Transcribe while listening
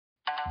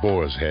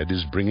Boar's Head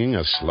is bringing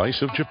a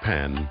slice of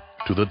Japan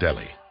to the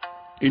deli.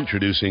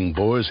 Introducing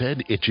Boar's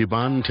Head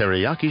Ichiban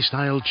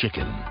Teriyaki-style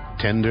chicken.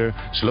 Tender,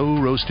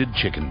 slow-roasted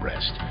chicken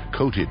breast,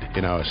 coated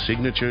in our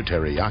signature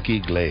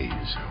teriyaki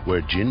glaze,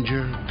 where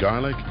ginger,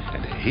 garlic,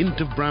 and a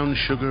hint of brown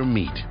sugar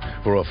meet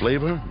for a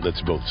flavor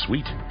that's both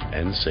sweet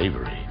and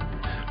savory.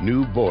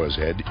 New Boar's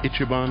Head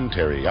Ichiban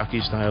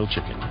Teriyaki-style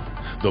chicken.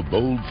 The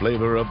bold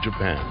flavor of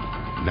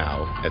Japan.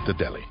 Now at the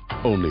deli.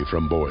 Only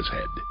from Boar's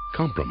Head.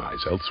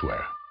 Compromise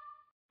elsewhere.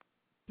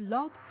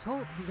 Blog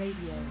Talk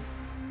Radio.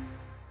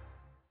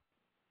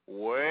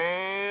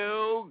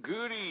 Well,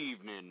 good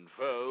evening,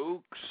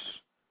 folks,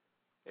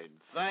 and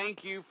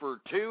thank you for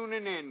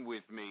tuning in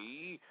with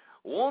me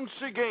once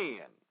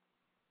again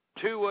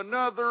to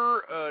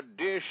another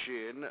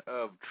edition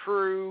of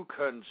True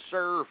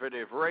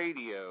Conservative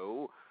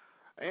Radio.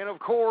 And, of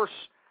course,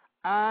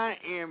 I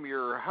am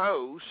your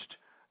host,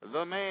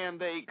 the man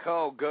they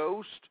call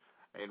Ghost.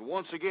 And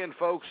once again,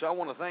 folks, I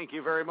want to thank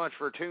you very much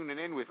for tuning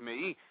in with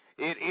me.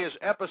 It is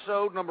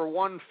episode number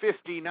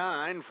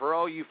 159 for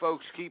all you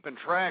folks keeping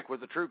track with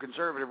the True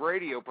Conservative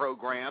Radio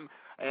program.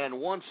 And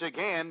once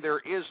again, there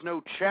is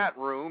no chat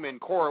room in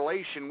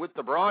correlation with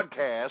the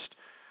broadcast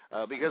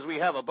because we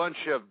have a bunch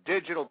of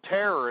digital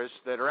terrorists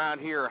that are out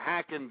here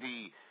hacking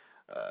the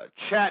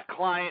chat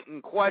client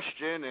in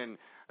question and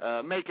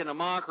making a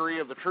mockery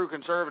of the True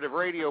Conservative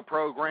Radio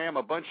program,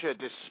 a bunch of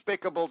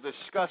despicable,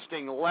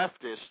 disgusting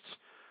leftists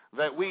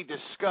that we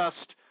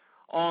discussed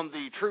on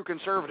the True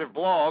Conservative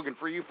blog. And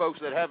for you folks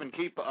that haven't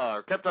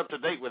kept up to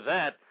date with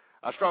that,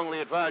 I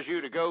strongly advise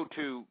you to go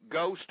to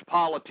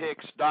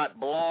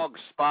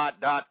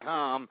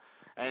ghostpolitics.blogspot.com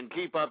and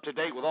keep up to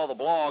date with all the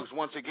blogs.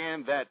 Once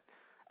again, that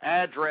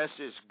address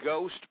is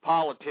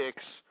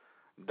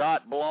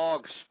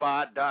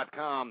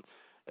ghostpolitics.blogspot.com.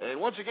 And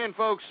once again,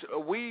 folks,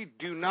 we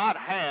do not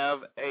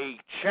have a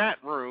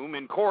chat room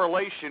in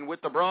correlation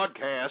with the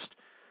broadcast,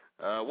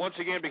 once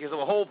again, because of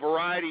a whole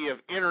variety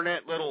of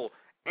internet little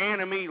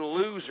enemy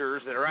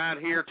losers that are out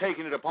here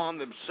taking it upon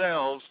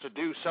themselves to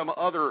do some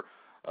other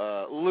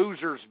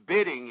losers'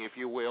 bidding, if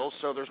you will.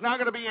 So there's not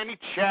going to be any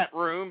chat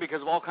room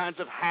because of all kinds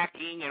of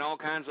hacking and all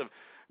kinds of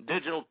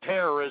digital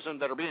terrorism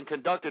that are being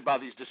conducted by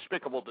these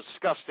despicable,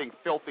 disgusting,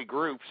 filthy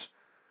groups.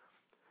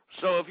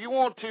 So if you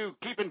want to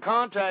keep in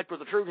contact with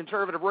the True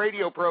Conservative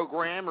Radio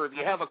program, or if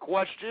you have a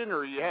question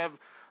or you have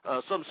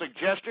some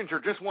suggestions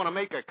or just want to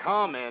make a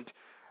comment,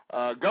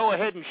 go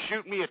ahead and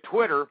shoot me a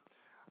Twitter.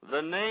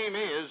 The name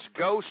is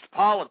Ghost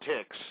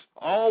Politics.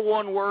 All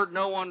one word,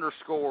 no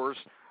underscores,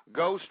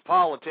 Ghost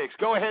Politics.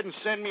 Go ahead and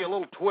send me a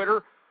little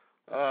Twitter.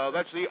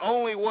 That's the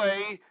only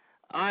way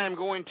I am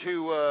going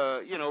to,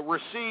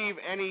 receive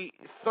any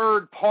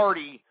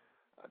third-party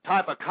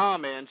type of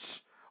comments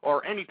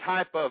or any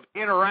type of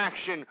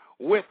interaction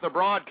with the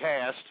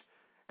broadcast.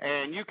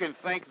 And you can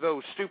thank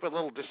those stupid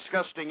little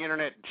disgusting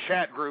internet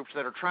chat groups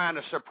that are trying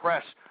to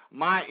suppress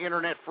my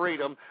internet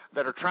freedom,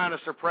 that are trying to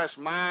suppress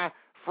my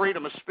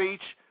freedom of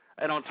speech.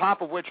 And on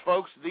top of which,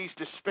 folks, these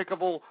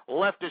despicable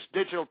leftist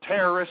digital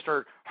terrorists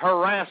are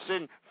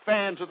harassing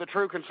fans of the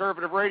True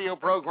Conservative Radio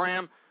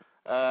program.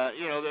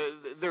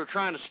 They're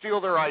trying to steal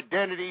their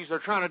identities. They're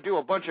trying to do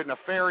a bunch of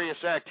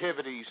nefarious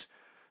activities.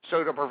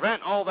 So to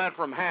prevent all that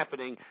from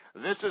happening,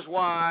 this is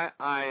why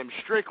I am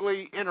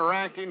strictly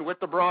interacting with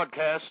the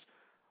broadcast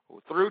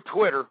through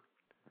Twitter.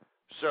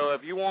 So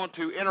if you want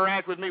to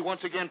interact with me,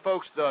 once again,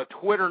 folks, the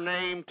Twitter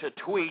name to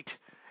tweet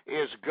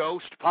is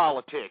Ghost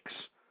Politics.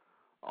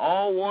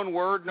 All one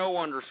word, no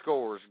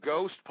underscores,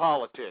 Ghost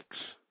Politics.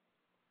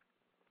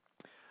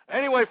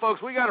 Anyway, folks,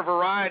 we got a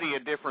variety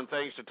of different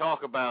things to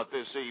talk about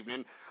this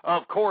evening.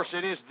 Of course,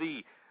 it is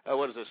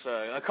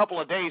a couple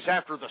of days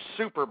after the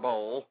Super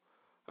Bowl.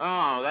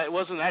 Oh,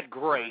 wasn't that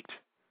great?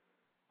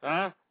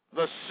 Huh?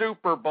 The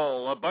Super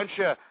Bowl, a bunch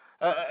of,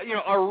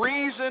 a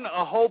reason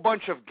a whole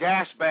bunch of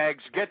gas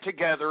bags get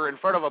together in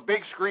front of a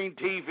big screen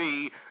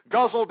TV,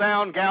 guzzle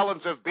down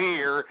gallons of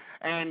beer,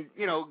 and,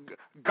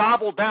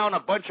 gobble down a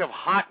bunch of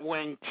hot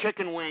wing,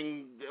 chicken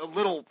wing,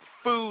 little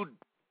food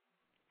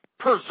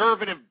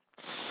preservative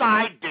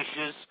side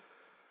dishes,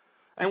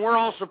 and we're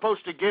all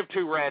supposed to give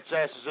two rats'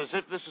 asses as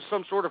if this is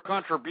some sort of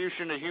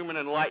contribution to human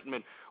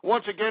enlightenment.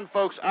 Once again,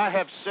 folks, I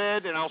have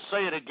said, and I'll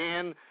say it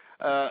again,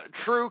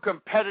 true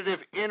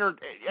competitive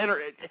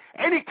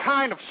any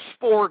kind of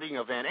sporting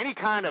event, any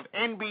kind of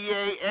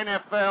NBA,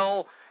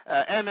 NFL,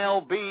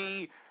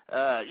 MLB,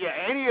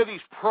 any of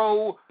these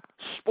pro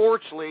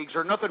sports leagues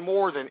are nothing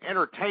more than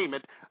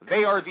entertainment.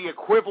 They are the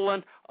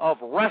equivalent of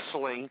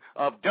wrestling,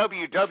 of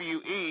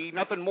WWE,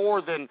 nothing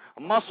more than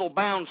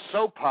muscle-bound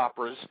soap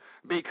operas,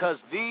 because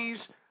these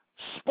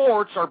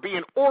sports are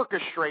being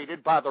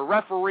orchestrated by the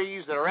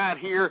referees that are out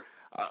here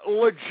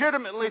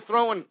legitimately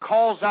throwing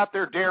calls out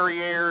their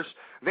derrieres.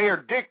 They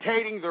are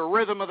dictating the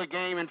rhythm of the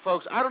game, and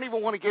folks, I don't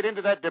even want to get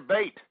into that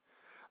debate.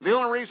 The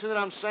only reason that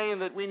I'm saying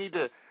that we need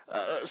to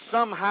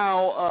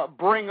somehow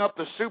bring up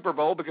the Super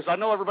Bowl, because I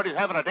know everybody's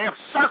having a damn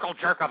circle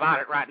jerk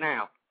about it right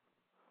now.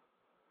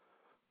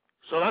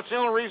 So that's the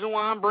only reason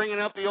why I'm bringing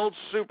up the old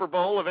Super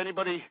Bowl, if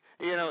anybody,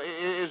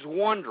 is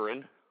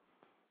wondering.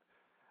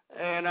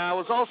 And I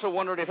was also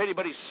wondering if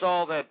anybody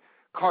saw that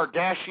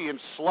Kardashian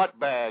slut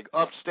bag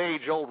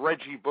upstage old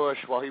Reggie Bush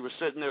while he was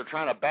sitting there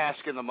trying to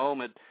bask in the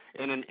moment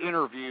in an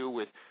interview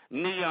with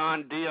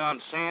Neon Deion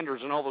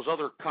Sanders and all those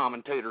other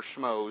commentator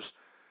schmoes.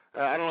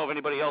 I don't know if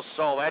anybody else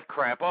saw that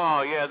crap.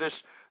 Oh, yeah,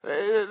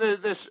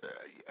 this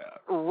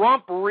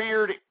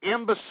rump-reared,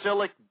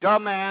 imbecilic,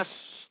 dumbass,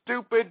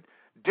 stupid,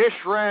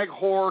 dish-rag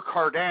whore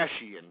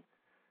Kardashian,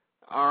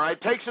 all right,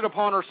 takes it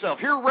upon herself.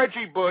 Here,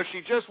 Reggie Bush,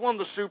 he just won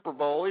the Super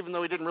Bowl, even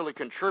though he didn't really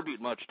contribute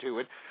much to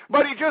it,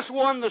 but he just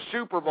won the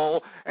Super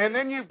Bowl, and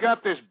then you've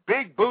got this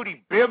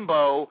big-booty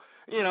bimbo,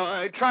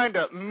 trying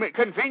to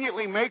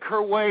conveniently make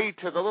her way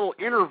to the little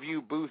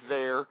interview booth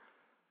there,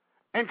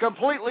 and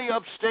completely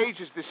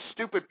upstages this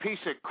stupid piece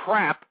of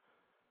crap.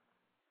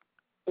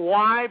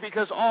 Why?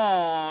 Because,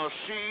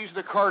 she's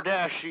the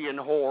Kardashian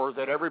whore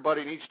that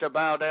everybody needs to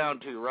bow down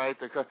to, right?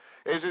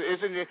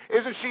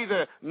 Isn't she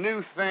the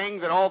new thing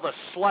that all the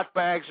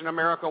slutbags in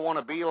America want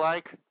to be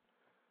like?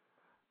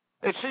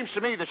 It seems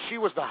to me that she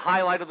was the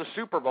highlight of the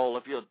Super Bowl,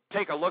 if you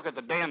take a look at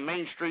the damn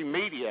mainstream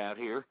media out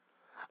here.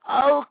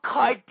 Oh,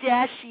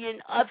 Kardashian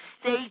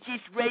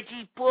upstages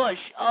Reggie Bush.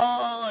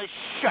 Oh,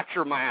 shut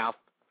your mouth.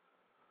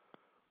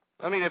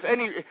 I mean,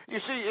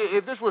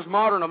 if this was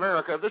modern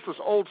America, if this was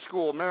old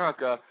school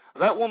America,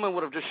 that woman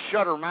would have just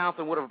shut her mouth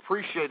and would have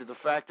appreciated the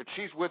fact that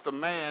she's with a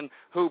man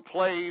who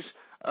plays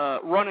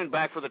running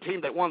back for the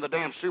team that won the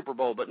damn Super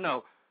Bowl. But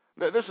no,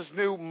 this is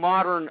new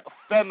modern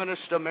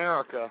feminist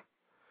America,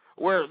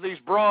 where these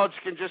broads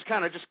can just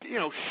kind of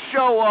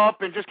show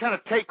up and just kind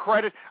of take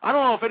credit. I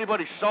don't know if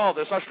anybody saw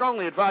this. I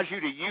strongly advise you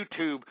to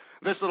YouTube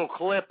this little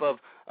clip of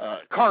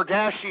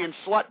Kardashian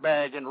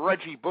slutbag and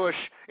Reggie Bush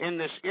in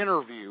this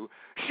interview.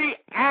 She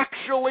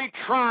actually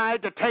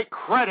tried to take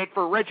credit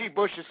for Reggie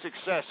Bush's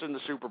success in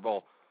the Super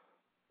Bowl.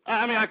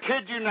 I mean, I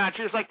kid you not.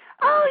 She was like,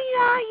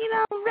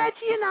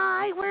 Reggie and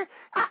I were,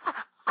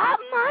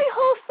 my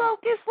whole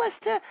focus was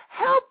to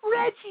help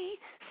Reggie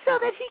so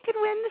that he could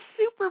win the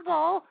Super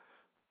Bowl.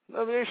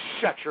 I mean,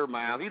 shut your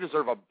mouth. You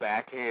deserve a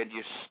backhand,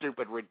 you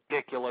stupid,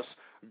 ridiculous,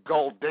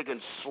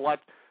 gold-digging slut.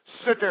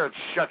 Sit there and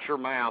shut your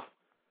mouth.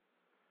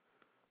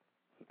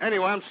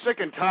 Anyway, I'm sick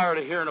and tired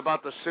of hearing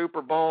about the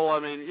Super Bowl. I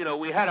mean,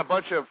 we had a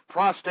bunch of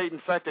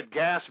prostate-infected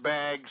gas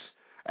bags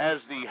as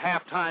the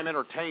halftime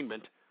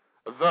entertainment.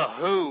 The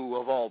Who,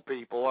 of all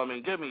people. I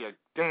mean, give me a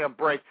damn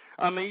break.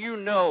 I mean, you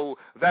know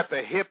that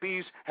the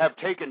hippies have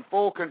taken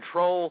full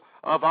control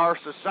of our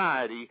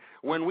society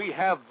when we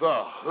have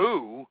The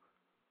Who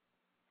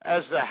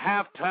as the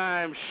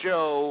halftime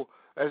show,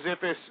 as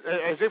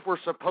if we're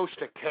supposed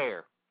to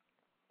care.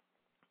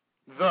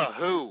 The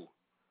Who.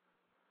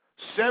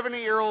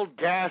 70-year-old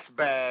gas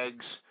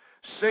bags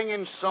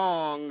singing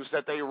songs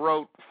that they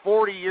wrote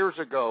 40 years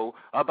ago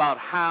about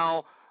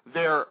how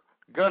they're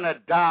gonna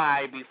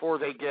die before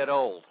they get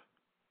old.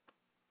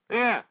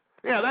 Yeah,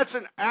 that's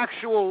an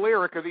actual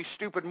lyric of these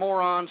stupid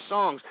moron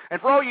songs.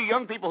 And for all you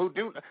young people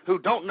who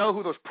don't know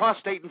who those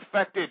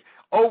prostate-infected,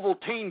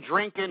 Ovaltine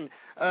drinking,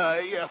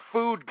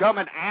 food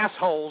gumming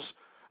assholes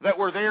that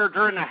were there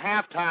during the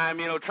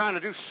halftime, trying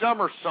to do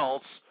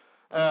somersaults,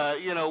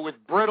 with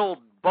brittle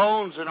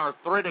bones and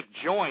arthritic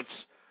joints.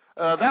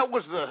 That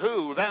was The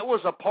Who. That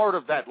was a part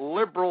of that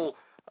liberal,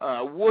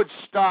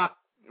 Woodstock,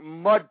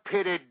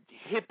 mud-pitted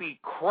hippie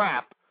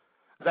crap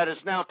that is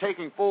now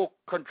taking full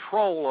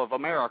control of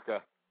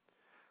America.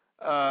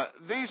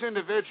 These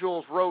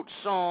individuals wrote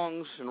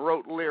songs and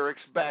wrote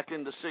lyrics back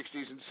in the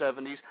 60s and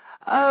 70s.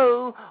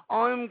 Oh,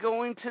 I'm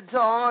going to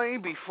die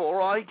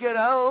before I get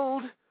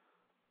old.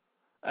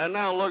 And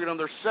now look at them.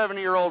 They're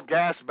 70-year-old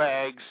gas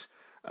bags.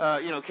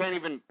 Can't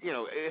even,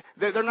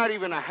 they're not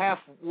even a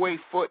halfway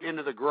foot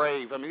into the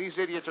grave. I mean, these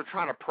idiots are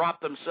trying to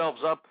prop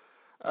themselves up,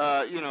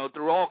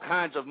 through all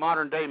kinds of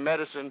modern-day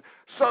medicine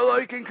so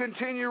they can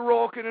continue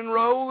rocking and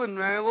rolling,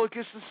 man. Look,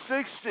 it's the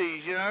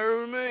 60s, you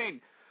know what I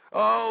mean?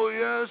 Oh,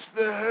 yes,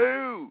 The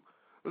Who.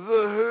 The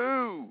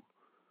Who.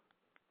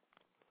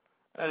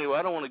 Anyway,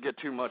 I don't want to get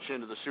too much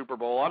into the Super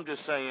Bowl. I'm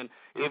just saying,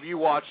 if you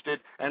watched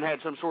it and had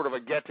some sort of a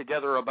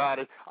get-together about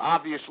it,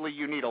 obviously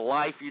you need a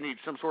life, you need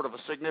some sort of a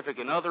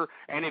significant other,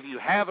 and if you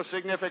have a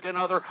significant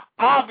other,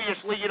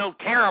 obviously you don't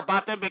care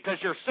about them because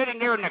you're sitting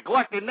there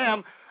neglecting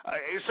them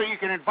so you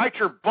can invite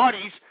your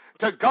buddies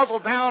to guzzle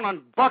down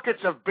on buckets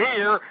of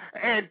beer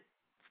and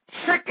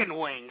chicken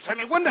wings. I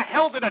mean, when the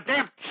hell did a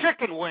damn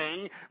chicken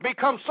wing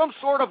become some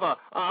sort of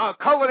a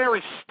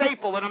culinary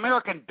staple in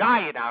American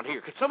diet out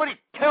here? Could somebody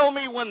tell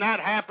me when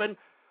that happened?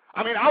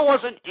 I mean, I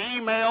wasn't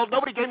emailed.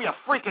 Nobody gave me a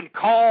freaking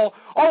call.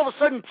 All of a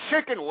sudden,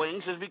 chicken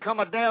wings has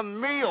become a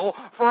damn meal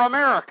for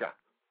America.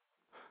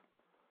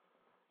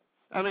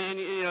 I mean,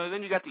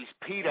 then you got these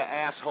PETA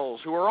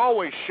assholes who are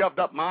always shoved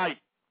up my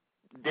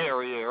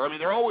derriere. I mean,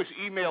 they're always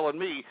emailing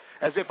me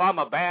as if I'm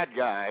a bad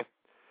guy.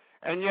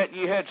 And yet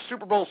you had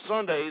Super Bowl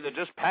Sunday that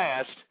just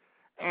passed,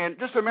 and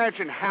just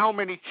imagine how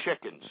many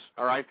chickens,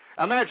 all right?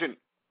 Imagine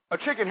a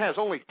chicken has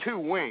only 2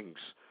 wings.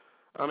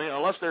 I mean,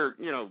 unless they're,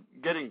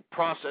 getting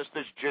processed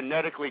this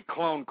genetically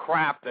cloned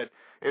crap that,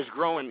 is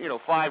growing,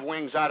 5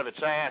 wings out of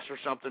its ass or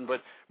something.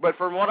 But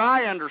from what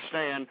I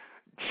understand,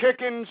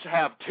 chickens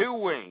have 2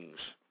 wings.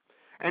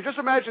 And just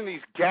imagine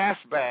these gas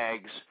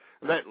bags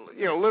that,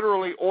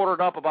 literally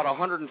ordered up about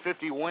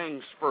 150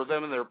 wings for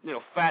them and their,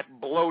 fat,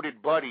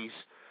 bloated buddies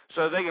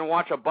so they can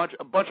watch a bunch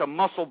of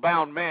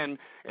muscle-bound men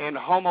in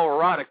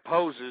homoerotic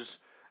poses,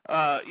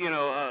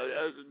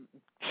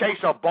 chase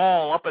a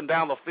ball up and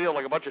down the field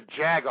like a bunch of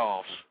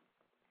jagoffs.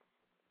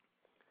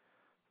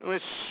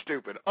 It's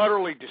stupid,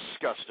 utterly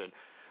disgusting.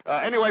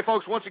 Anyway,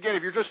 folks, once again,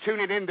 if you're just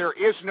tuning in, there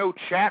is no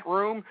chat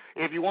room.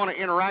 If you want to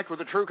interact with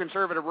the True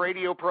Conservative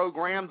Radio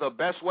program, the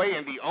best way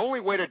and the only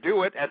way to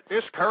do it at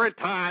this current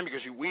time, because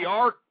we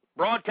are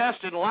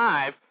broadcasting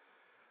live,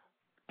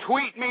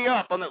 tweet me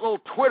up on that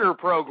little Twitter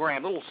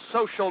program, little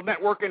social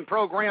networking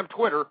program,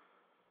 Twitter.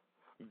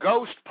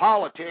 Ghost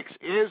Politics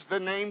is the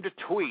name to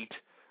tweet.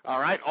 All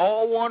right,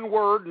 all one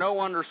word, no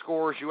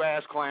underscores, you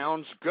ass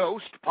clowns.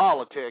 Ghost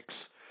Politics.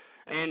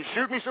 And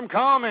shoot me some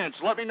comments.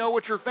 Let me know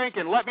what you're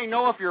thinking. Let me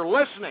know if you're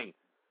listening.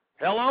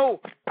 Hello?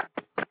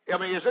 I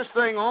mean, is this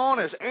thing on?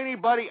 Is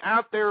anybody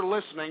out there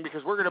listening?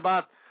 Because we're going to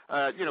about,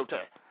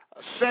 to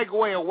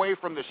segue away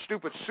from this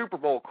stupid Super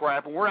Bowl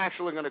crap, and we're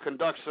actually going to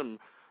conduct some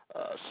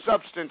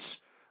substance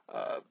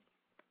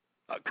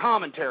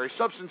commentary,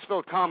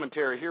 substance-filled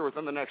commentary here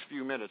within the next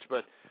few minutes.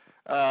 But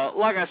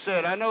like I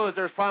said, I know that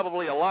there's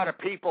probably a lot of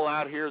people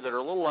out here that are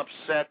a little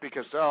upset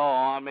because,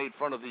 I made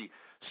fun of the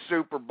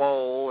Super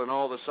Bowl and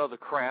all this other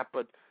crap,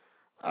 but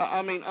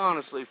I mean,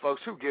 honestly,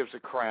 folks, who gives a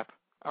crap?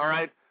 All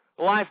right?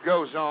 Life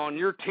goes on.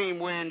 Your team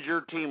wins,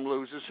 your team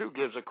loses. Who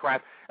gives a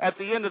crap? At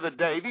the end of the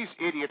day, these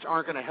idiots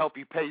aren't going to help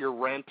you pay your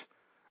rent.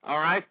 All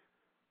right?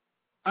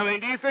 I mean,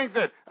 do you think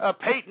that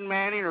Peyton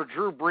Manning or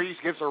Drew Brees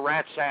gives a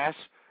rat's ass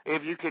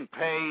if you can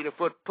pay to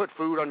put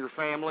food on your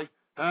family?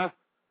 Huh?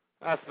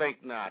 I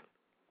think not.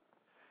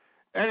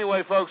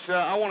 Anyway, folks,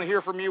 I want to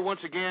hear from you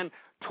once again.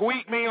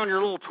 Tweet me on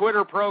your little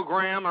Twitter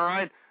program, all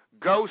right?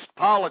 Ghost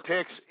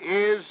Politics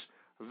is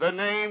the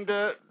name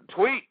to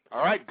tweet,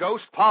 all right?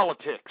 Ghost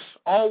Politics.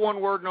 All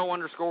one word, no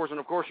underscores. And,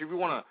 of course, if you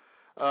want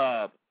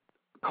to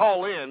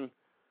call in,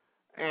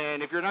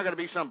 and if you're not going to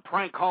be some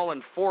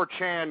prank-calling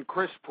 4chan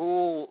Chris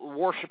Poole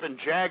worshiping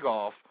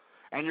jagoff,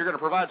 and you're going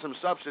to provide some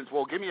substance,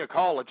 well, give me a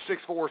call at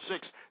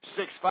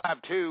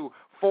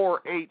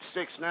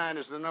 646-652-4869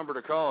 is the number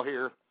to call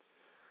here.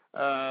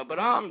 But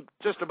I'm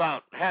just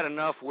about had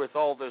enough with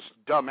all this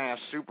dumbass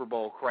Super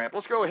Bowl crap.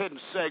 Let's go ahead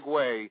and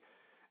segue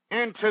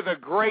into the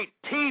great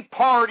Tea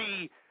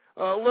Party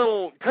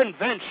little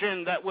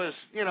convention that was,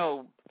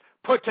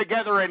 put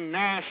together in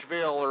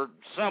Nashville or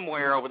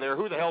somewhere over there.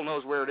 Who the hell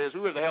knows where it is?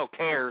 Who the hell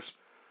cares?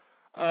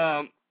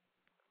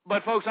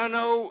 But, folks, I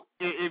know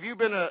if you've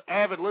been an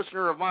avid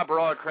listener of my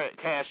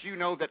broadcast, you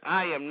know that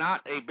I am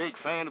not a big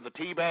fan of the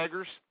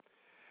teabaggers.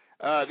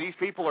 These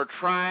people are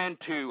trying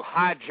to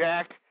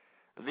hijack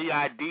the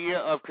idea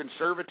of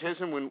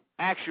conservatism when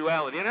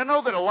actuality, and I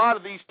know that a lot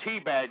of these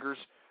teabaggers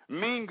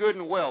mean good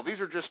and well. These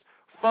are just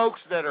folks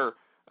that are,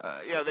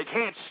 they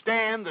can't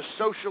stand the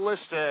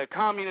socialist,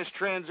 communist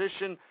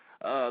transition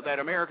that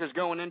America's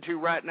going into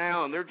right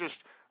now, and they're just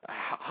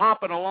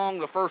hopping along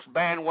the first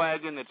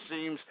bandwagon that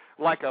seems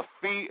like a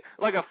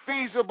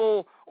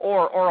feasible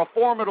or a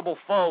formidable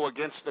foe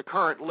against the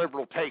current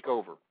liberal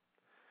takeover.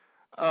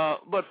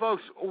 But,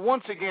 folks,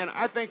 once again,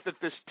 I think that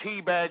this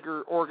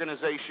teabagger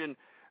organization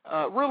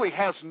really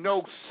has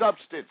no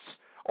substance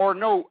or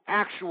no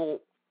actual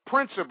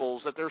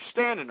principles that they're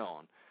standing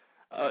on.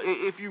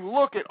 If you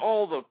look at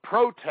all the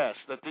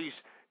protests that these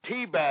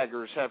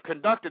teabaggers have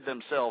conducted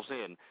themselves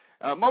in,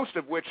 most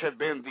of which have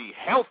been the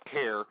health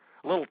care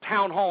little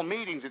town hall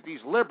meetings that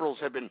these liberals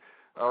have been,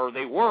 or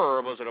they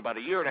were, was it about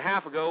a year and a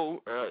half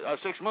ago,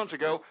 6 months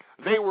ago,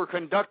 they were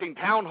conducting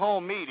town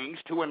hall meetings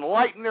to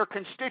enlighten their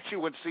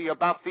constituency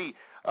about the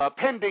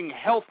pending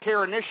health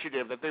care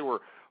initiative that they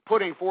were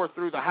putting forth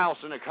through the House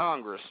and the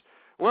Congress.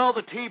 Well,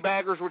 the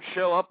teabaggers would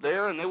show up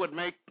there, and they would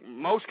make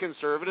most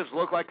conservatives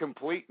look like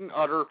complete and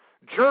utter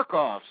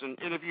jerk-offs. And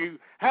if you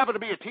happen to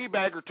be a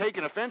teabagger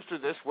taking offense to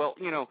this, well,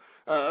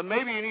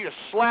 maybe you need to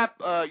slap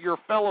your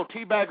fellow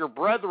teabagger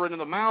brethren in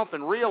the mouth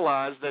and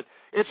realize that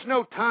it's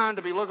no time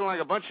to be looking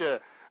like a bunch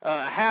of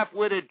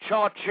half-witted,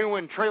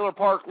 chaw-chewing, trailer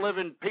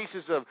park-living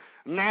pieces of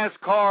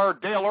NASCAR,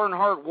 Dale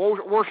Earnhardt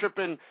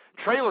worshiping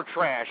trailer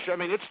trash. I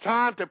mean, it's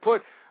time to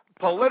put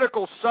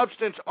political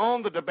substance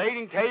on the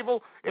debating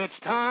table. It's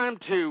time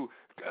to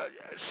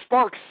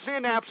spark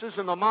synapses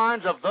in the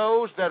minds of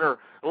those that are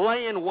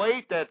laying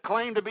weight, that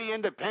claim to be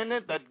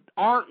independent, that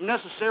aren't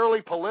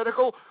necessarily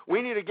political.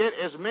 We need to get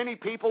as many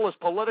people as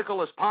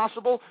political as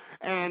possible,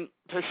 and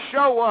to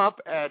show up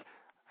at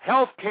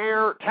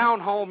healthcare town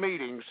hall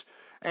meetings,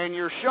 and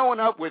you're showing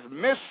up with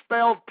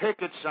misspelled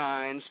picket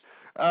signs,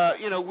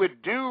 with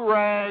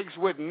do-rags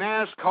with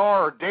NASCAR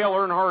or Dale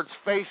Earnhardt's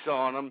face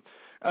on them,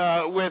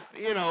 with,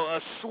 a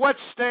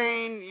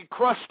sweat-stained,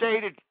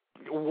 crustated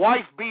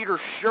wife-beater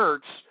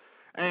shirts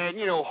and,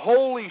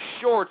 holy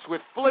shorts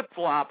with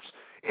flip-flops.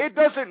 It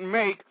doesn't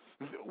make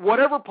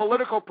whatever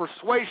political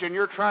persuasion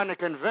you're trying to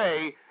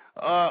convey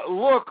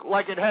look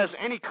like it has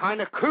any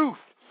kind of couth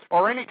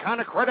or any kind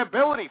of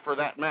credibility, for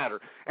that matter.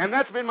 And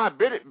that's been my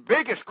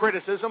biggest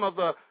criticism of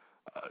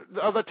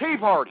the Tea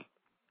Party.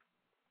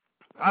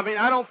 I mean,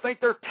 I don't think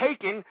they're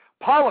taking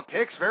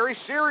politics very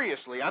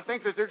seriously. I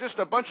think that they're just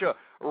a bunch of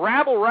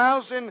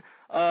rabble-rousing,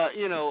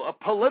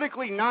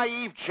 politically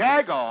naive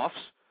jagoffs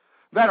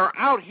that are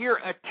out here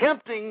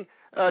attempting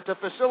to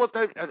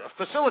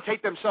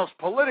facilitate themselves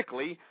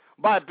politically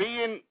by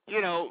being,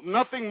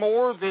 nothing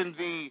more than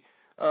the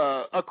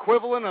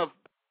equivalent of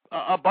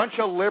a bunch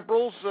of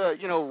liberals,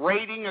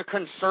 raiding a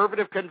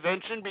conservative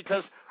convention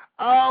because,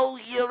 oh,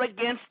 you're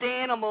against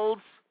animals.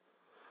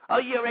 Oh,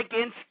 you're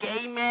against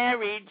gay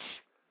marriage.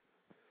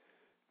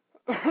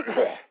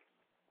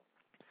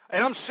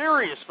 And I'm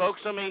serious, folks.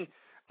 I mean,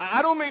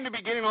 I don't mean to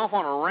be getting off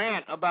on a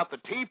rant about the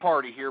Tea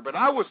Party here, but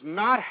I was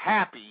not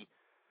happy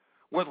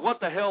with what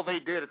the hell they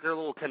did at their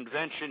little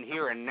convention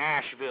here in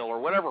Nashville or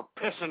whatever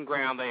pissing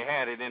ground they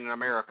had it in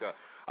America.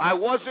 I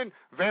wasn't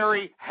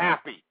very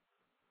happy.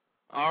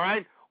 All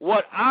right?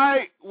 What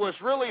I was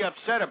really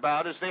upset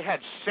about is they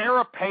had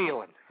Sarah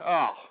Palin.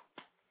 Oh,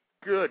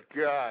 good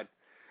God.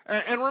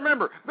 And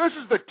remember, this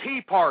is the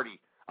Tea Party,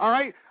 all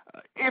right?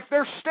 If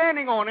they're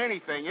standing on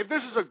anything, if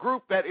this is a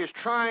group that is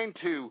trying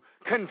to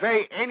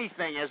convey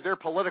anything as their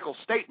political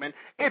statement,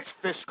 it's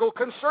fiscal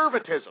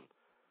conservatism.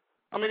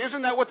 I mean,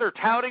 isn't that what they're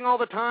touting all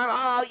the time?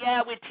 Oh,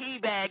 yeah, we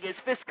teabag is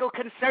fiscal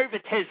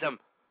conservatism.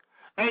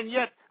 And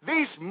yet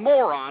these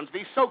morons,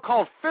 these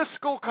so-called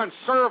fiscal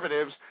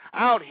conservatives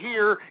out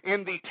here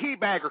in the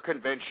teabagger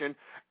convention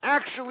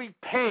actually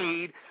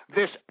paid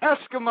this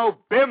Eskimo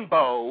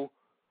bimbo,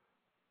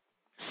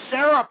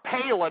 Sarah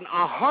Palin,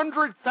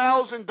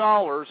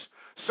 $100,000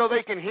 so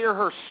they can hear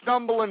her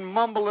stumbling,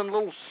 mumbling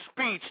little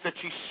speech that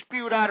she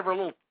spewed out of her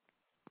little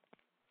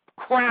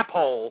crap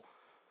hole.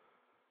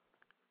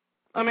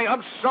 I mean,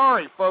 I'm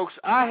sorry, folks.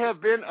 I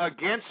have been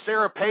against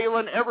Sarah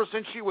Palin ever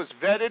since she was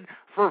vetted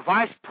for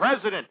vice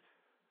president,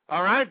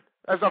 all right,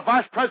 as a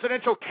vice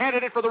presidential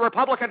candidate for the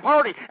Republican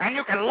Party. And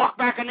you can look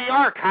back in the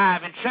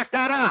archive and check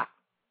that out.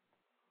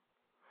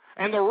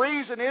 And the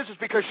reason is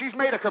because she's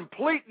made a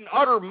complete and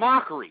utter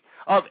mockery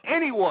of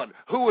anyone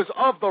who is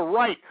of the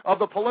right of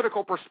the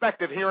political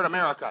perspective here in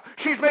America.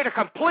 She's made a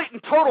complete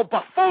and total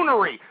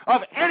buffoonery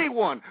of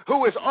anyone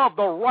who is of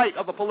the right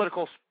of the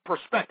political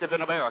perspective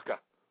in America.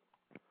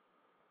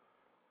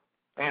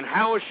 And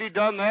how has she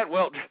done that?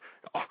 Well,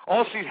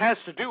 all she has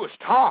to do is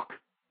talk.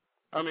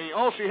 I mean,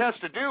 all she has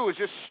to do is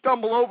just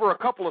stumble over a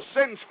couple of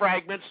sentence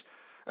fragments,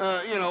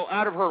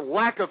 out of her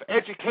lack of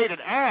educated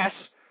ass,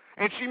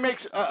 and she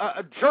makes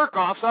a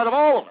jerk-offs out of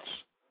all of us.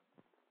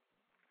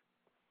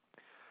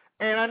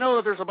 And I know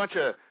that there's a bunch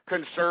of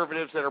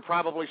conservatives that are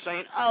probably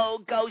saying, oh,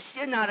 Ghost,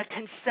 you're not a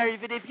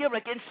conservative. You're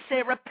against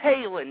Sarah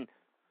Palin.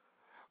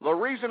 The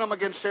reason I'm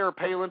against Sarah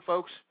Palin,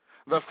 folks,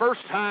 the first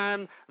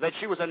time that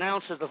she was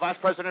announced as the vice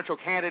presidential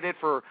candidate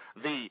for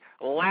the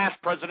last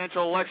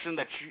presidential election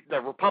that the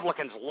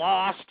Republicans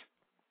lost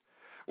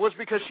was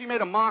because she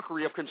made a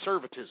mockery of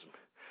conservatism.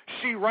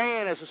 She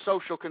ran as a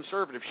social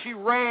conservative. She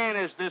ran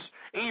as this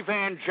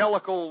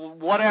evangelical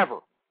whatever.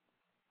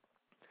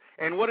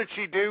 And what did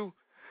she do?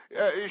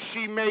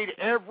 She made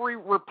every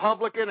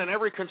Republican and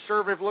every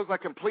conservative look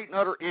like complete and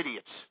utter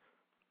idiots.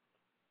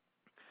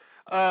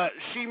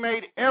 She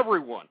made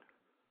everyone,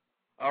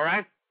 all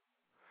right?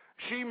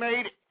 She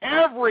made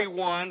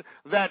everyone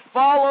that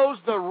follows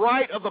the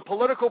right of the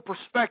political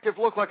perspective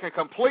look like a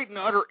complete and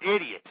utter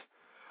idiot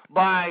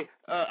by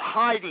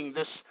hiding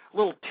this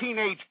little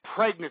teenage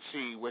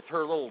pregnancy with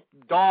her little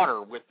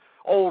daughter, with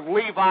old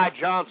Levi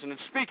Johnson. And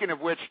speaking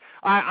of which,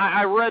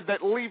 I read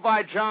that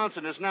Levi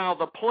Johnson is now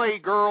the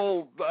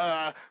Playgirl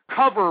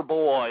cover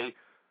boy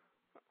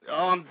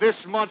on this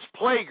month's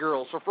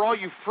Playgirl. So for all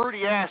you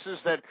fruity asses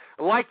that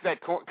like that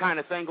kind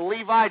of thing,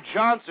 Levi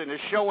Johnson is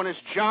showing his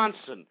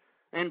Johnson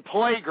in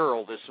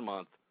Playgirl this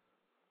month,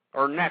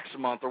 or next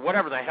month, or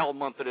whatever the hell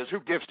month it is. Who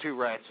gives two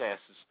rats'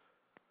 asses?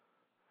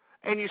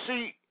 And you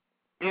see,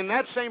 in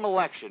that same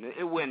election,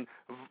 when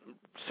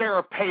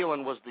Sarah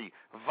Palin was the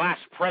vice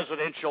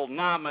presidential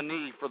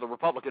nominee for the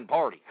Republican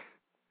Party,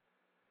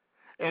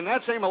 in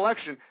that same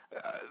election,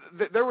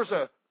 there was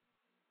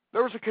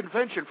a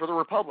convention for the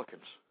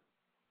Republicans.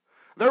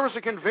 There was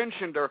a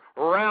convention to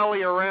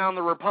rally around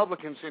the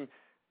Republicans,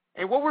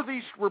 and what were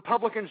these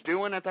Republicans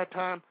doing at that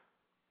time?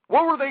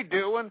 What were they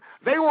doing?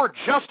 They were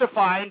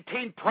justifying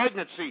teen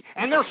pregnancy,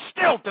 and they're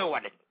still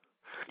doing it.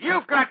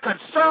 You've got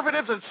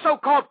conservatives and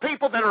so-called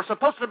people that are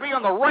supposed to be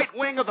on the right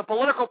wing of the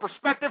political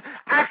perspective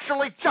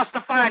actually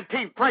justifying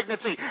teen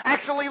pregnancy,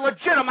 actually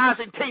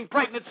legitimizing teen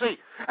pregnancy,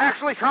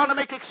 actually trying to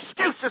make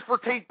excuses for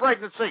teen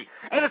pregnancy.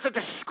 And it's a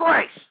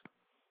disgrace.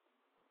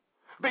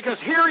 Because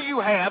here you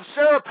have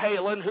Sarah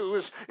Palin, who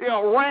is,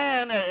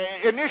 ran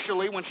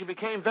initially when she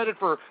became vetted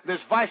for this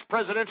vice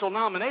presidential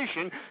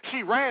nomination.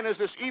 She ran as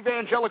this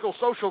evangelical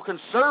social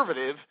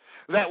conservative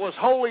that was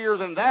holier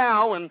than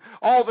thou and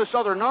all this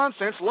other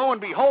nonsense. Lo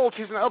and behold,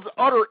 she's an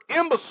utter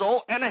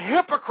imbecile and a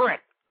hypocrite.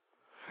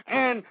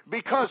 And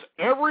because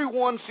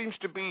everyone seems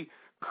to be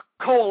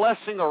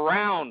coalescing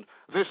around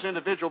this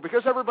individual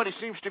because everybody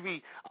seems to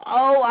be,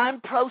 oh, I'm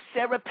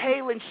pro-Sarah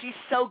Palin. She's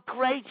so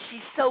great.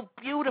 She's so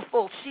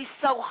beautiful. She's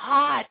so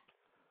hot.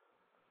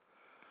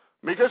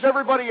 Because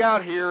everybody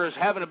out here is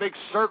having a big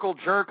circle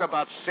jerk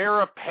about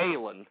Sarah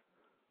Palin.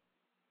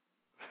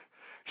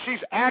 She's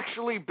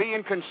actually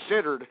being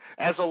considered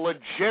as a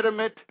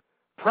legitimate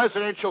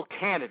presidential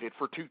candidate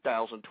for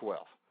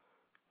 2012.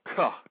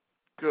 God,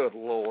 good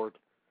Lord.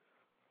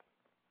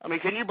 I mean,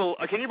 can you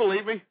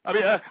believe me? I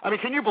mean,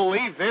 can you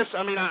believe this?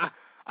 I mean,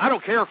 I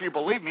don't care if you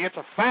believe me. It's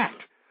a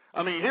fact.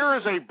 I mean, here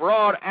is a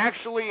broad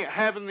actually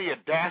having the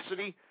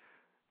audacity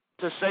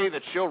to say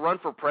that she'll run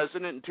for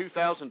president in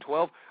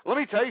 2012. Let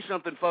me tell you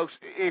something, folks.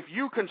 If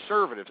you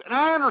conservatives, and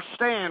I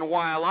understand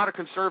why a lot of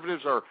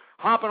conservatives are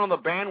hopping on the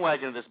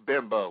bandwagon of this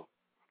bimbo,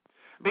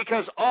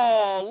 because,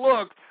 oh,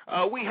 look,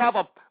 we have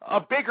a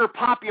bigger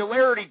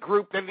popularity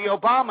group than the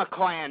Obama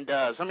clan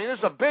does. I mean, this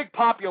is a big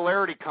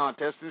popularity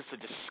contest. This is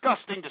a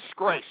disgusting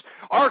disgrace.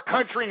 Our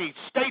country needs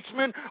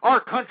statesmen. Our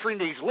country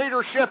needs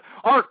leadership.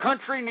 Our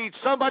country needs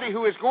somebody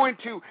who is going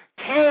to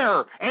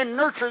care and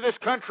nurture this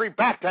country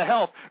back to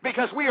health,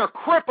 because we are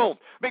crippled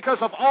because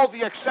of all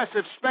the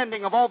excessive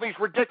spending of all these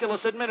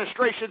ridiculous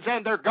administrations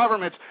and their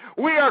governments.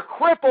 We are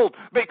crippled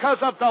because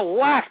of the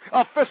lack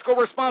of fiscal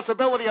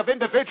responsibility of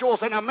individuals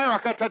in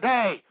America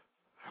today.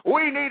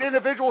 We need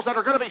individuals that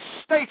are going to be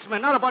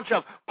statesmen, not a bunch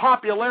of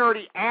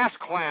popularity ass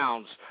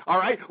clowns, all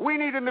right? We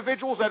need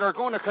individuals that are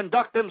going to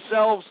conduct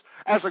themselves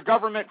as a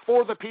government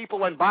for the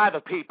people and by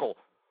the people,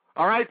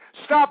 all right?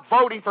 Stop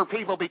voting for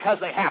people because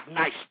they have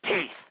nice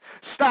teeth.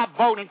 Stop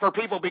voting for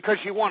people because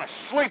you want to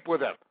sleep with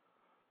them,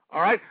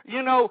 all right?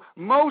 You know,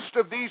 most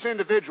of these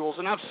individuals,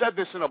 and I've said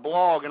this in a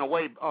blog in a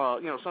way,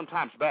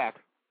 sometimes back,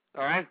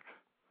 all right?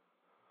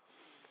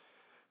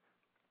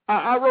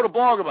 I wrote a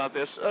blog about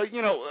this.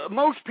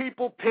 Most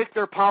people pick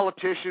their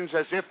politicians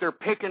as if they're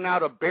picking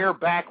out a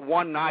bareback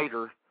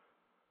one-nighter,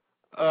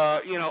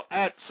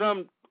 at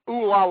some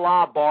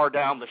ooh-la-la bar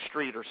down the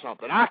street or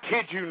something. I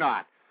kid you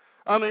not.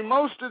 I mean,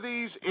 most of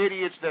these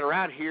idiots that are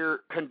out here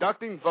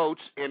conducting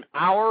votes in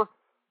our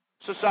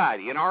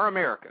society, in our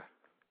America,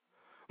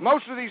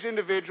 most of these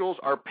individuals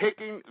are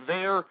picking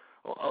their,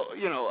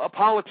 a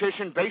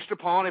politician based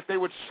upon if they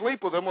would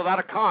sleep with them without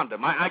a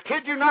condom. I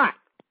kid you not.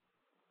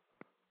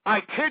 I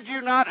kid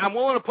you not, I'm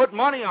willing to put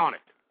money on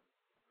it.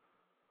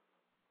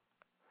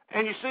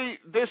 And you see,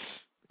 this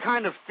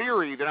kind of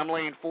theory that I'm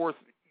laying forth,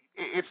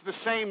 it's the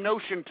same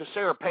notion to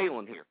Sarah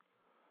Palin here.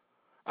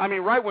 I mean,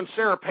 right when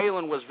Sarah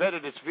Palin was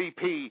vetted as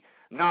VP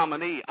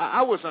nominee,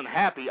 I was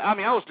unhappy. I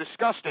mean, I was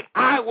disgusted.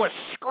 I was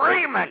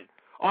screaming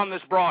on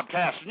this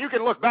broadcast. And you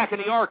can look back in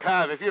the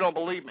archive if you don't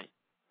believe me.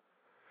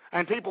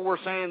 And people were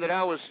saying that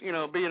I was,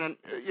 being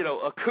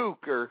a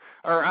kook, or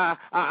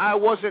I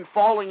wasn't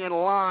falling in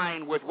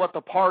line with what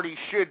the party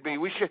should be.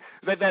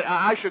 That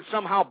I should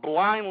somehow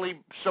blindly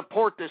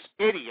support this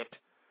idiot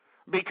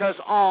because,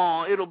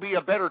 it'll be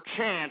a better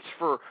chance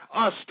for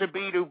us to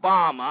beat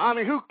Obama. I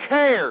mean, who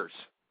cares?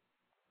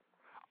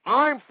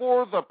 I'm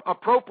for the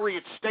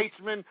appropriate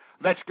statesman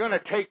that's going to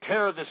take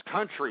care of this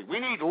country. We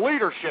need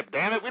leadership,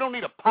 damn it. We don't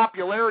need a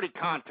popularity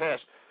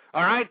contest,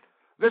 all right?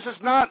 This is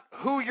not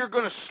who you're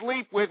going to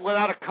sleep with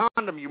without a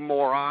condom, you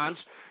morons.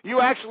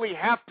 You actually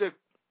have to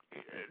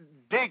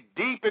dig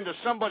deep into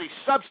somebody's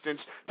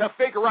substance to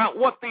figure out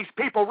what these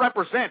people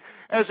represent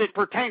as it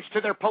pertains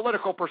to their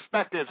political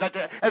perspectives,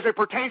 as it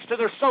pertains to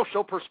their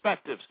social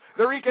perspectives,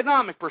 their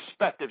economic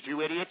perspectives,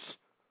 you idiots.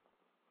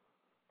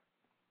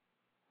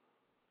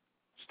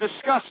 It's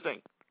disgusting.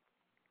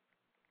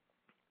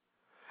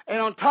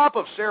 And on top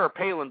of Sarah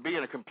Palin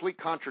being a complete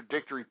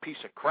contradictory piece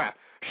of crap,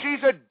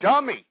 she's a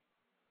dummy.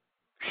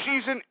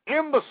 She's an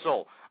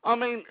imbecile. I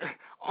mean,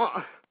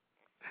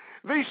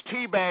 these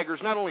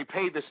teabaggers not only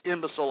paid this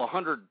imbecile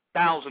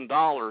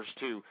 $100,000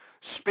 to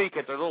speak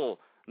at their little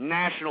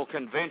national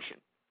convention,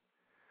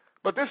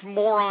 but this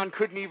moron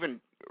couldn't even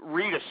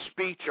read a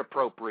speech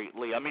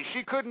appropriately. I mean,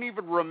 she couldn't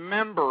even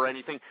remember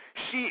anything.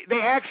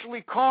 They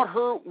actually caught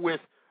her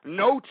with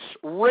notes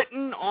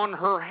written on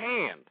her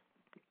hand.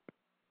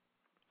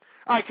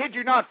 I kid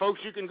you not, folks.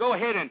 You can go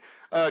ahead and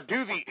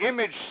do the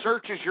image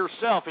searches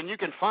yourself, and you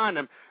can find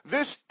them.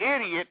 This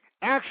idiot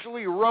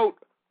actually wrote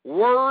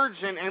words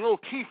and little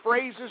key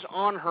phrases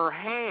on her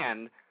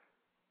hand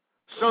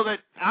so that,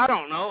 I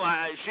don't know,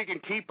 she can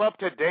keep up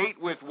to date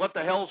with what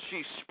the hell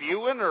she's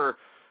spewing, or,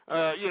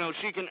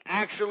 she can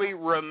actually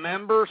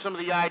remember some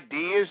of the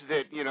ideas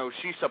that,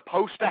 she's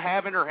supposed to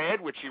have in her head,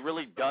 which she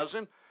really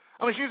doesn't.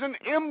 I mean, she's an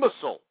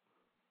imbecile.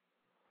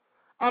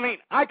 I mean,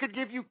 I could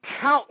give you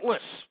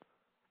countless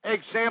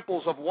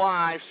examples of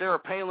why Sarah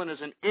Palin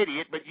is an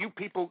idiot, but you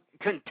people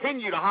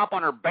continue to hop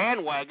on her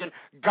bandwagon.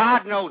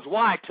 God knows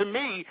why. To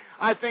me,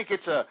 I think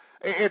it's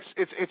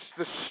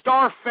the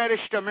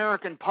star-fetished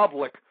American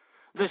public,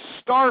 the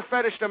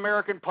star-fetished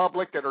American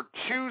public that are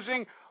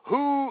choosing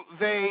who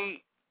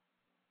they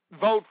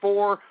vote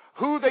for,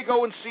 who they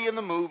go and see in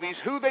the movies,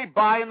 who they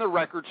buy in the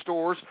record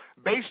stores,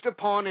 based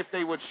upon if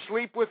they would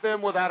sleep with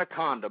them without a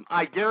condom.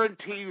 I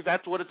guarantee you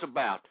that's what it's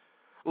about.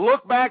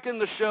 Look back in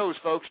the shows,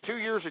 folks, 2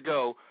 years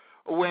ago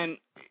when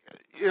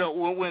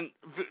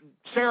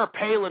Sarah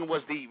Palin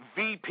was the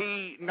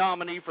VP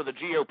nominee for the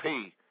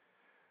GOP.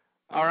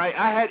 All right,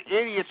 I had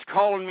idiots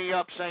calling me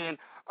up saying,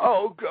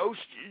 "Oh, Ghost,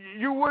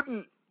 you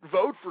wouldn't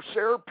vote for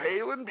Sarah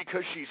Palin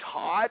because she's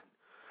hot?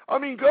 I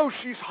mean, Ghost,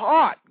 she's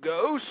hot,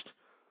 Ghost.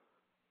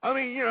 I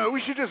mean,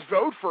 we should just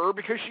vote for her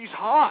because she's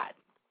hot."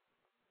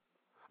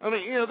 I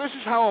mean, this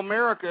is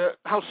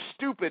how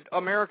stupid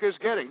America is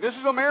getting. This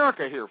is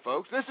America here,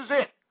 folks. This is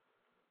it.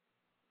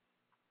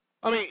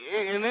 I mean,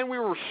 and then we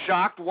were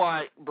shocked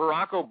why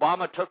Barack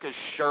Obama took his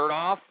shirt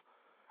off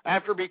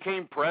after he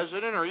became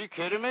president. Are you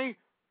kidding me?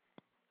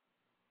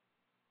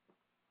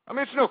 I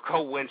mean, it's no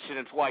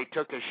coincidence why he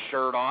took his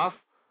shirt off.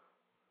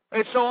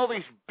 It's all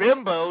these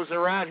bimbos that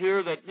are out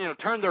here that,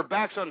 turn their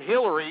backs on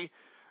Hillary,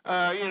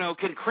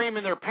 can cream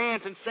in their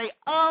pants and say,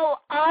 "Oh,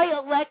 I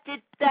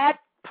elected that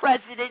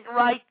president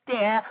right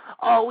there.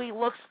 Oh, he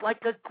looks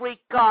like a Greek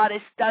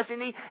goddess,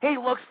 doesn't he? He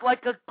looks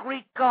like a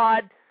Greek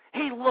god.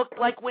 He looked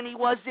like when he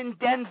was in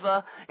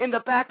Denver in the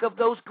back of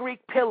those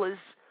Greek pillars.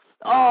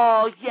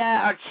 Oh,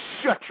 yeah."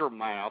 Shut your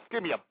mouth.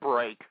 Give me a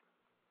break.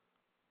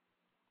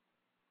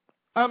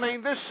 I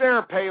mean, this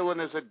Sarah Palin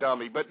is a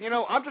dummy, but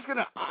I'm just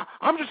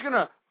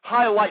gonna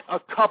highlight a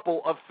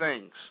couple of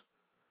things.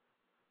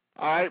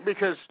 All right,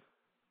 because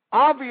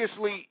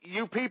obviously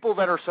you people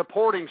that are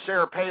supporting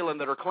Sarah Palin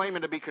that are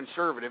claiming to be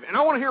conservative, and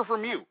I want to hear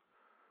from you.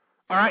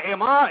 All right,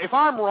 if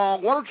I'm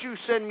wrong, why don't you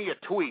send me a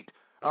tweet?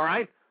 All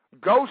right,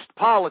 Ghost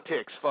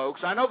Politics,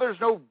 folks. I know there's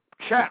no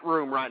chat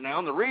room right now,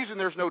 and the reason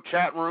there's no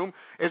chat room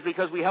is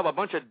because we have a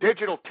bunch of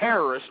digital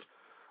terrorists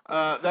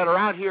that are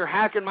out here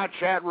hacking my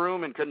chat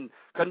room and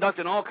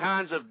conducting all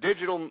kinds of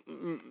digital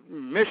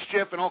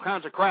mischief and all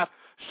kinds of crap.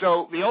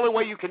 So the only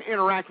way you can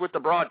interact with the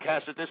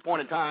broadcast at this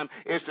point in time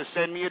is to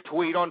send me a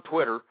tweet on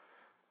Twitter,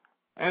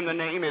 and the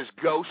name is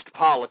Ghost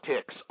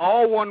Politics.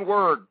 All one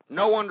word,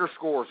 no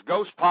underscores,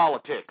 Ghost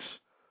Politics.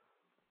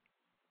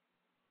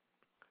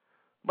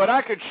 But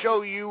I could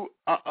show you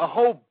a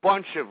whole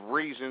bunch of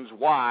reasons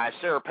why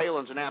Sarah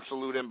Palin's an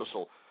absolute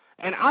imbecile.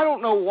 And I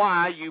don't know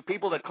why you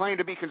people that claim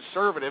to be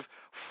conservative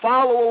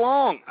follow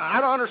along. I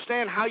don't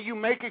understand how you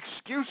make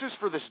excuses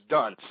for this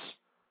dunce.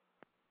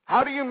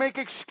 How do you make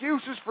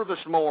excuses for this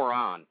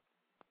moron?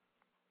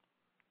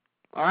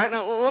 All right,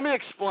 now let me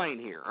explain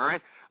here, all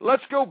right?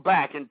 Let's go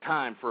back in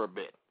time for a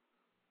bit.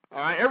 All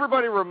right,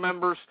 everybody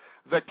remembers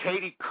the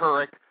Katie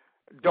Couric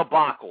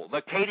debacle,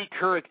 the Katie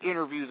Couric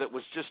interview that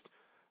was just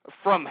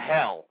from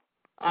hell.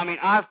 I mean,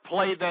 I've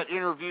played that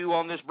interview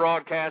on this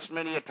broadcast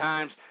many a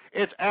times.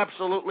 It's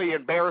absolutely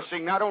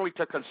embarrassing, not only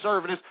to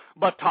conservatives,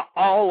 but to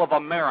all of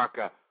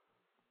America.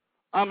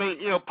 I mean,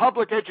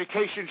 public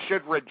education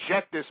should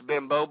reject this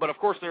bimbo, but of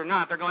course they're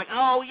not. They're going,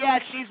 "Oh, yeah,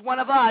 she's one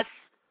of us."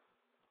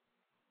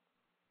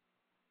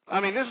 I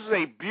mean, this is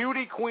a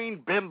beauty queen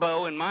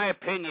bimbo, in my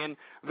opinion,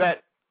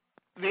 that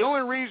the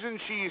only reason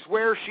she's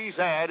where she's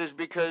at is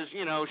because,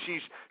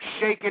 she's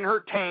shaking her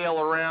tail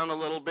around a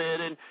little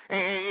bit and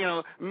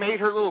made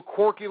her little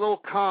quirky little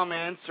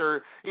comments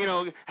or,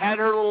 had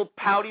her little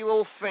pouty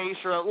little face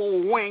or a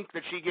little wink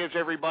that she gives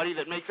everybody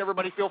that makes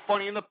everybody feel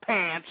funny in the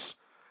pants.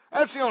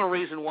 That's the only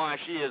reason why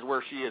she is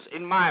where she is,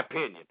 in my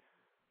opinion.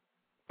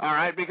 All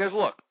right? Because,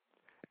 look,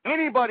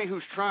 anybody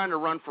who's trying to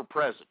run for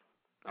president,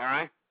 all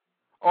right,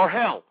 or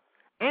hell,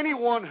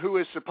 anyone who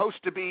is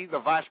supposed to be the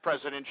vice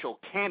presidential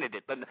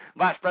candidate, the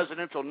vice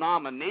presidential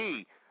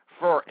nominee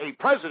for a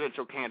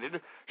presidential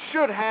candidate,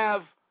 should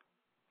have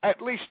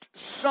at least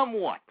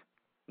somewhat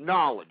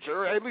knowledge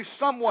or at least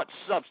somewhat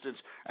substance.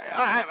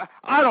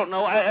 I don't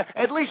know.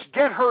 At least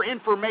get her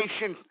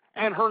information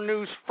and her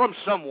news from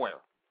somewhere.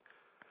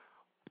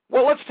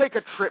 Well, let's take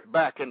a trip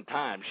back in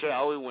time,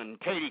 shall we, when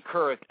Katie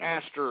Couric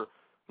asked her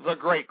the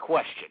great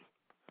question.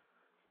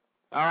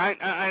 All right,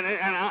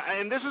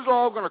 and this is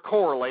all going to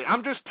correlate.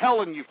 I'm just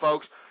telling you,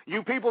 folks,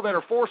 you people that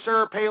are for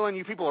Sarah Palin,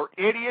 you people are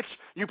idiots,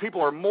 you people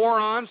are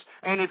morons,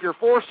 and if you're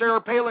for Sarah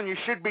Palin, you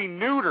should be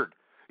neutered.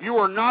 You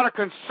are not a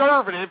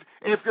conservative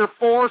if you're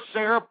for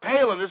Sarah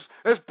Palin.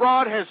 This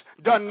broad has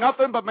done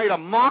nothing but made a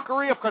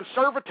mockery of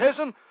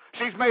conservatism.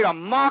 She's made a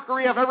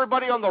mockery of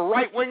everybody on the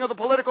right wing of the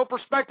political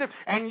perspective,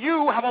 and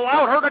you have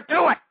allowed her to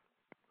do it.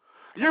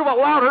 You've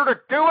allowed her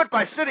to do it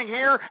by sitting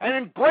here and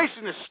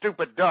embracing this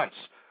stupid dunce.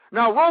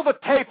 Now, roll the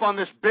tape on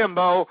this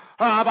bimbo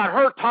about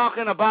her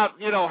talking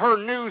about, her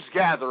news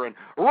gathering.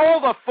 Roll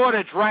the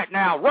footage right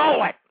now.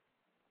 Roll it.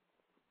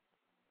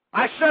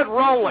 I said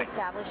roll it.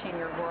 Establishing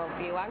your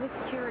worldview, I was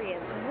curious,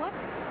 what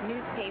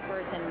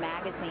newspapers and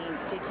magazines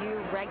did you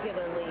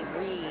regularly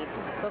read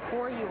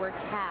before you were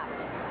tapped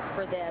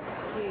for this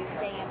to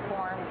stay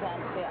informed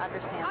and to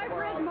understand the I've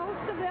world? read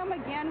most of them,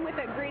 again, with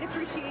a great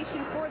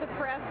appreciation for the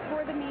press,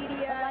 for the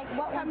media. Like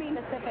what one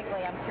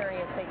specifically, I'm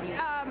curious that you...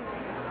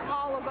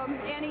 all of them,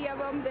 any of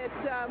them that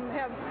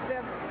have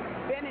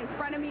been in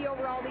front of me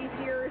over all these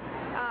years.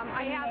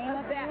 I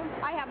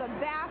have a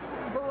vast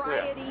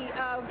variety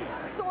of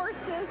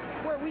sources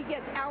where we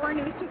get our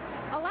news.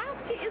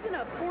 Alaska Alaska isn't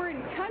a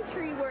foreign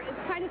country where it's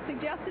kind of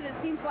suggested. It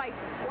seems like,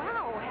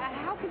 wow,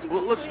 how could you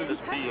Well, be listen to in this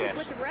touch BS.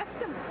 with the rest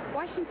of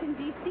Washington,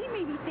 D.C.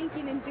 may be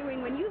thinking and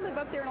doing when you live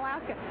up there in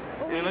Alaska?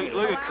 Yeah, Believe me,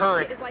 look at Alaska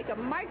Couric. is like a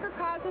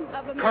microcosm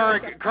of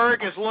America.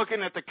 Couric is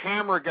looking at the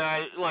camera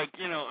guy like,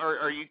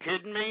 are you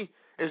kidding me?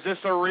 Is this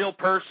a real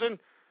person?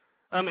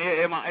 Am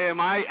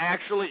I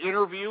actually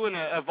interviewing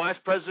a vice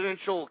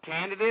presidential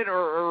candidate,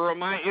 or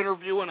am I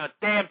interviewing a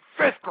damn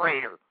fifth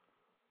grader?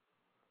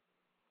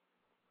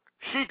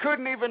 She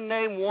couldn't even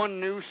name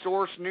one news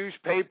source,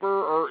 newspaper,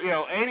 or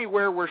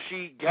anywhere where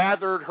she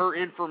gathered her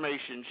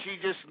information. She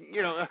just,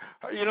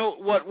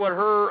 what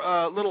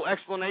her little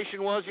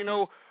explanation was.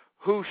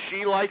 Who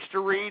she likes to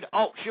read?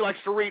 Oh, she likes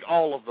to read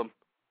all of them.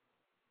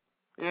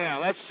 Yeah,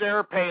 that's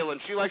Sarah Palin.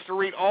 She likes to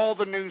read all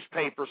the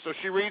newspapers, so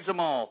she reads them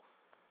all.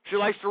 She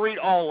likes to read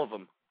all of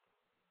them.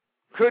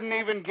 Couldn't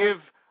even give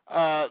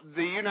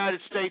the United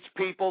States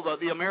people,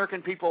 the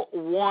American people,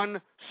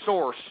 one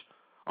source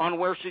on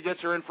where she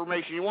gets her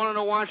information. You want to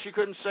know why she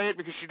couldn't say it?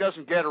 Because she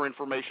doesn't get her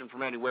information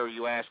from anywhere,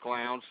 you ass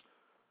clowns.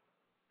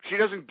 She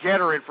doesn't get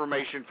her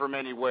information from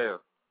anywhere.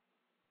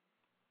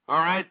 All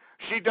right?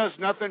 She does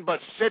nothing but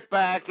sit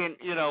back and,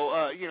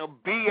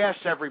 BS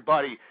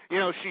everybody.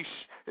 She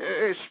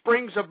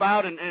springs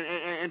about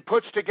and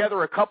puts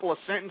together a couple of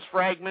sentence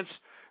fragments,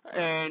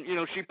 and,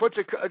 she puts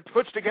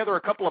together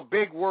a couple of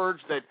big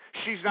words that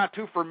she's not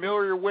too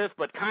familiar with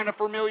but kind of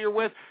familiar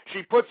with.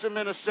 She puts them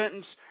in a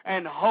sentence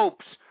and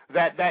hopes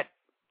that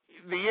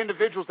the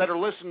individuals that are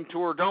listening to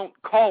her don't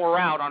call her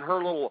out on her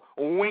little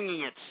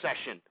winging it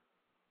session.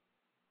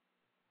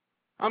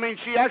 I mean,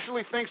 she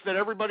actually thinks that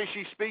everybody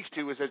she speaks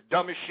to is as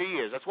dumb as she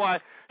is. That's why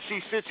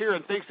she sits here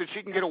and thinks that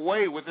she can get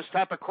away with this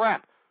type of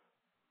crap.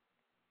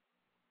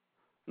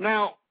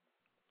 Now,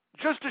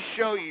 just to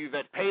show you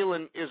that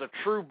Palin is a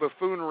true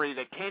buffoonery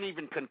that can't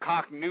even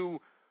concoct new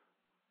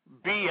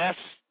BS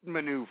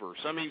maneuvers.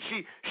 I mean,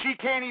 she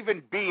can't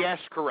even BS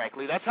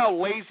correctly. That's how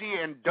lazy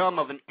and dumb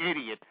of an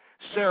idiot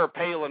Sarah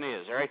Palin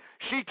is, all right?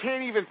 She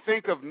can't even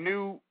think of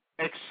new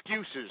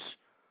excuses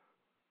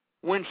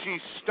when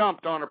she's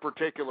stumped on a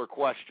particular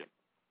question.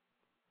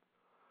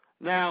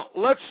 Now,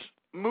 let's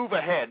move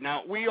ahead.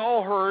 Now, we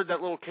all heard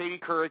that little Katie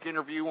Couric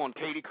interview on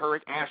Katie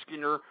Couric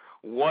asking her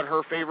what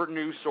her favorite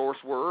news source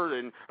were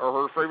or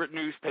her favorite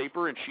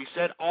newspaper, and she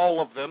said all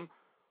of them.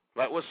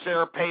 That was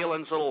Sarah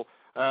Palin's little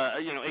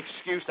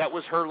excuse. That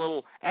was her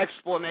little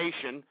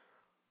explanation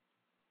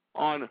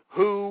on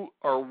who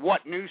or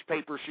what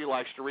newspaper she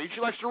likes to read.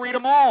 She likes to read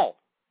them all.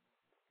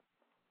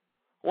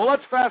 Well,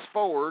 let's fast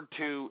forward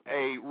to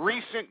a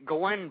recent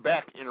Glenn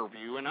Beck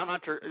interview, and I'm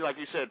not sure, like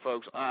you said,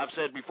 folks, I've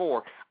said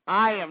before,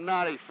 I am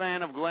not a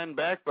fan of Glenn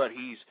Beck, but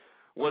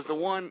was the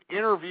one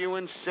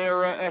interviewing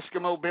Sarah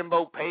Eskimo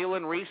Bimbo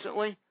Palin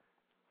recently,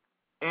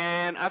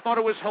 and I thought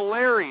it was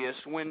hilarious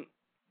when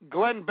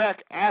Glenn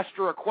Beck asked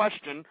her a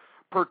question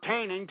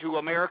pertaining to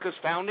America's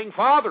founding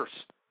fathers.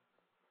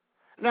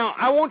 Now,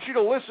 I want you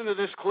to listen to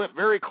this clip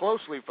very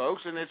closely,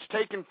 folks, and it's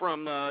taken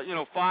from,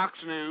 Fox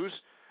News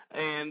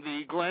and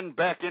the Glenn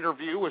Beck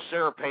interview with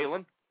Sarah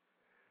Palin.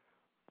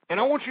 And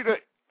I want you to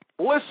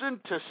listen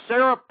to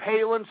Sarah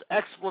Palin's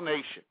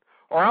explanation,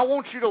 or I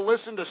want you to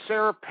listen to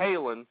Sarah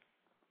Palin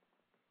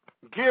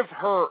give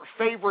her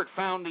favorite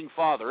founding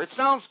father. It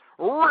sounds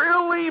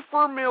really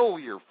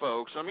familiar,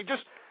 folks. You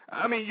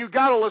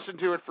got to listen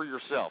to it for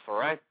yourself, all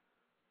right?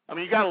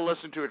 You got to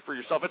listen to it for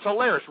yourself. It's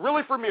hilarious,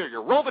 really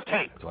familiar. Roll the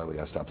tape. That's why we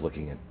got to stop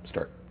looking and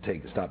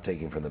stop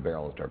taking from the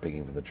barrel and start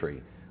picking from the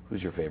tree.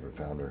 Who's your favorite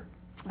founder?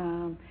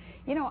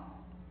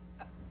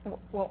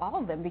 Well, all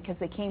of them, because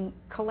they came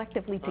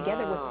collectively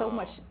together with so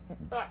much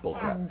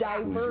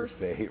diverse,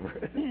 Who's your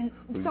favorite?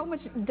 so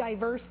much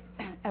diverse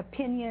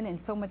opinion and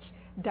so much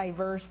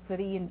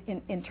diversity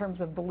in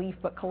terms of belief,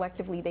 but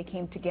collectively they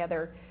came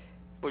together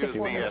to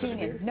form a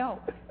union. No,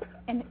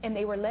 and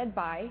they were led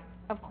by,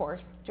 of course,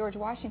 George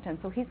Washington.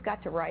 So he's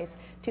got to rise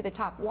to the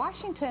top.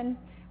 Washington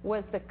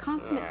was the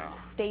consummate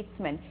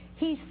statesman.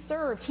 He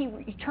served, he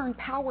returned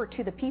power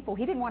to the people.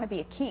 He didn't want to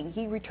be a king.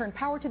 He returned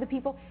power to the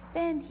people.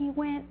 Then he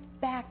went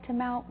back to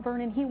Mount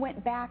Vernon. He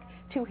went back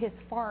to his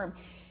farm.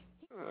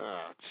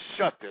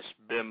 Shut this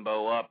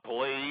bimbo up,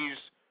 please.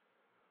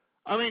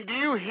 Do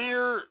you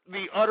hear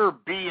the utter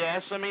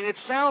BS? It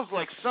sounds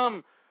like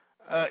some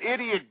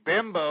idiot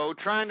bimbo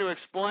trying to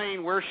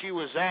explain where she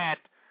was at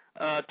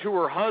to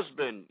her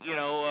husband,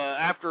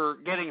 after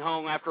getting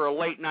home after a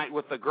late night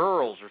with the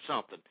girls or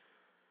something.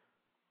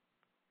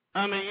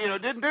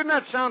 Didn't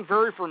that sound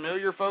very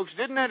familiar, folks?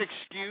 Didn't that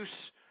excuse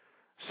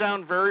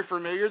sound very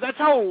familiar? That's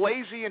how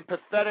lazy and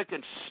pathetic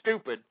and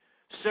stupid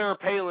Sarah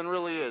Palin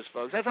really is,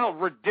 folks. That's how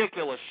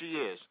ridiculous she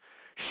is.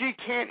 She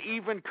can't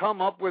even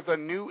come up with a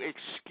new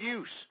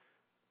excuse.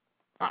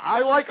 I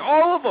like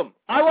all of them.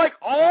 I like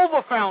all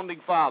the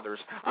founding fathers.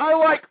 I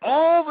like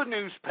all the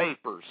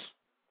newspapers.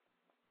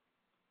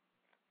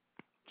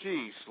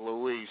 Jeez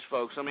Louise,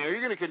 folks. Are you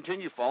going to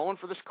continue falling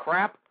for this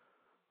crap?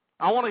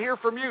 I want to hear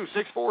from you,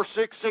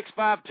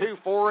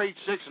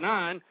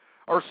 646-652-4869,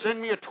 or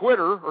send me a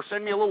Twitter, or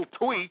send me a little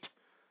tweet.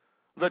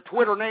 The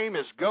Twitter name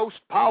is Ghost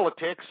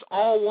Politics,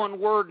 all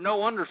one word,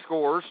 no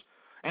underscores.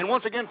 And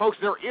once again, folks,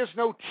 there is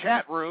no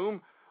chat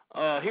room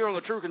here on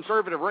the True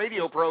Conservative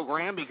radio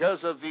program because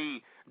of the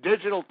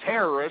digital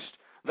terrorists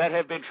that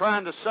have been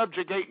trying to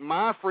subjugate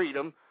my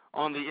freedom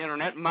on the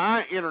internet,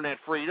 my internet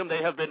freedom.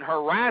 They have been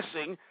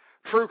harassing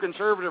True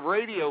Conservative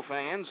radio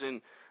fans,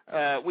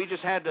 and we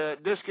just had to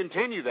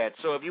discontinue that.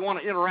 So if you want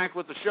to interact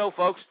with the show,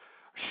 folks,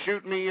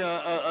 shoot me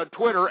a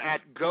Twitter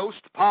at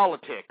Ghost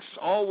Politics,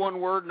 all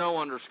one word, no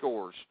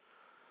underscores.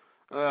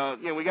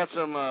 We got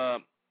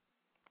some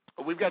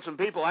we've got some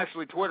people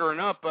actually Twittering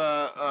up.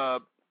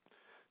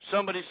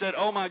 Somebody said,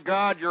 "Oh my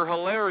God, you're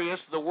hilarious.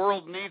 The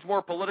world needs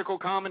more political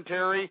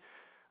commentary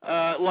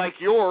like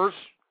yours."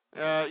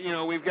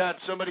 We've got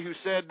somebody who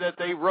said that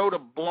they wrote a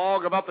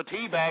blog about the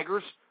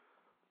teabaggers.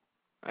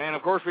 And,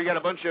 of course, we got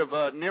a bunch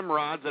of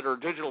Nimrods that are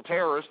digital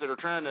terrorists that are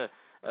trying to,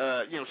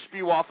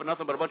 spew off of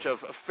nothing but a bunch of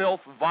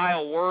filth,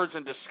 vile words,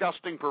 and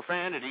disgusting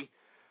profanity.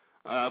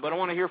 But I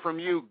want to hear from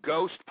you,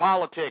 Ghost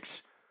Politics.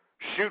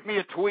 Shoot me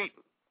a tweet.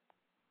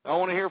 I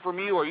want to hear from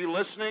you. Are you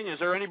listening? Is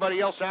there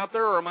anybody else out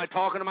there, or am I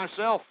talking to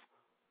myself?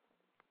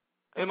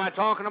 Am I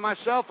talking to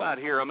myself out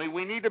here? I mean,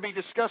 we need to be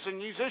discussing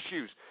these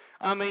issues.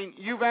 I mean,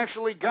 you've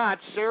actually got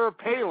Sarah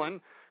Palin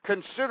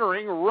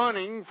considering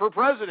running for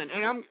president.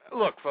 And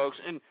look, folks,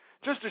 and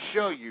just to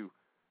show you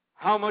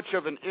how much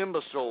of an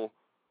imbecile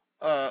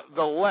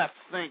the left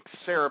thinks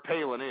Sarah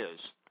Palin is,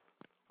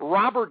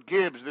 Robert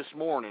Gibbs this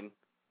morning,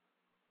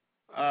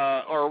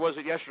 or was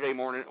it yesterday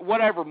morning,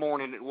 whatever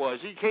morning it was,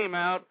 he came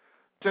out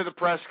to the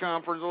press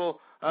conference,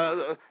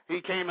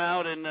 he came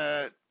out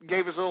and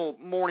gave his little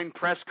morning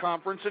press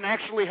conference and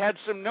actually had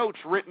some notes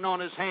written on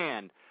his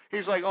hand.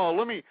 He's like, "Oh,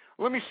 let me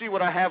see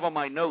what I have on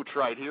my notes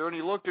right here." And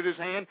he looked at his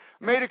hand,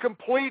 made a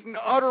complete and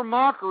utter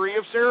mockery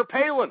of Sarah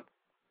Palin.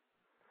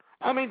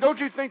 I mean, don't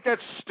you think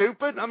that's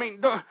stupid? I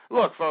mean,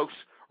 look, folks,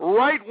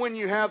 right when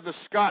you have the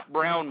Scott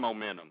Brown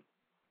momentum,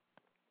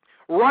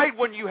 right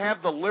when you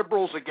have the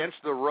liberals against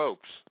the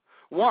ropes,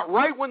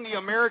 right when the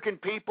American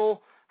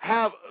people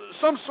have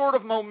some sort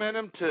of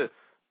momentum to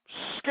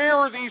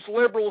scare these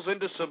liberals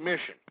into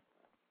submission,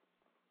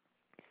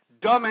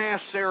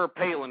 dumbass Sarah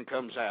Palin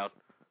comes out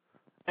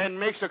and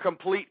makes a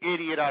complete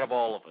idiot out of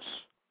all of us.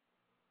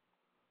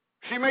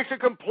 She makes a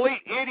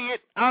complete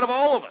idiot out of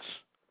all of us.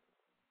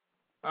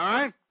 All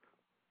right?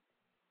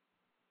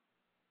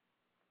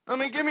 I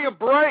mean, give me a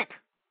break.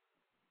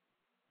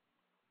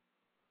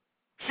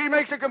 She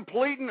makes a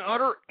complete and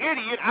utter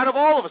idiot out of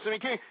all of us. I mean,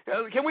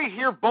 can we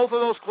hear both of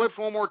those clips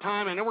one more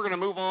time, and then we're going to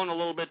move on a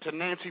little bit to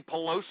Nancy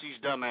Pelosi's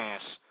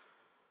dumbass.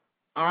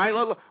 All right,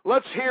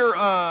 let's hear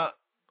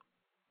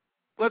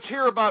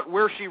about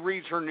where she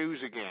reads her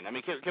news again. I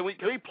mean, can we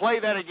play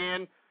that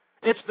again?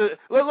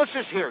 Let's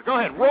just hear it. Go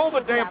ahead, roll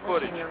the damn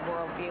footage. Your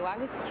worldview. I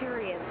was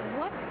curious,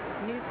 what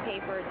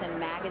newspapers and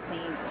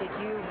magazines did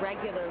you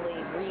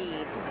regularly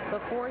read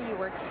before you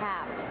were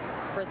tapped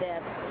for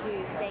this to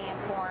stay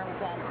informed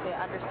and to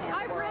understand the world?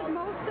 I've read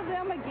most of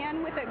them,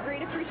 again, with a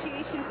great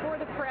appreciation for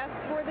the press,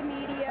 for the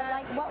media.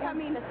 Like what one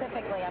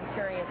specifically, I'm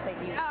curious, that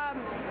you...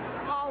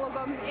 all of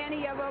them,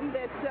 any of them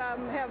that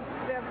have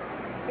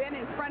been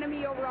in front of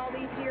me over all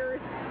these years.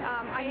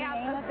 I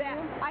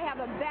have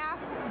a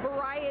vast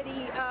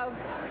variety of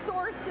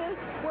sources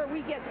where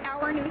we get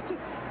our news.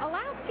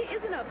 Alaska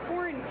isn't a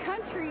foreign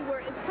country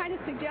where it's kind of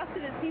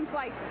suggested. It seems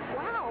like,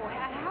 wow,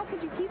 how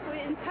could you keep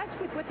in touch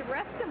with what the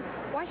rest of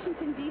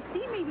Washington,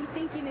 D.C. may be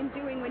thinking and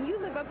doing when you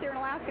live up there in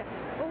Alaska?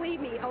 Believe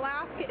me,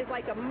 Alaska is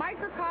like a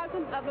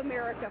microcosm of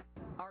America.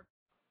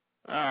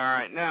 All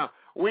right, now,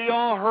 we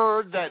all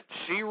heard that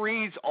she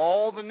reads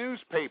all the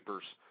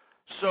newspapers.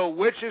 So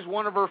which is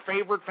one of her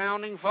favorite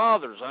founding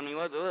fathers? I mean,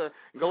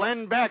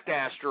 Glenn Beck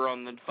asked her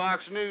on the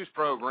Fox News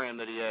program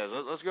that he has.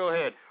 Let's go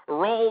ahead.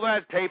 Roll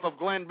that tape of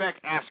Glenn Beck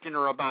asking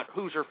her about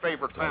who's her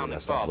favorite founding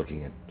father.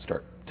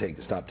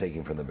 Stop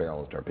taking from the barrel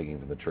and start picking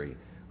from the tree.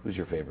 Who's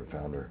your favorite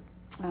founder?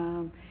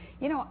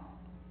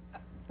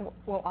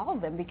 Well, all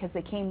of them, because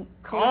they came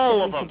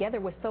collectively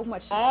together with so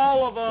much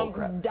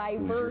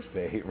diverse,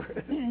 Who's your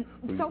favorite?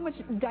 so much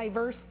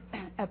diverse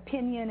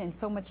opinion and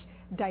so much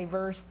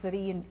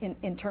diversity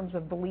in terms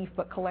of belief,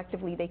 but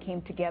collectively they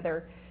came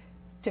together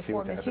to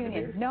form this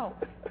union. No,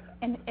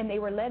 and they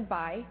were led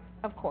by,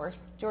 of course,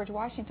 George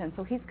Washington.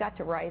 So he's got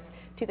to rise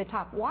to the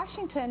top.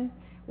 Washington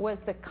was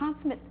the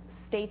consummate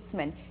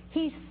statesman.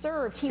 He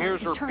served. He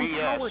returned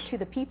power to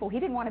the people. He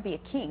didn't want to be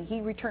a king.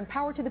 He returned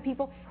power to the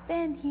people.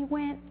 Then he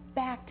went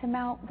back to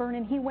Mount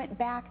Vernon. He went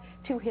back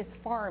to his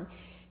farm.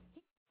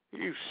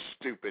 You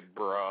stupid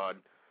broad.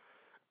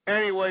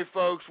 Anyway,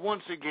 folks,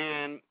 once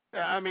again,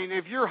 I mean,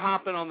 if you're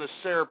hopping on the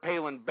Sarah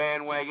Palin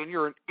bandwagon,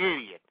 you're an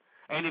idiot.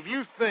 And if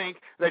you think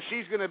that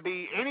she's going to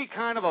be any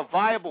kind of a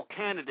viable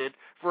candidate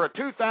for a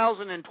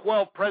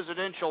 2012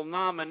 presidential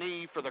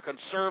nominee for the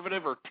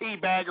conservative or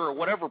teabagger or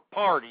whatever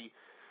party,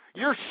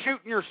 you're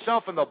shooting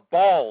yourself in the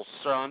balls,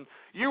 son.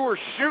 You were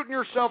shooting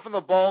yourself in the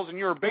balls, and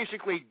you're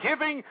basically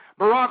giving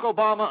Barack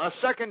Obama a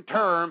second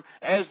term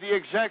as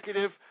the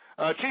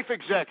chief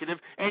executive,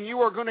 and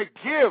you are going to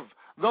give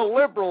the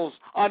liberals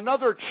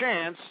another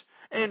chance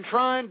in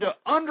trying to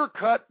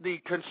undercut the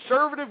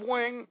conservative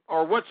wing,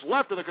 or what's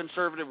left of the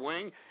conservative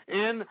wing,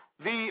 in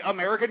the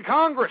American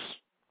Congress.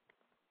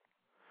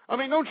 I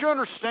mean, don't you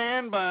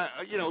understand by,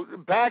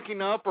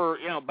 backing up or,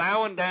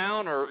 bowing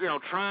down or,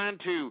 trying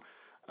to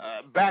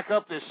back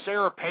up this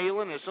Sarah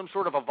Palin as some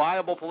sort of a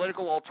viable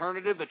political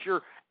alternative that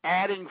you're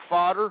adding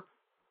fodder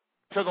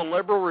to the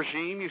liberal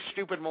regime, you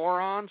stupid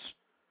morons?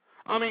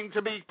 I mean,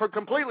 to be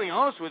completely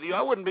honest with you,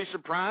 I wouldn't be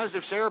surprised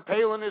if Sarah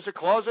Palin is a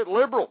closet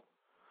liberal.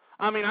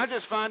 I mean, I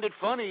just find it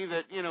funny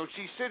that,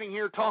 she's sitting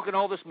here talking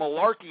all this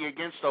malarkey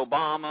against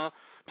Obama,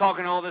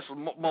 talking all this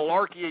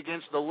malarkey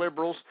against the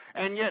liberals,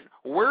 and yet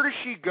where does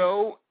she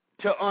go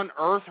to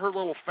unearth her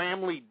little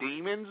family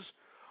demons?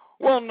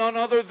 Well, none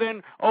other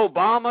than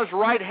Obama's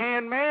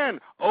right-hand man,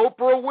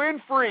 Oprah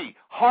Winfrey,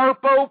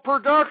 Harpo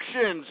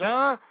Productions,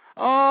 huh?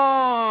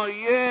 Oh,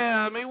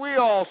 yeah, I mean, we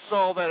all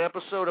saw that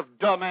episode of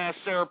dumbass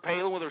Sarah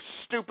Palin with her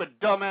stupid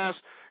dumbass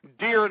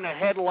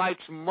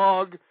deer-in-the-headlights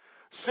mug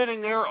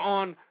sitting there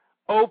on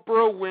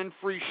Oprah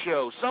Winfrey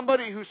show.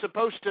 Somebody who's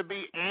supposed to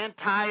be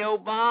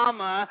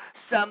anti-Obama,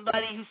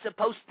 somebody who's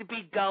supposed to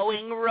be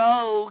going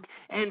rogue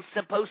and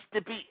supposed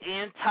to be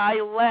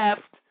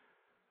anti-left.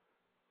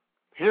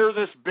 Here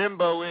this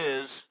bimbo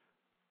is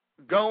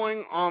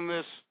going on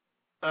this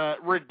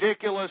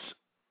ridiculous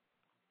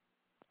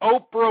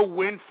Oprah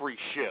Winfrey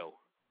show.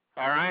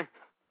 All right?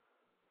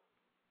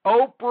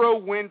 Oprah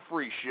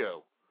Winfrey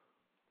show.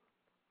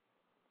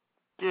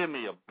 Give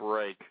me a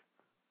break.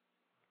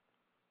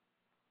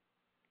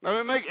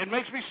 I mean, it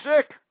makes me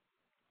sick.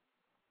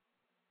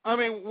 I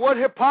mean, what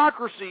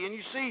hypocrisy. And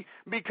you see,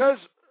 because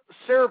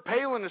Sarah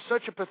Palin is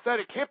such a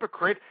pathetic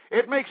hypocrite,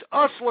 it makes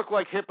us look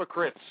like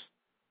hypocrites.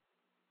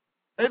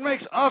 It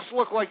makes us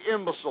look like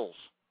imbeciles.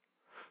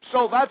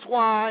 So that's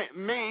why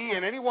me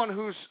and anyone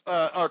who's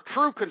a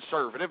true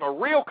conservative, a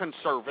real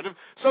conservative,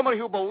 somebody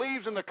who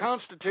believes in the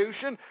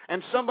Constitution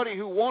and somebody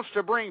who wants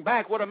to bring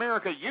back what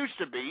America used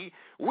to be,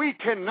 we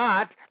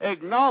cannot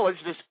acknowledge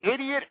this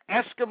idiot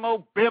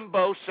Eskimo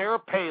bimbo Sarah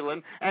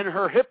Palin and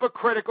her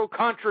hypocritical,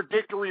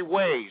 contradictory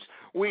ways.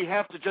 We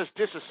have to just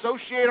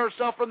disassociate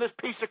ourselves from this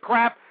piece of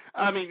crap.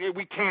 I mean,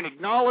 we can't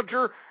acknowledge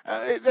her.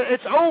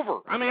 It's over.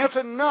 I mean, that's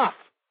enough.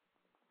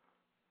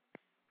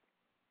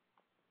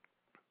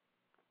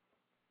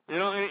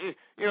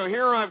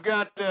 Here I've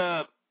got,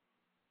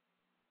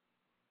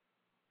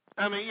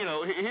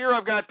 here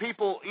I've got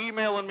people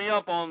emailing me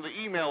up on the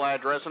email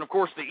address, and of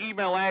course the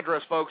email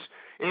address, folks,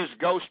 is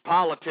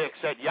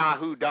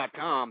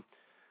ghostpolitics@yahoo.com.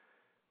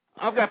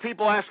 I've got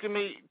people asking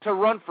me to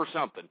run for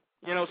something,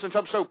 since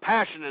I'm so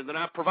passionate and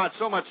I provide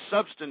so much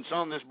substance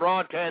on this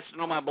broadcast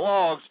and on my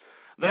blogs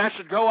that I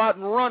should go out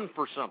and run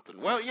for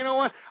something. Well, you know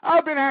what?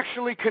 I've been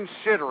actually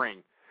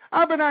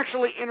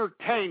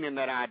entertaining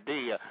that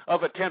idea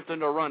of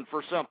attempting to run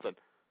for something.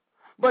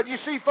 But you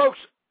see, folks,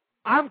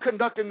 I'm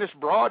conducting this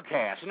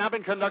broadcast, and I've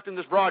been conducting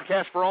this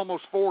broadcast for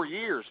almost 4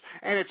 years,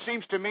 and it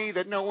seems to me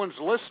that no one's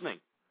listening.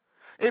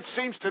 It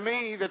seems to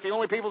me that the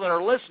only people that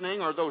are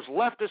listening are those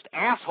leftist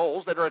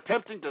assholes that are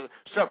attempting to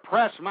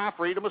suppress my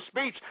freedom of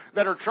speech,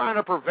 that are trying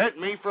to prevent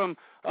me from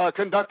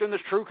conducting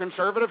this true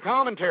conservative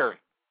commentary.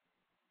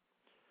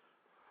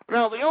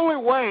 Now, the only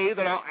way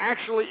that I'll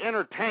actually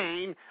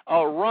entertain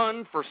a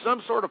run for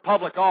some sort of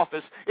public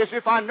office is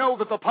if I know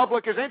that the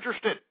public is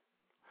interested,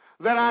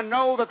 that I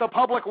know that the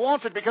public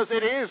wants it, because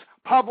it is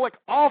public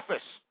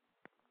office.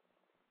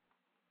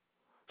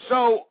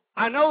 So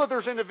I know that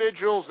there's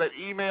individuals that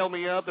email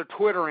me up. They're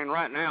Twittering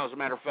right now, as a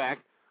matter of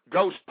fact.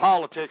 Ghost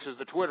Politics is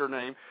the Twitter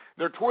name.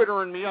 They're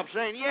Twittering me up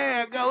saying,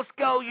 yeah, Ghost,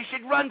 go, you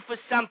should run for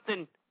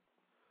something.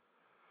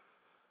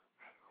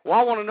 Well,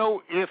 I want to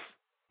know if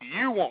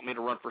you want me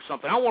to run for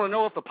something. I want to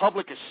know if the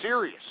public is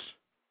serious.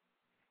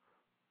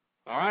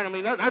 All right? I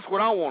mean, that's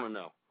what I want to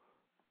know.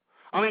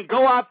 I mean,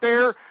 go out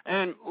there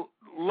and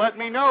let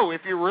me know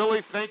if you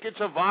really think it's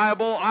a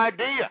viable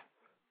idea.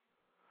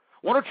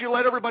 Why don't you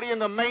let everybody in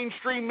the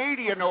mainstream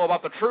media know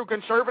about the True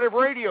Conservative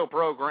radio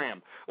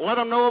program? Let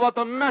them know about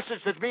the message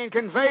that's being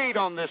conveyed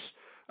on this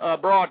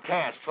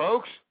broadcast,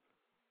 folks.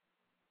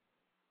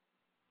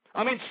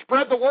 I mean,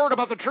 spread the word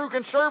about the True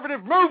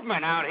Conservative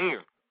movement out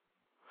here.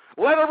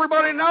 Let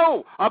everybody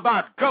know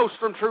about Ghosts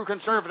from True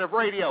Conservative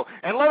Radio,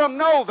 and let them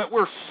know that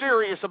we're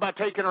serious about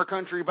taking our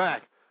country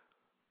back.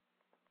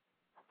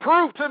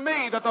 Prove to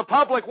me that the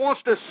public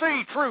wants to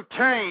see true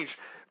change.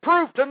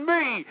 Prove to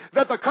me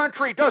that the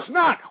country does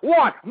not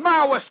want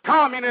Maoist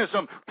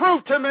communism.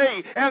 Prove to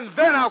me, and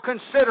then I'll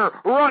consider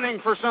running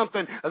for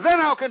something. Then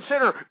I'll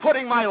consider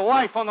putting my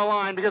life on the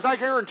line, because I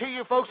guarantee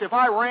you, folks, if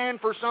I ran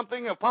for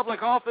something of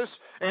public office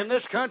in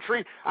this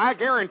country, I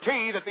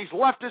guarantee that these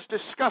leftist,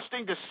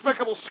 disgusting,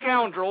 despicable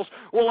scoundrels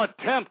will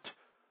attempt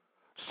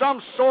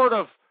some sort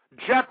of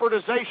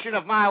jeopardization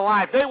of my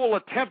life. They will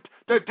attempt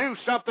to do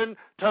something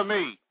to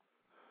me.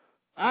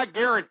 I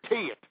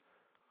guarantee it.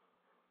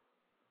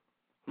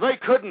 They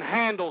couldn't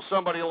handle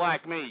somebody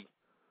like me.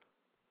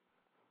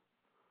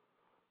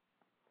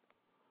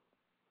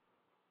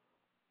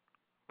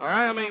 All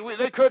right? I mean,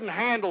 they couldn't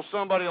handle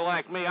somebody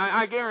like me.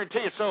 I guarantee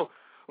it. So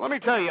let me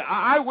tell you,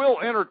 I will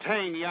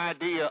entertain the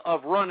idea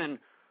of running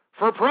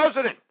for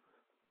president.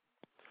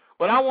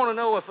 But I want to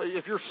know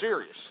if you're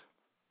serious.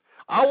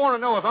 I want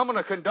to know if I'm going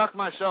to conduct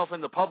myself in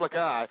the public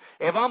eye,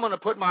 if I'm going to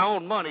put my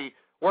own money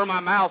where my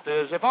mouth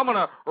is, if I'm going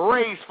to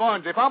raise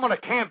funds, if I'm going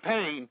to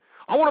campaign.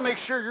 I want to make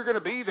sure you're going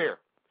to be there.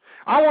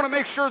 I want to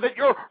make sure that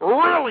you're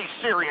really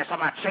serious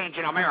about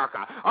changing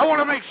America. I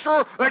want to make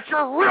sure that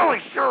you're really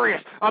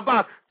serious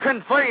about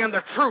conveying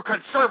the true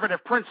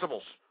conservative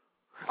principles.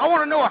 I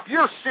want to know if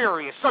you're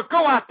serious. So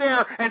go out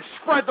there and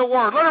spread the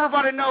word. Let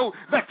everybody know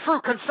that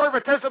true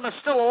conservatism is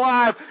still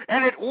alive,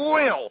 and it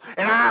will,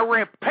 and I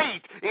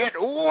repeat, it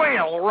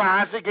will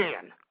rise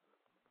again.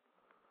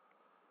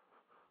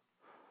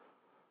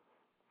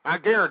 I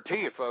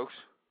guarantee it, folks.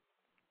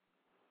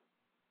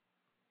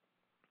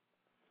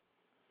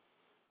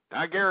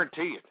 I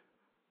guarantee it.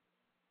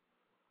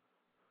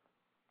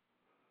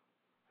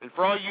 And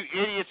for all you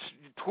idiots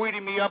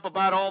tweeting me up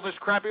about all this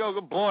crap,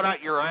 go blow it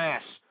out your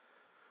ass.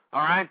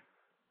 All right?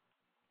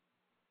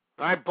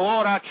 All right, blow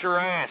it out your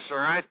ass, all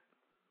right?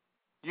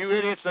 You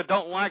idiots that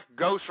don't like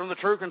Ghosts from the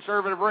True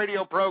Conservative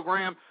radio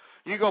program,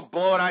 you go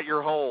blow it out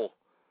your hole.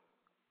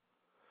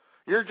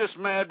 You're just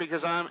mad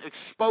because I'm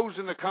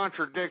exposing the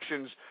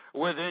contradictions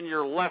within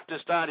your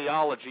leftist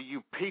ideology,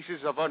 you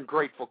pieces of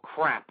ungrateful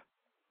crap.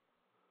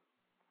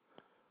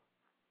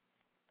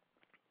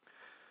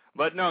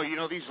 But no,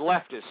 these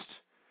leftists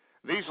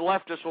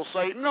will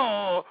say,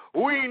 no,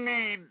 we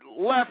need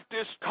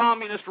leftist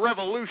communist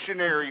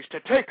revolutionaries to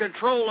take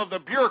control of the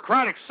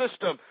bureaucratic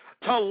system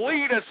to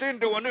lead us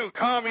into a new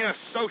communist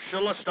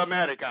socialist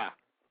America.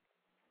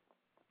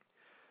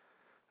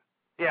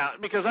 Yeah,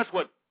 because that's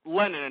what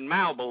Lenin and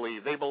Mao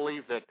believe. They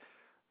believe that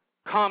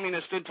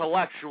communist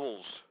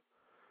intellectuals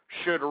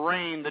should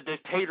reign the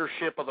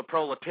dictatorship of the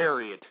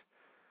proletariat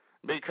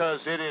because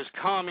it is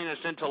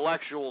communist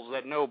intellectuals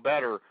that know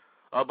better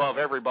above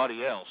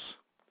everybody else.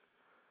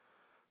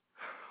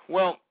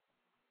 Well,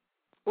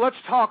 let's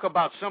talk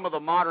about some of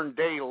the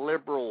modern-day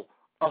liberal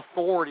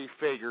authority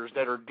figures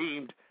that are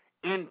deemed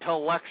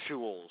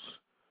intellectuals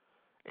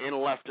in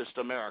leftist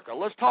America.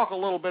 Let's talk a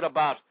little bit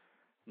about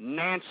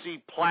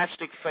Nancy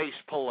Plastic Face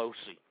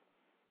Pelosi.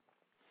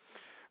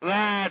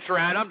 That's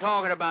right, I'm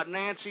talking about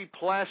Nancy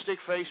Plastic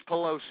Face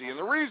Pelosi. And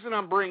the reason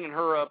I'm bringing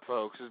her up,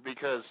 folks, is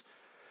because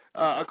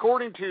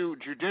according to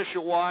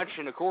Judicial Watch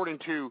and according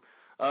to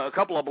a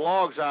couple of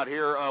blogs out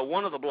here,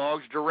 one of the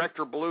blogs,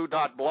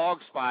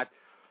 directorblue.blogspot,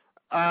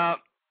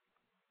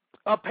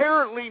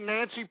 apparently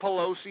Nancy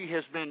Pelosi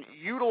has been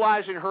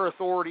utilizing her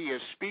authority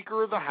as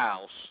Speaker of the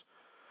House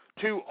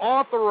to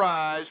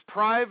authorize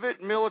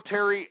private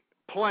military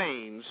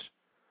planes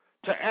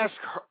to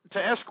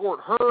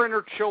escort her and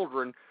her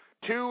children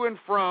to and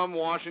from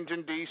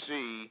Washington,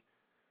 D.C.,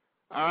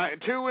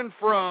 to and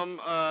from,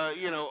 a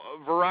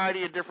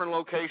variety of different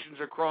locations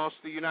across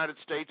the United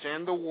States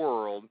and the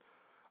world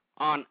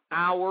on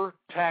our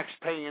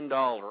tax-paying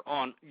dollar,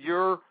 on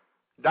your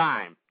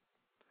dime.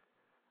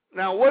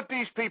 Now, what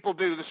these people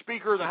do, the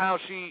Speaker of the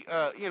House, she,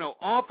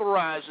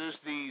 authorizes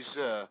these,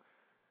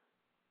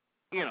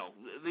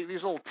 these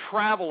little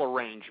travel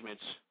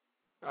arrangements,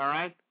 all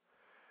right?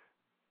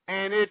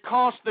 And it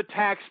costs the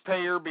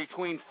taxpayer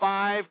between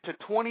 $5,000 to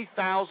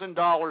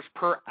 $20,000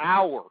 per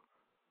hour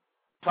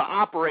to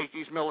operate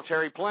these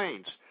military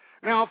planes.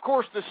 Now, of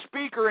course, the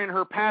Speaker and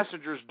her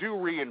passengers do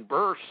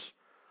reimburse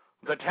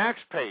the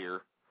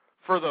taxpayer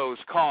for those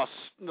costs,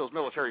 those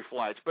military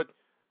flights. But,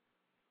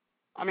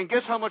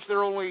 guess how much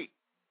they're only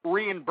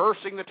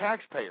reimbursing the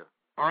taxpayer,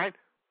 all right?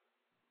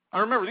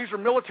 Now, remember, these are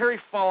military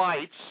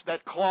flights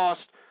that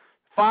cost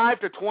 $5,000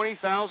 to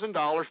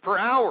 $20,000 per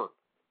hour.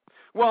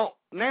 Well,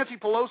 Nancy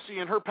Pelosi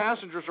and her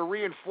passengers are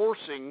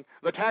reinforcing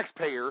the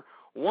taxpayer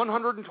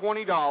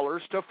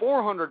 $120 to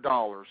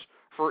 $400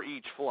 for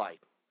each flight.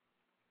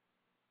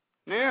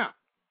 Yeah.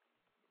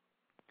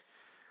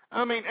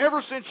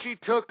 Ever since she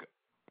took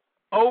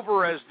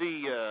over as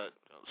the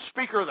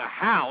Speaker of the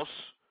House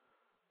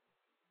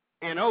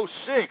in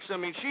 2006,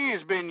 she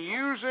has been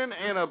using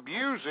and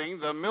abusing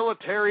the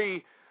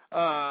military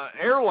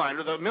airline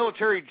or the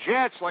military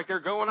jets like they're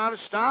going out of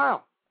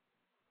style.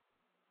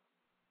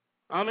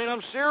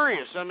 I'm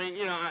serious.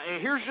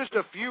 Here's just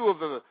a few of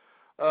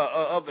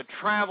the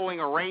traveling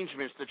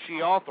arrangements that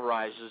she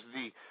authorizes,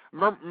 the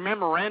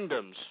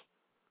memorandums.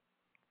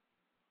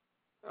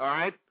 All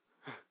right,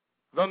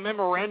 the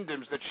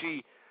memorandums that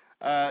she,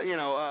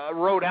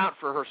 wrote out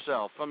for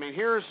herself.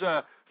 Here's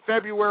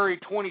February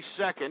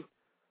 22nd,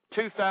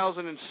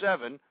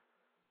 2007.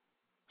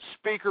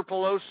 Speaker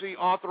Pelosi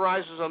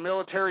authorizes a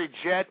military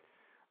jet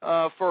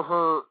for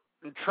her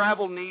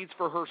travel needs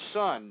for her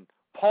son,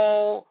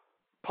 Paul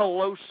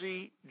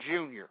Pelosi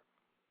Jr.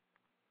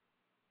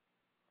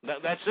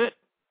 That's it.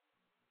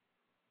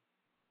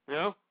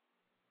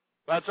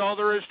 That's all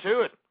there is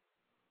to it.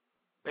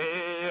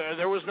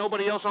 There was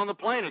nobody else on the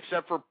plane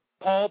except for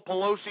Paul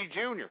Pelosi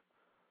Jr.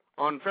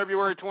 on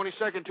February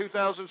 22nd,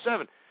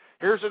 2007.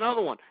 Here's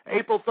another one,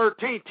 April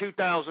 13th,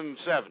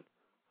 2007.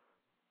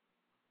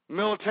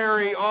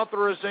 military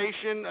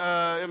authorization.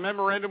 A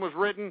memorandum was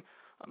written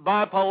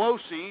by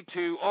Pelosi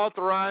to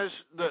authorize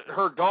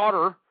her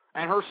daughter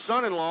and her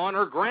son-in-law and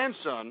her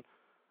grandson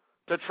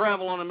to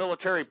travel on a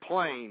military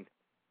plane.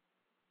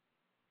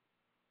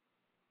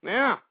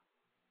 Yeah.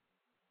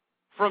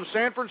 From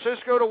San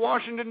Francisco to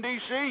Washington,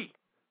 D.C.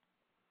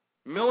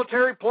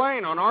 Military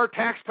plane on our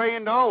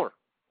tax-paying dollar.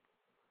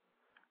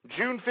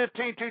 June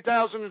 15,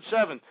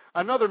 2007,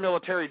 another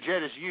military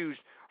jet is used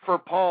for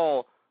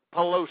Paul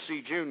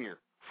Pelosi Jr.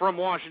 from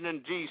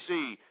Washington,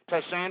 D.C.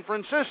 to San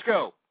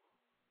Francisco.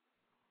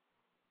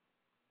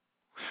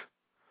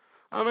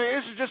 I mean,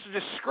 this is just a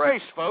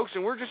disgrace, folks,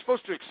 and we're just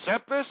supposed to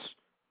accept this?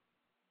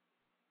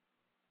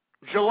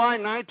 July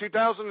 9,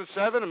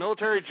 2007, a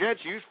military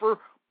jet's used for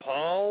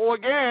Paul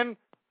again,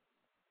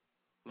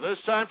 this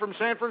time from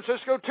San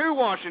Francisco to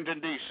Washington,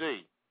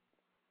 D.C.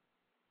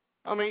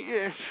 I mean,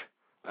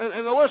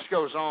 and the list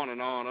goes on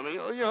and on. I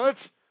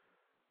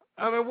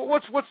mean,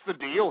 what's the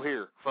deal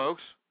here,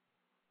 folks?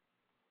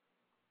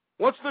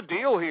 What's the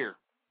deal here?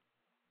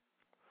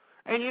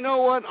 And you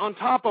know what? On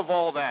top of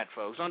all that,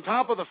 folks, on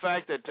top of the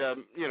fact that,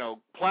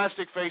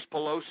 plastic-faced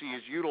Pelosi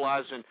is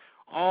utilizing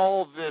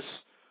all this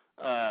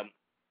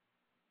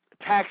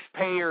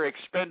taxpayer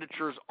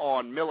expenditures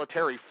on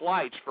military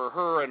flights for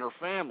her and her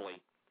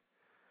family,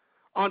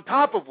 on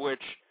top of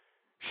which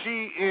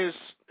she's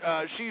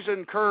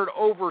incurred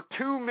over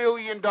 $2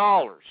 million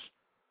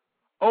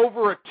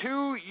over a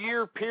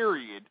 2-year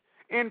period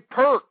in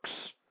perks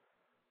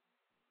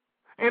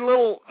and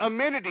little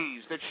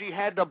amenities that she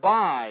had to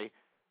buy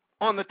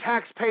on the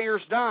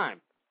taxpayer's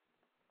dime.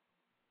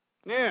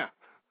 Yeah.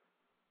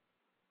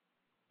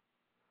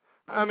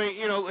 I mean,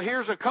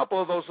 here's a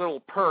couple of those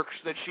little perks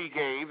that she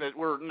gave that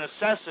were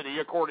necessity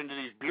according to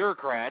these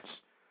bureaucrats.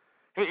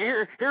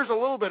 Here's a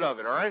little bit of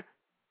it, all right?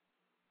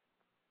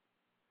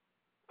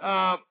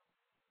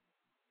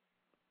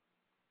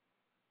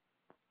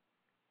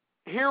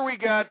 Here we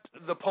got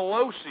the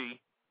Pelosi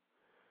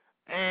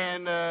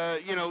and, I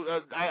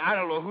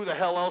don't know who the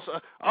hell else,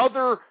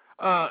 other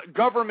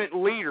government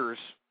leaders,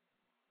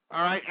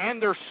 all right,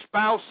 and their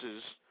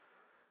spouses,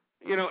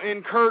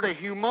 incurred a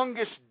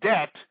humongous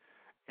debt,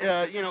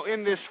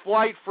 in this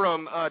flight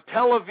from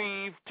Tel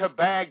Aviv to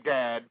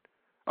Baghdad,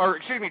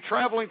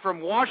 traveling from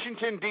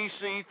Washington,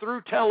 D.C.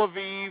 through Tel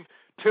Aviv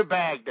to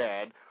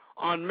Baghdad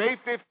on May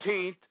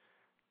 15th,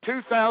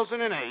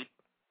 2008.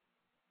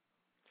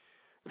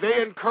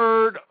 They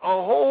incurred a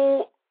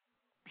whole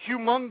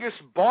humongous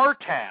bar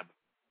tab.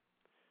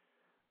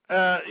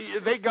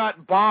 They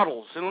got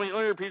bottles, and let me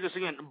repeat this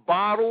again,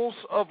 bottles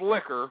of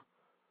liquor.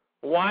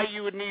 Why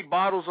you would need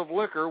bottles of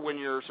liquor when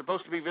you're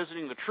supposed to be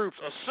visiting the troops,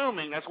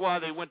 assuming that's why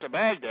they went to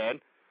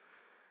Baghdad.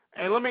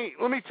 And let me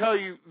tell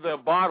you the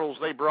bottles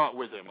they brought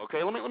with them,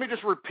 okay? Let me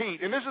just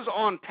repeat, and this is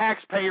on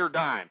taxpayer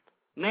dime.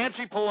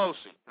 Nancy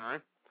Pelosi, all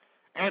right,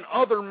 and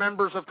other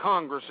members of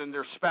Congress and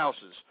their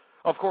spouses.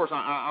 Of course,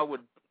 I would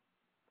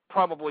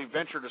probably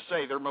venture to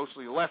say they're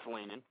mostly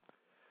left-leaning.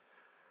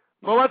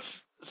 Well,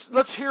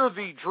 let's hear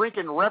the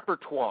drinking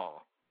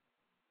repertoire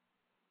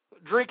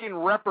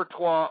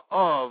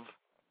of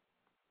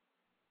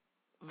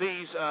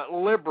these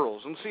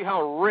liberals, and see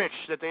how rich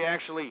that they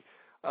actually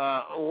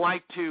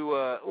like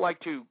to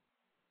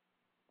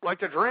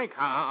drink,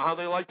 how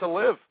they like to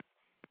live.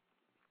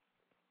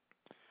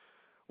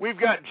 We've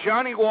got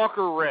Johnny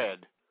Walker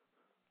Red,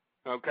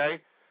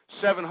 okay,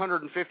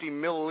 750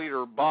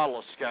 milliliter bottle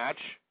of scotch.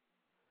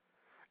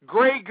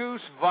 Grey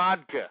Goose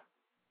vodka,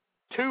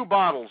 2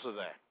 bottles of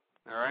that,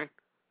 all right?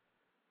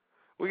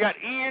 We got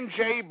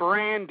E&J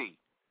brandy.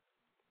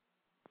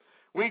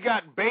 We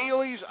got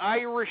Bailey's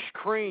Irish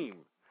Cream,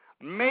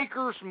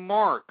 Maker's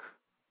Mark,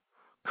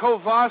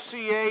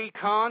 Courvoisier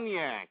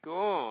Cognac.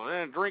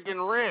 Oh,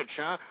 drinking rich,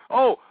 huh?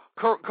 Oh,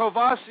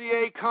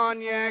 Courvoisier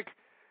Cognac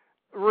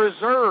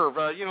Reserve,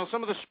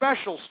 some of the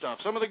special stuff,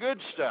 some of the good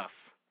stuff.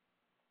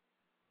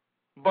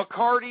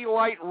 Bacardi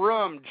Light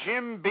Rum,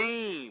 Jim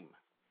Beam.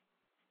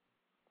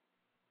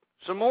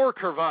 Some more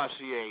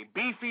Courvoisier,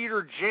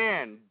 Beefeater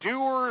Gin,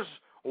 Dewar's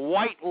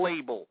White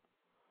Label,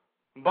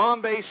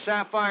 Bombay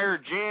Sapphire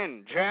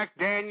Gin, Jack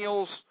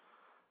Daniels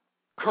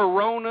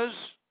Coronas,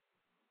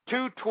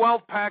 2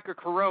 12-pack of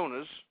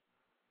Coronas,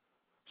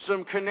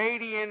 some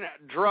Canadian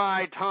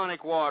Dry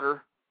Tonic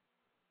Water,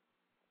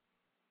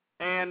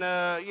 and,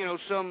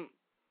 some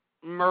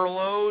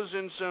Merlots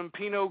and some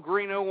Pinot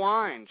Grigio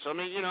wines. I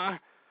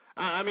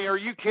mean, are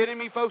you kidding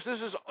me, folks?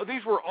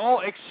 These were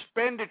all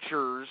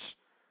expenditures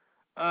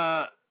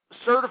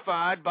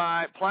certified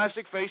by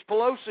plastic-faced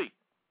Pelosi.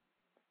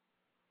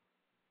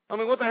 I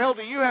mean, what the hell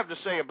do you have to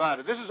say about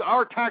it? This is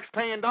our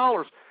tax-paying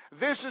dollars.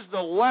 This is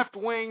the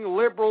left-wing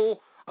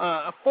liberal,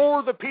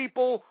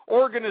 for-the-people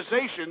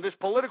organization, this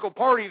political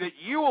party that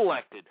you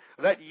elected,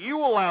 that you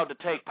allowed to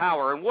take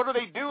power. And what are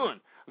they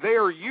doing? They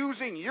are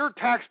using your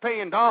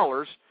tax-paying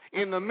dollars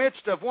in the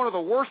midst of one of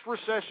the worst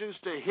recessions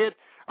to hit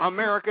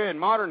America in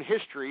modern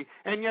history,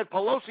 and yet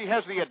Pelosi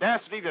has the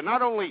audacity to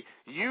not only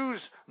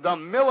use the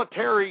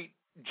military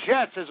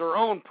jets as her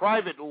own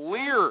private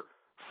Lear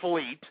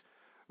fleet,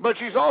 but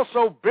she's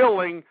also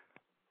billing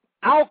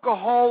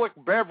alcoholic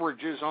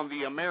beverages on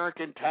the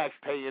American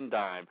taxpaying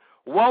dime.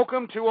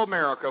 Welcome to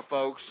America,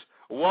 folks.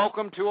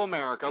 Welcome to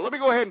America. Let me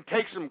go ahead and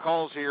take some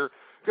calls here,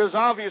 because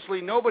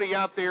obviously nobody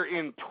out there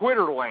in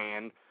Twitter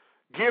land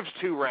gives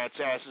two rats'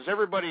 asses.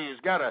 Everybody has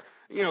got a,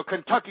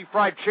 Kentucky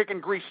Fried Chicken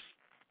grease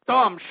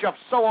thumb shoved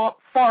so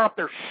far up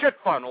their shit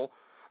funnel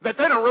that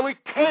they don't really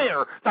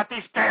care that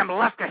these damn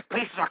leftist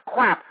pieces of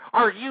crap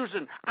are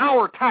using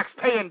our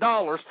tax-paying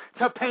dollars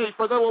to pay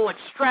for their little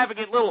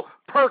extravagant little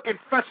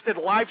perk-infested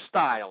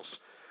lifestyles.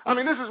 I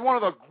mean, this is one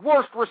of the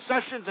worst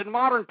recessions in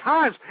modern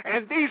times,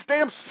 and these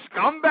damn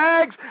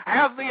scumbags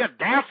have the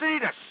audacity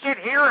to sit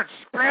here and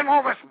spend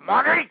all this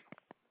money?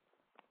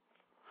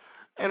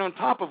 And on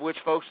top of which,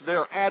 folks,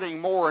 they're adding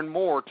more and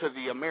more to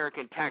the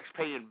American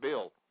tax-paying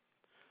bill.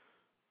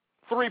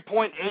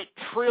 $3.8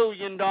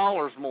 trillion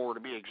more, to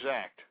be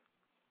exact.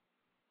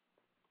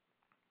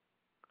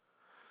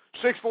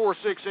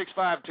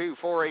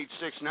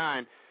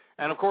 646-652-4869.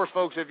 And, of course,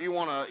 folks, if you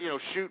want to,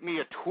 shoot me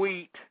a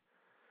tweet,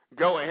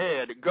 go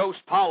ahead.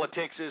 Ghost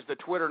Politics is the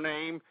Twitter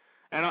name.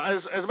 And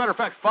as a matter of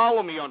fact,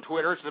 follow me on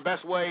Twitter. It's the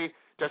best way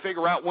to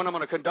figure out when I'm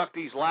going to conduct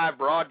these live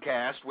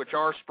broadcasts, which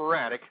are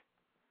sporadic.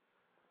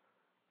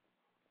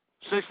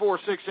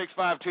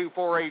 646-652-4869.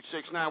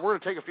 We're going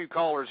to take a few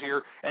callers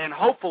here, and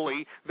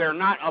hopefully they're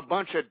not a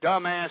bunch of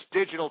dumbass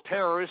digital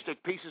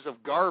terroristic pieces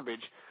of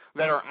garbage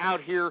that are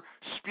out here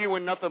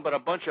spewing nothing but a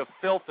bunch of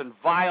filth and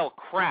vile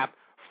crap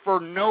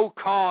for no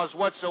cause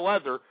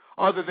whatsoever,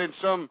 other than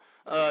some,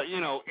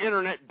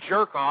 internet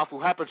jerk-off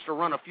who happens to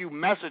run a few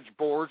message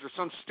boards or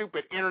some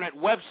stupid internet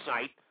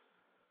website.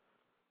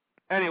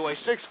 Anyway,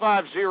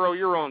 650,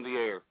 you're on the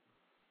air.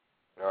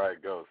 All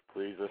right, Ghost,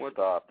 please just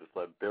stop. Just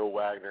let Bill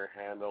Wagner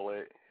handle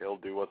it. He'll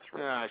do what's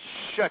right.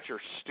 Shut your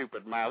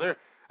stupid mouth.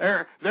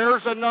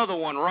 There's another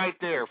one right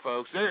there,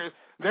 folks.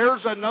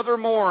 There's another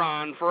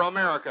moron for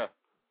America.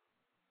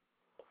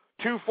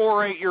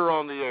 248, you're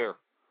on the air.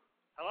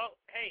 Hello?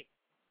 Hey,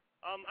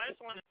 I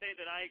just want to say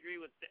that I agree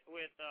with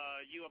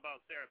you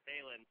about Sarah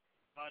Palin,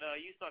 but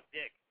you suck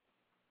dick.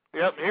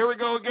 Yep, here we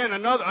go again.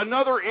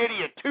 Another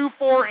idiot.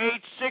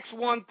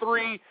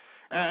 248-613.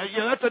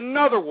 That's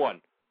another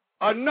one.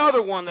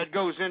 Another one that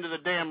goes into the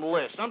damn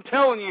list. I'm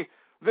telling you,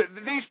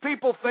 these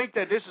people think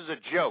that this is a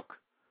joke.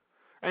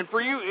 And for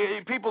you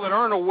people that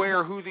aren't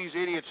aware who these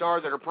idiots are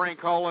that are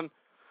prank calling,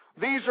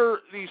 these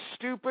are these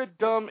stupid,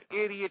 dumb,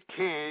 idiot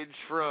kids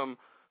from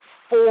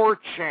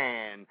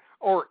 4chan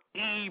or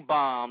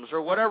E-bombs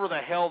or whatever the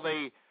hell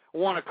they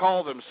want to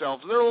call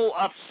themselves. They're a little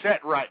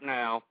upset right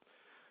now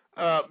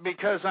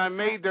because I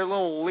made their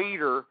little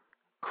leader,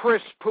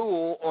 Chris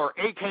Poole, or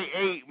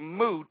a.k.a.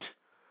 Moot.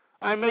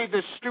 I made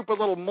this stupid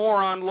little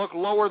moron look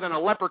lower than a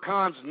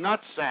leprechaun's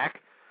nutsack.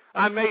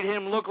 I made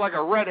him look like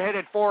a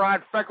red-headed,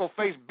 four-eyed,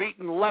 freckle-faced,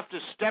 beaten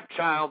leftist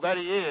stepchild that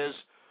he is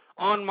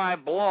on my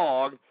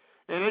blog.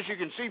 And as you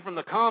can see from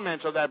the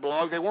comments of that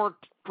blog, they weren't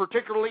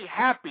particularly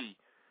happy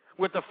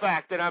with the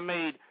fact that I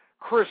made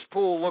Chris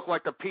Poole look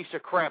like the piece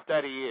of crap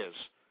that he is.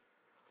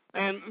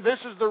 And this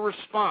is the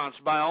response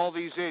by all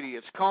these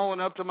idiots calling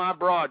up to my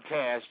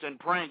broadcast and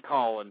prank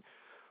calling,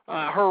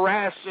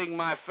 harassing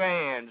my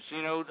fans,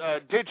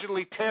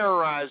 digitally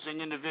terrorizing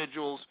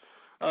individuals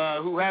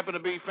who happen to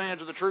be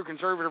fans of the True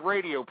Conservative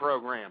radio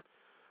program.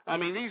 I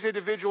mean, these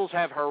individuals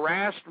have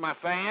harassed my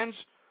fans.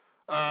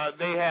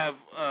 They have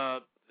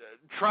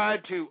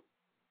tried to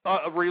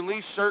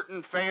release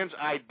certain fans'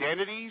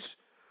 identities.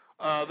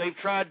 They've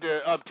tried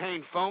to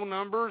obtain phone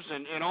numbers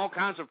and all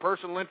kinds of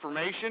personal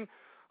information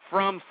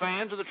from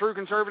fans of the True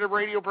Conservative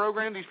radio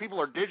program. These people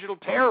are digital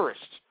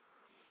terrorists.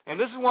 And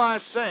this is why I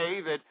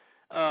say that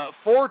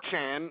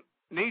 4chan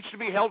needs to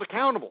be held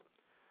accountable.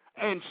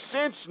 And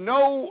since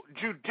nobody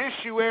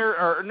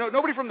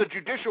from the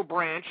judicial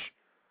branch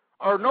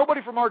or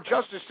nobody from our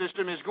justice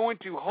system is going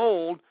to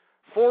hold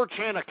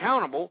 4chan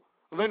accountable,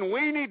 then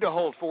we need to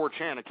hold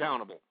 4chan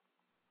accountable.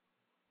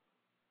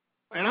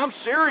 And I'm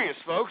serious,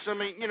 folks. I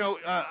mean,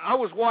 I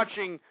was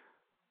watching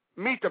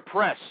Meet the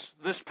Press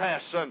this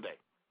past Sunday.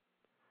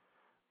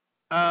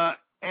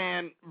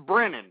 And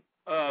Brennan,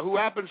 who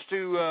happens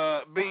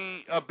to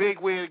be a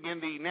bigwig in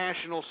the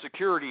National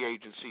Security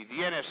Agency,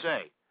 the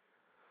NSA,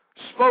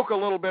 spoke a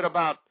little bit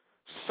about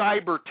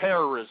cyber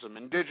terrorism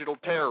and digital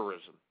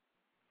terrorism.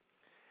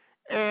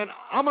 And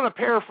I'm going to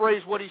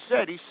paraphrase what he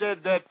said. He said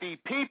that the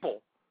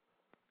people,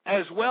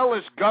 as well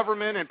as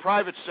government and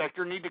private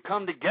sector, need to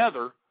come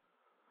together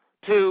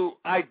to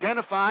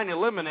identify and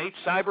eliminate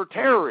cyber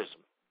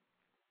terrorism.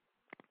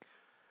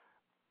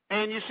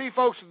 And you see,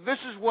 folks, this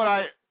is what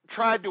I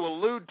tried to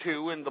allude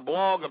to in the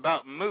blog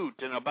about Moot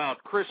and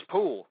about Chris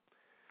Poole,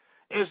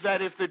 is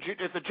that if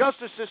the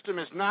justice system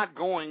is not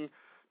going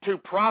to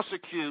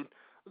prosecute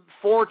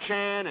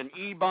 4chan and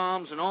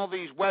E-bombs and all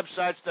these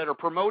websites that are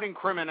promoting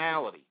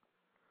criminality,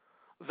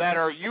 that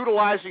are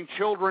utilizing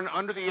children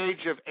under the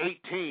age of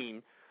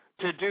 18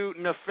 to do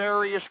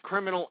nefarious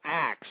criminal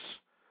acts,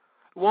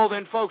 well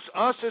then, folks,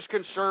 us as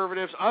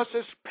conservatives, us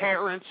as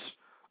parents,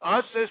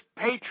 us as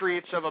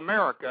patriots of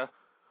America,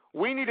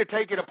 we need to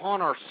take it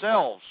upon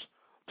ourselves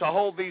to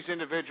hold these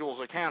individuals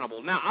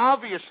accountable. Now,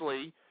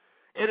 obviously,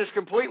 it is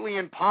completely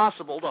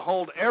impossible to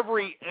hold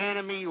every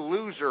enemy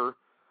loser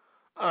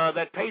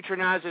that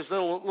patronizes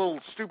little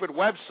stupid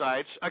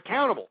websites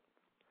accountable.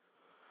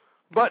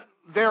 But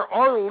there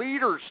are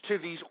leaders to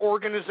these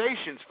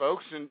organizations,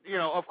 folks, and,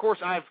 of course,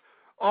 I've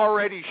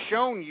already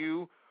shown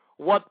you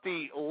what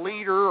the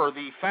leader or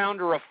the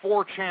founder of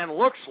 4chan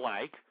looks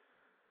like.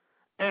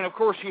 And, of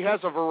course, he has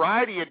a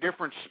variety of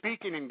different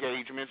speaking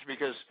engagements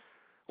because,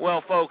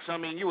 well, folks, I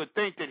mean, you would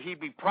think that he'd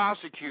be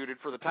prosecuted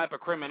for the type of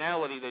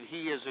criminality that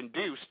he has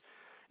induced.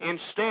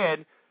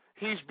 Instead,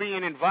 he's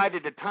being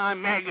invited to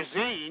Time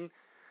magazine,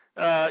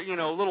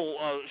 little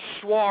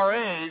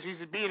soirees.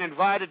 He's being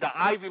invited to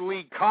Ivy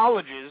League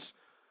colleges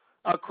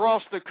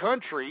across the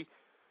country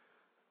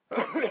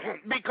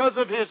because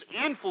of his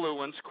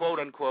influence, quote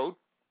unquote,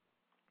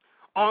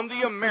 on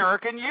the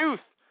American youth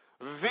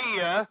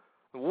via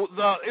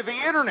the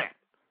internet.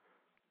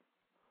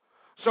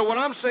 So what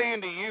I'm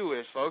saying to you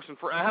is, folks, and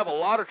I have a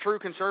lot of true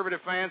conservative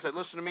fans that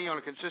listen to me on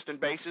a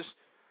consistent basis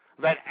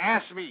that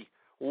ask me,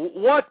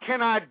 what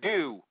can I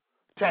do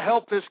to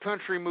help this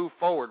country move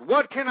forward?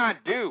 What can I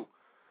do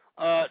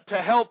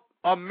to help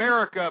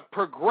America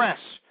progress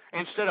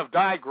instead of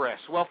digress?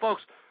 Well,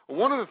 folks,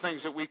 one of the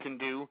things that we can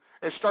do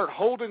is start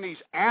holding these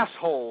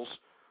assholes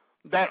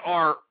that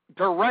are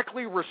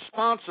directly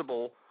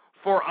responsible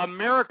for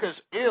America's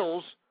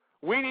ills.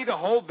 We need to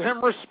hold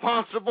them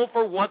responsible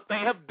for what they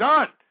have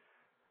done.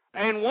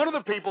 And one of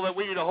the people that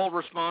we need to hold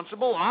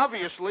responsible,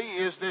 obviously,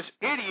 is this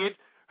idiot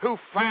who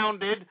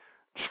founded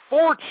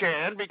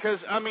 4chan, because,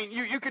 I mean,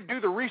 you could do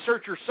the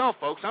research yourself,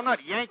 folks. I'm not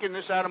yanking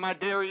this out of my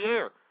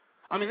derriere.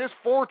 I mean, this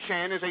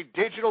 4chan is a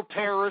digital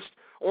terrorist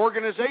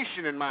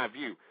organization, in my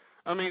view.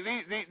 I mean,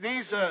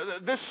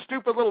 this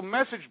stupid little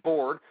message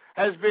board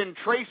has been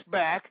traced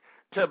back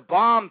to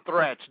bomb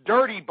threats,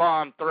 dirty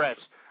bomb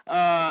threats,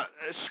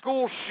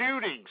 school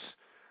shootings.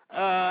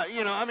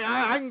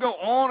 I can go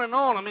on and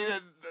on. I mean,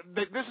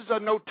 this is a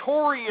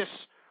notorious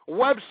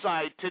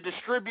website to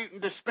distribute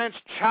and dispense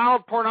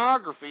child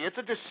pornography. It's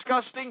a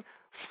disgusting,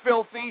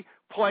 filthy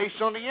place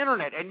on the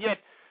internet. And yet,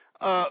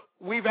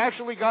 we've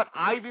actually got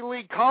Ivy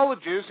League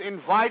colleges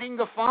inviting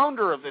the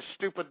founder of this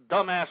stupid,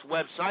 dumbass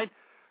website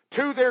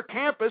to their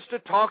campus to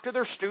talk to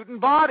their student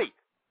body.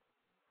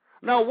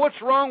 Now,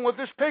 what's wrong with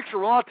this picture?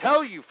 Well, I'll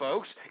tell you,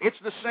 folks, it's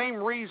the same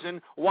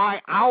reason why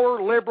our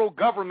liberal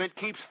government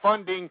keeps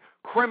funding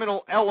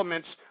criminal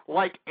elements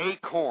like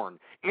Acorn.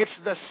 It's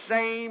the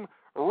same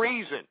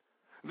reason.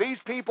 These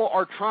people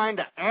are trying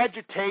to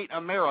agitate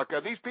America.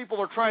 These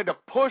people are trying to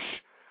push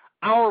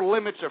our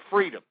limits of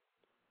freedom.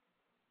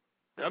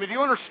 I mean, do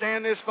you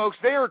understand this, folks?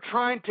 They're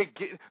trying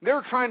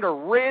to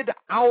rid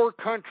our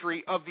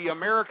country of the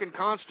American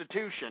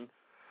Constitution.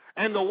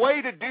 And the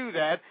way to do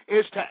that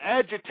is to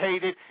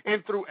agitate it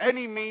and through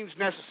any means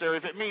necessary.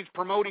 If it means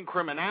promoting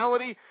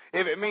criminality,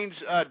 if it means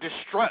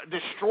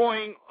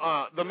destroying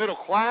the middle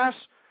class,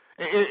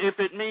 if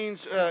it means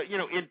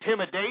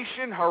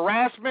intimidation,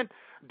 harassment,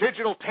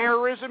 digital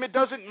terrorism, it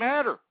doesn't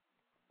matter.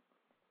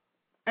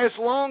 As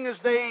long as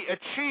they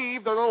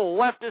achieve their little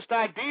leftist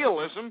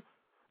idealism,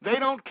 they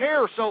don't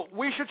care. So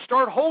we should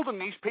start holding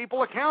these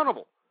people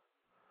accountable.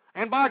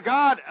 And by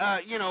God,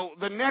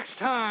 the next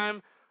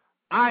time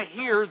I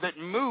hear that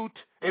Moot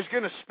is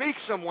going to speak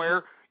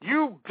somewhere,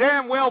 you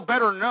damn well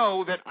better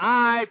know that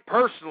I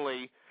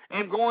personally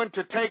am going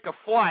to take a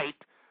flight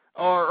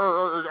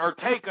or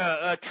take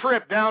a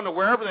trip down to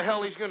wherever the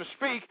hell he's going to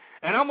speak,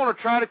 and I'm going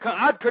to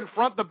I'd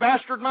confront the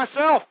bastard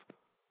myself.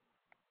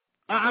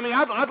 I mean,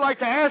 I'd like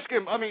to ask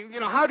him,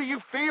 how do you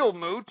feel,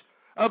 Moot,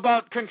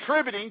 about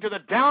contributing to the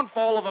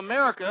downfall of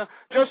America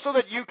just so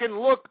that you can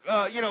look,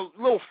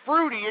 little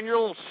fruity in your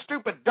little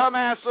stupid,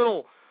 dumbass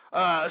little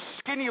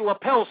skinny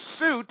lapel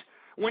suit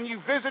when you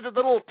visited the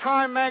little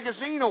Time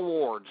magazine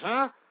awards,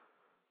 huh?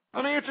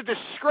 I mean, it's a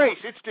disgrace.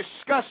 It's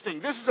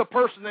disgusting. This is a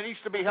person that needs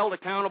to be held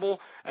accountable,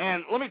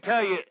 and let me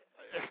tell you,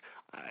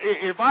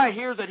 if I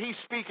hear that he's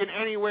speaking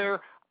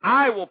anywhere,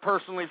 I will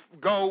personally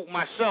go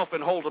myself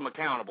and hold him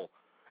accountable.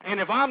 And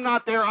if I'm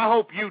not there, I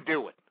hope you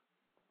do it.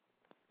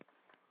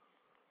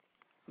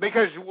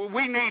 Because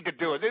we need to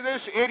do it.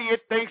 This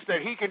idiot thinks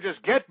that he can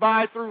just get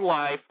by through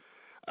life,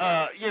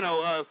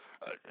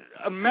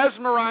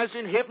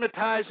 mesmerizing,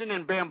 hypnotizing,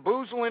 and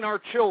bamboozling our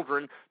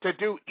children to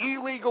do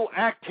illegal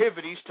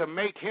activities to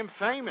make him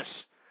famous,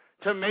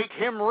 to make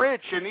him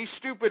rich. And these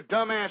stupid,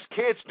 dumbass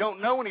kids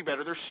don't know any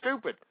better. They're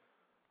stupid.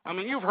 I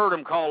mean, you've heard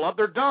them call up.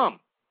 They're dumb.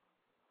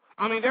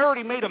 I mean, they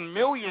already made a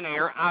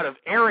millionaire out of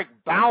Eric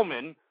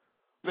Bauman,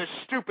 this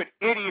stupid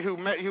idiot who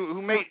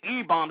made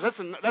E-bombs.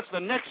 That's the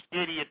next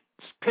idiot's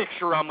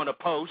picture I'm going to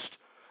post.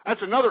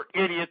 That's another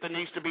idiot that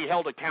needs to be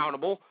held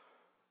accountable.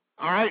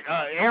 All right,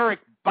 Eric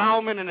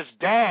Bauman and his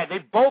dad, they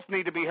both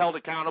need to be held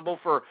accountable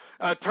for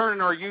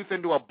turning our youth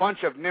into a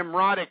bunch of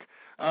Nimrodic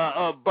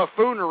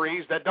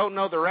buffooneries that don't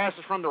know their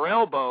asses from their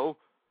elbow.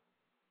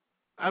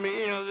 I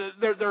mean,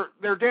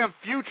 their damn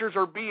futures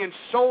are being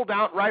sold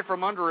out right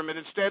from under them, and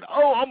instead,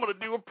 I'm going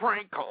to do a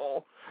prank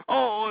call.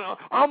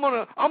 I'm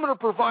going to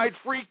provide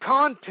free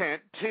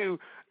content to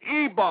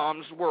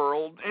E-Bombs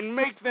world and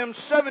make them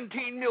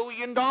 $17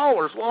 million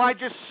while I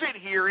just sit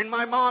here in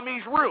my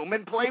mommy's room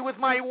and play with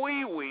my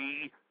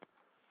wee-wee.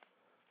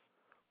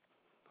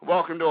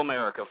 Welcome to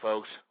America,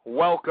 folks.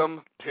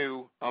 Welcome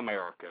to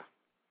America.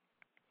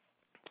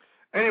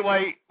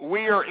 Anyway,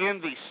 we are in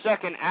the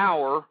second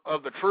hour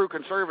of the True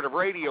Conservative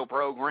Radio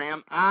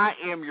program. I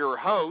am your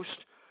host,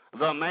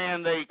 the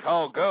man they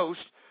call Ghost.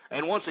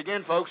 And once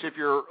again, folks, if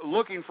you're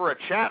looking for a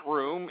chat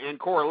room in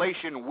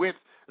correlation with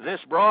this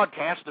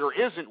broadcast, there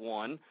isn't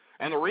one.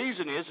 And the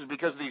reason is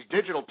because these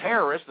digital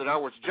terrorists that I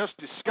was just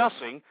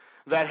discussing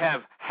that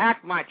have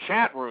hacked my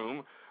chat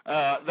room,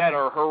 that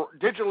are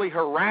digitally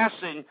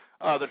harassing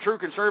the True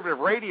Conservative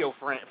Radio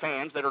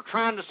fans, that are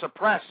trying to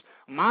suppress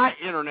my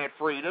internet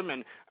freedom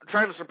and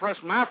trying to suppress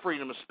my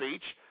freedom of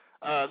speech.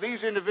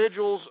 These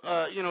individuals,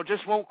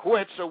 just won't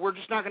quit, so we're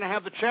just not going to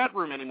have the chat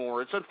room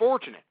anymore. It's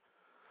unfortunate.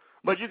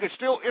 But you can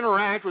still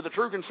interact with the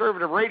True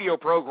Conservative Radio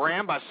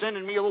program by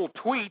sending me a little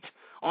tweet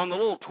on the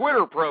little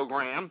Twitter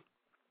program.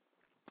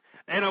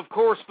 And, of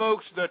course,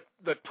 folks, the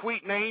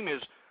tweet name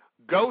is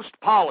Ghost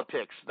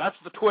Politics. That's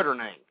the Twitter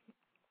name.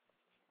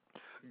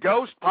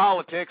 Ghost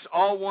Politics,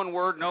 all one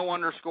word, no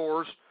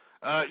underscores.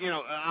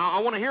 I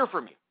want to hear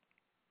from you.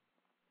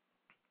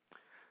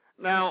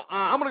 Now,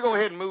 I'm going to go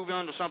ahead and move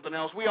on to something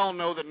else. We all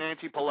know that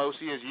Nancy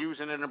Pelosi is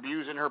using and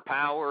abusing her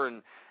power,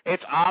 and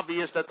it's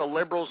obvious that the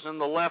liberals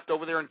and the left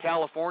over there in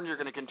California are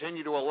going to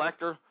continue to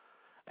elect her,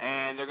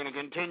 and they're going to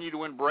continue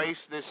to embrace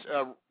this,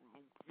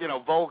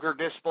 vulgar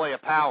display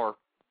of power.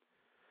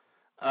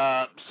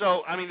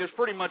 There's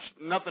pretty much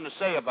nothing to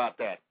say about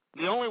that.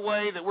 The only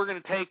way that we're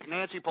going to take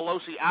Nancy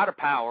Pelosi out of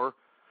power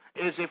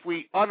is if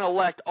we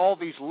unelect all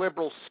these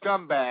liberal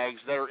scumbags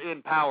that are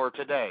in power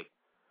today.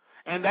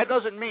 And that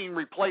doesn't mean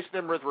replace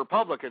them with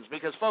Republicans,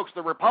 because, folks,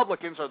 the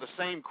Republicans are the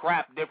same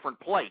crap, different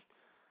plate.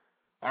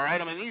 All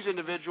right? These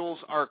individuals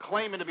are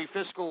claiming to be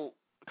fiscal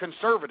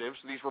conservatives,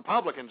 these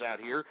Republicans out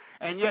here,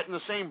 and yet in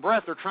the same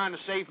breath they're trying to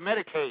save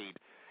Medicaid.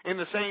 In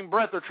the same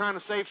breath they're trying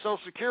to save Social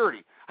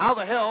Security. How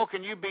the hell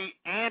can you be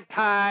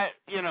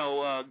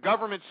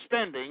anti-government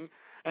spending,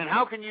 and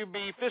how can you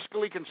be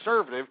fiscally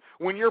conservative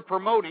when you're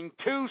promoting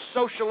two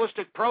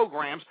socialistic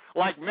programs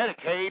like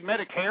Medicaid,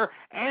 Medicare,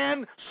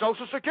 and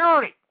Social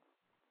Security?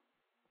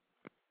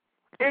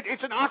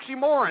 It's an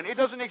oxymoron. It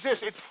doesn't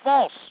exist. It's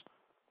false.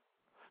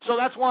 So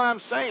that's why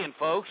I'm saying,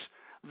 folks,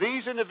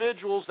 these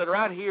individuals that are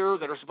out here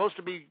that are supposed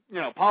to be,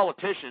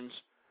 politicians,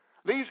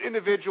 these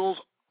individuals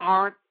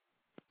aren't,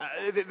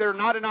 they're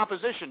not in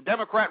opposition.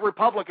 Democrat,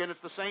 Republican,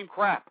 it's the same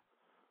crap.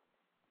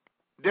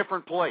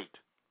 Different plate.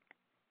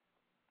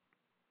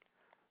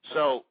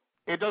 So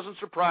it doesn't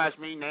surprise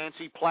me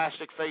Nancy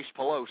Plastic-Face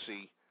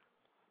Pelosi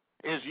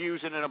is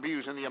using and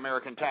abusing the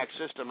American tax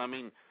system.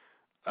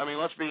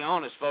 Let's be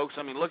honest, folks.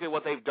 Look at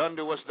what they've done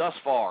to us thus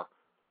far.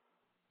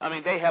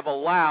 They have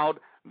allowed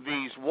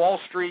these Wall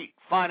Street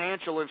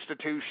financial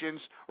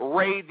institutions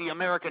raid the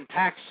American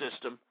tax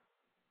system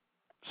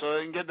so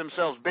they can get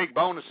themselves big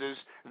bonuses.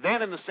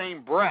 Then in the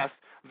same breath,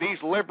 these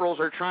liberals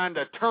are trying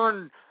to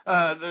turn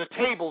the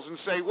tables and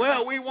say,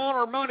 well, we want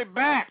our money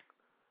back.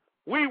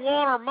 We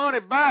want our money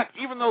back,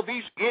 even though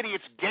these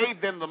idiots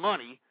gave them the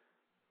money.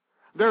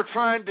 They're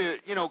trying to,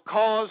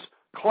 cause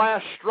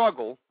class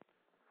struggle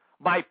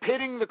by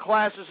pitting the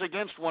classes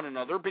against one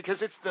another, because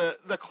it's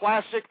the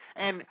classic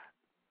and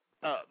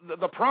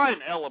the prime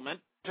element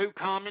to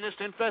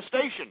communist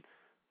infestation.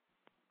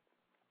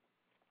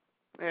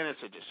 And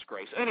it's a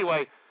disgrace.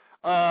 Anyway,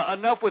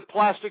 enough with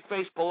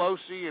Plastic-Face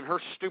Pelosi and her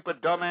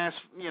stupid, dumbass,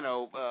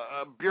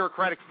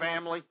 bureaucratic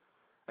family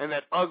and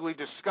that ugly,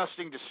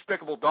 disgusting,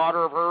 despicable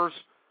daughter of hers.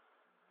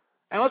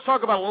 And let's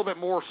talk about a little bit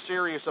more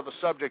serious of a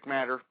subject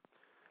matter.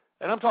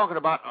 And I'm talking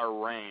about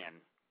Iran.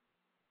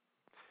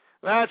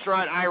 That's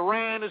right.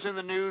 Iran is in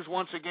the news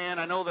once again.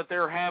 I know that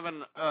they're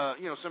having,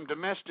 some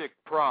domestic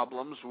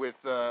problems with,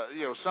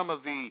 some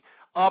of the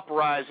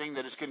uprising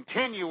that is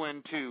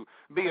continuing to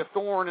be a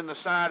thorn in the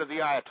side of the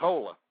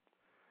Ayatollah.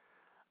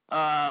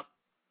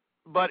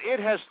 But it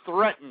has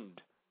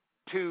threatened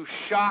to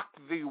shock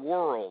the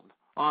world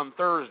on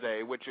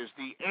Thursday, which is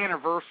the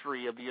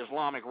anniversary of the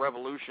Islamic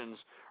Revolution's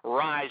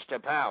rise to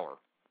power.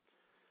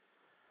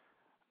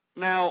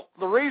 Now,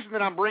 the reason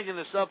that I'm bringing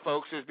this up,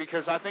 folks, is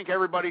because I think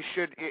everybody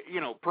should,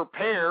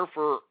 prepare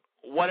for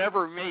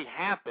whatever may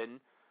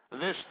happen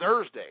this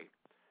Thursday.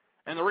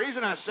 And the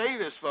reason I say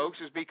this, folks,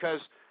 is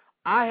because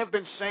I have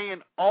been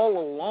saying all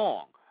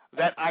along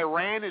that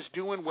Iran is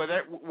doing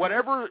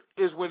whatever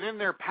is within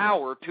their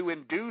power to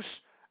induce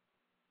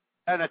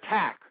an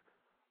attack,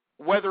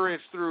 whether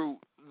it's through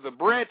the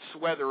Brits,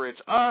 whether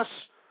it's us.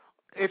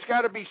 It's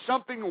got to be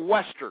something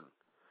Western.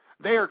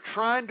 They are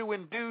trying to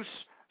induce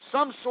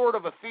some sort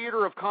of a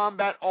theater of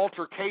combat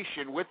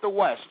altercation with the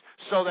West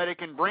so that it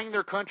can bring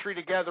their country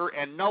together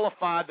and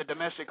nullify the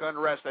domestic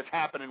unrest that's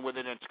happening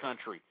within its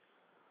country.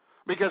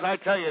 Because I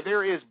tell you,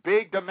 there is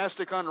big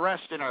domestic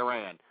unrest in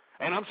Iran.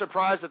 And I'm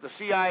surprised that the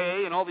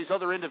CIA and all these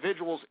other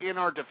individuals in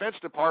our Defense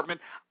Department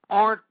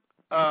aren't,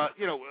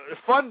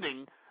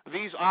 funding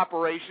these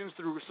operations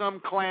through some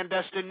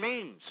clandestine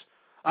means.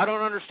 I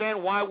don't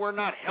understand why we're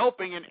not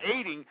helping and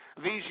aiding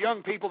these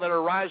young people that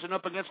are rising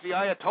up against the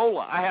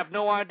Ayatollah. I have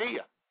no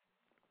idea.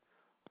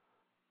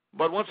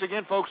 But once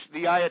again, folks,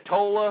 the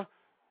Ayatollah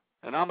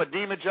and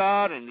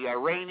Ahmadinejad and the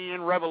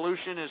Iranian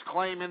Revolution is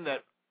claiming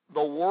that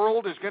the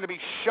world is going to be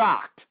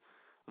shocked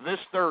this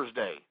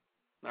Thursday.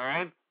 All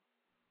right?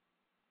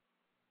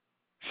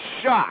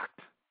 Shocked.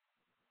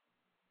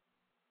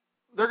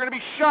 They're going to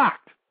be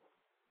shocked.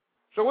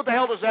 So what the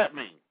hell does that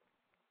mean?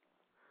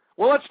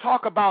 Well, let's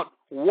talk about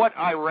what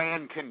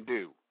Iran can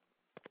do.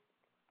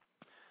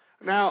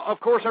 Now, of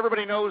course,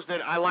 everybody knows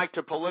that I like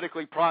to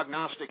politically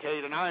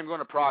prognosticate, and I am going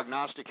to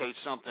prognosticate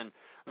something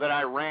that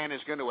Iran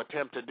is going to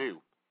attempt to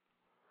do.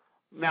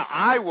 Now,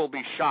 I will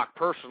be shocked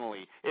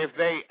personally if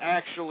they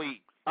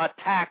actually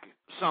attack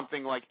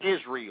something like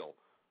Israel,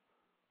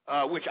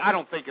 which I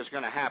don't think is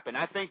going to happen.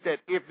 I think that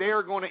if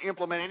they're going to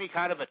implement any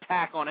kind of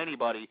attack on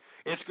anybody,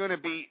 it's going to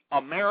be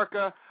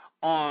America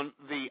on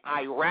the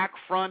Iraq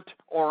front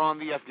or on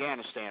the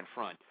Afghanistan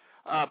front.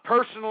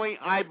 Personally,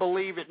 I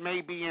believe it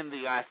may be in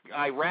the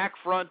Iraq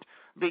front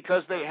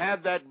because they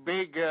have that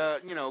big,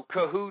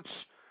 cahoots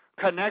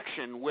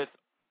connection with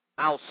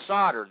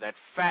al-Sadr, that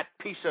fat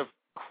piece of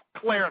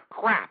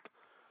crap.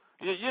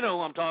 You know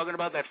who I'm talking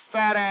about, that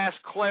fat-ass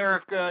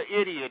cleric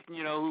idiot,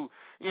 who,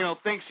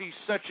 thinks he's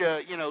such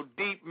a,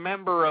 deep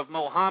member of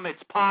Mohammed's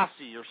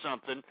posse or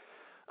something.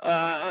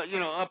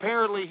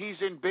 Apparently he's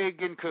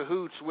big in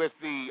cahoots with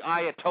the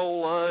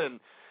Ayatollah, and,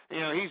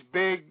 he's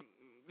big,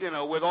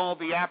 with all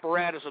the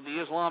apparatus of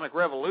the Islamic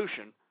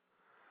Revolution.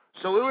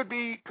 So it would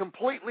be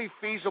completely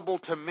feasible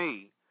to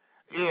me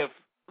if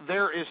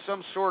there is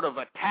some sort of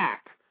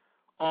attack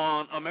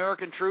on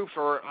American troops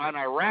or on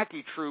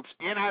Iraqi troops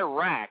in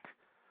Iraq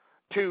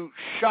to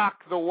shock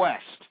the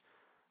West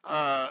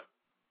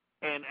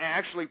and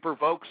actually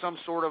provoke some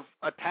sort of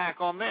attack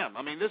on them.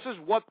 I mean, this is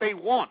what they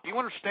want. Do you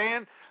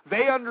understand?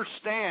 They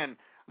understand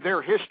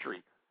their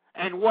history.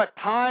 And what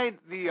tied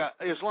the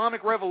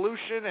Islamic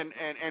Revolution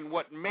and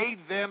what made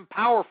them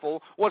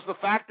powerful was the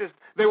fact that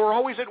they were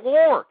always at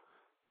war.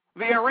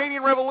 The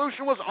Iranian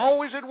Revolution was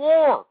always at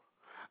war.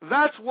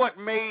 That's what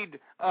made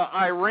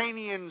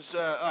Iranians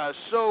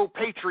so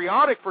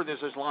patriotic for this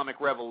Islamic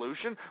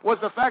Revolution, was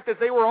the fact that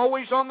they were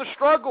always on the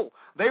struggle.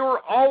 They were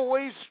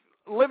always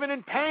living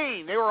in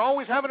pain. They were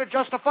always having to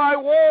justify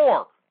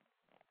war.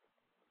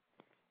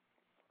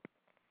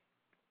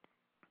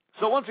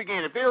 So once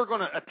again, if they're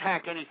going to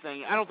attack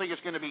anything, I don't think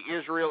it's going to be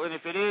Israel. And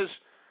if it is,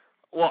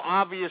 well,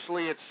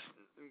 obviously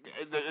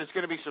it's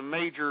going to be some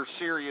major,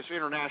 serious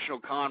international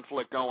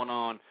conflict going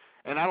on.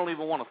 And I don't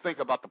even want to think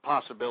about the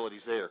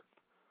possibilities there.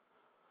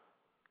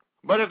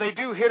 But if they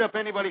do hit up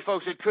anybody,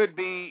 folks, it could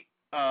be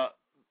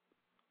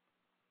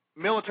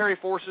military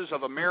forces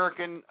of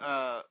American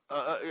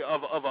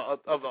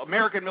of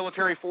American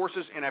military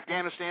forces in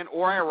Afghanistan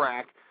or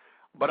Iraq.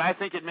 But I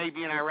think it may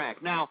be in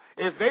Iraq. Now,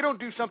 if they don't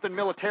do something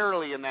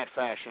militarily in that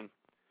fashion,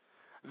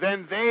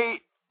 then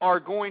they are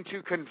going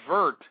to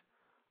convert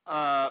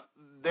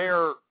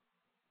their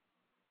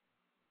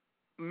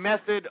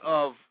method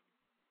of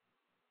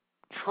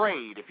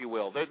trade, if you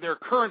will, their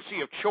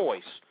currency of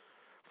choice,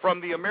 from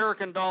the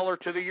American dollar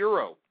to the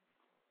euro.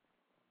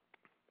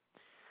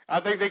 I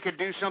think they could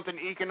do something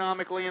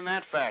economically in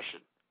that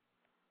fashion,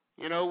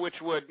 which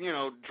would,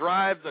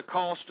 drive the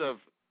cost of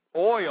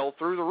oil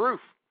through the roof.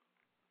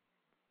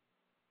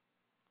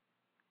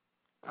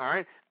 All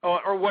right.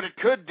 Or what it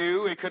could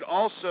do, it could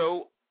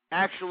also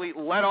actually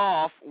let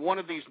off one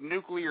of these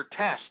nuclear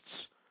tests,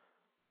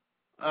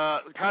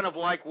 kind of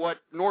like what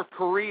North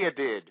Korea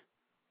did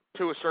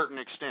to a certain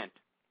extent.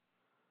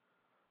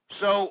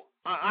 So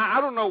I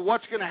don't know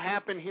what's going to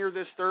happen here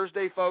this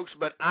Thursday, folks,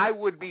 but I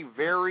would be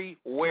very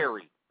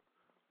wary.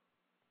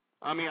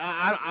 I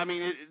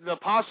mean, the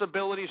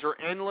possibilities are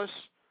endless.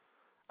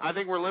 I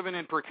think we're living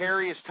in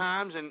precarious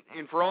times,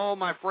 and for all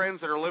my friends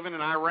that are living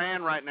in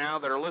Iran right now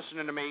that are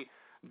listening to me,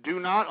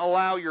 do not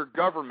allow your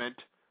government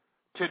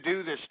to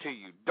do this to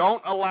you.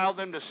 Don't allow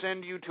them to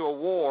send you to a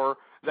war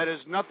that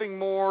is nothing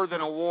more than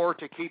a war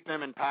to keep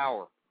them in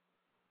power.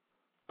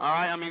 All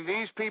right? I mean,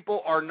 these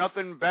people are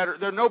nothing better.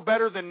 They're no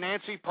better than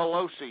Nancy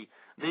Pelosi.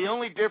 The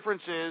only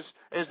difference is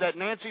that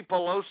Nancy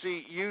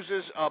Pelosi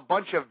uses a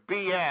bunch of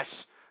BS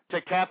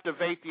to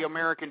captivate the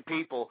American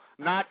people,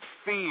 not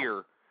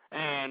fear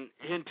and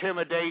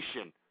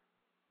intimidation.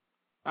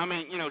 I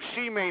mean,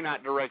 she may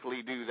not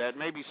directly do that.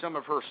 Maybe some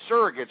of her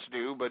surrogates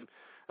do, but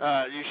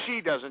she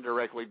doesn't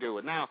directly do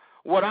it. Now,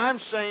 what I'm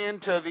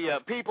saying to the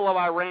people of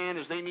Iran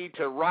is they need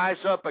to rise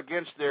up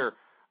against their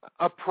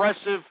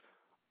oppressive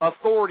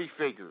authority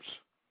figures,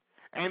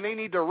 and they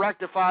need to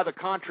rectify the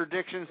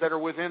contradictions that are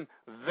within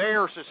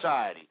their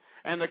society.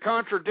 And the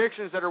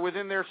contradictions that are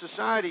within their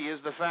society is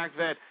the fact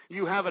that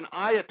you have an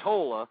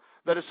Ayatollah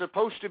that is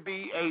supposed to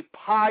be a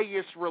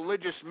pious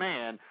religious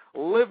man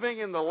living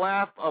in the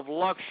lap of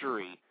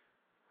luxury,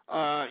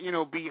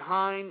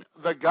 behind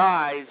the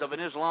guise of an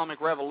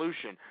Islamic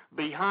revolution,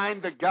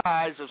 behind the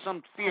guise of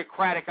some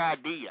theocratic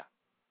idea.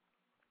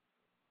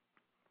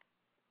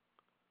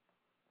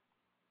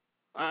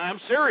 I'm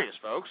serious,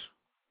 folks.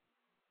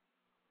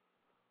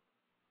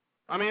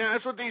 I mean,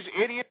 that's what these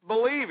idiots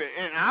believe.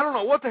 And I don't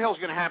know what the hell's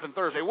going to happen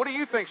Thursday. What do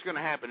you think's going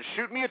to happen?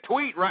 Shoot me a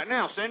tweet right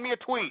now. Send me a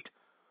tweet.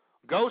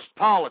 Ghost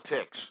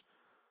politics.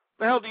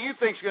 The hell do you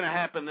think's going to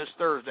happen this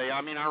Thursday?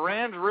 I mean,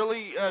 Iran's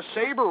really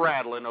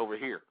saber-rattling over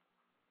here.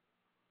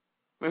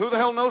 I mean, who the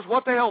hell knows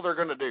what the hell they're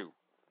going to do?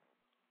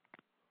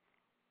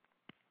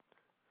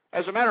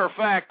 As a matter of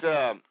fact,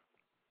 I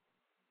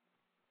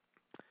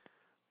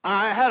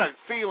had a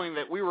feeling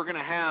that we were going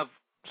to have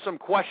some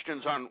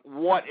questions on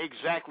what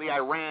exactly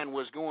Iran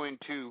was going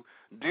to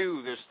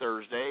do this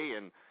Thursday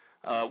and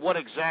what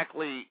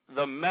exactly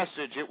the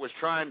message it was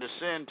trying to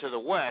send to the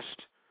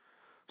West.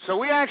 So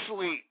we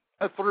actually,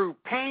 through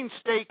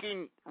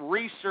painstaking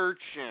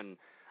research and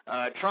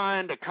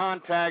trying to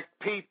contact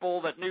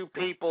people that knew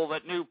people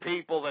that knew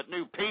people that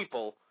knew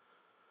people,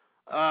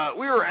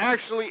 we were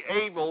actually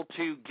able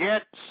to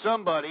get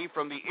somebody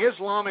from the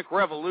Islamic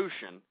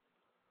Revolution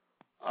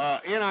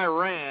in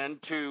Iran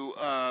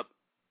to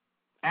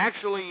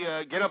actually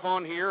get up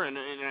on here and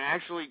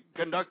actually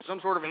conduct some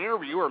sort of an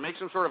interview or make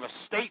some sort of a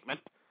statement.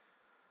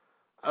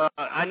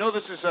 I know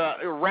this is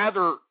a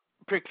rather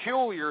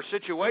peculiar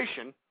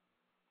situation,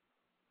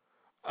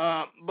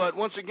 but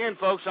once again,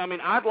 folks, I mean,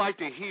 I'd like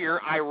to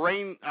hear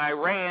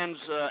Iran's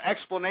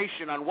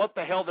explanation on what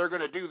the hell they're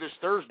going to do this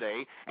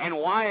Thursday and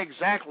why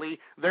exactly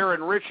they're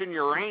enriching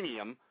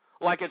uranium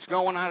like it's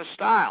going out of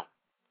style.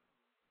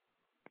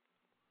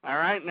 All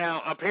right,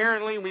 now,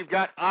 apparently we've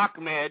got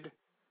Ahmed.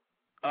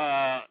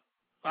 I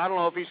don't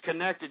know if he's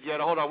connected yet.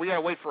 Hold on, we got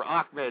to wait for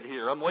Ahmed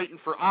here. I'm waiting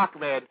for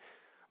Ahmed.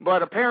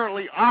 But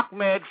apparently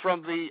Ahmed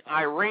from the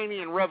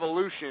Iranian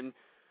Revolution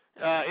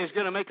is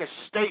going to make a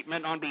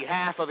statement on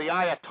behalf of the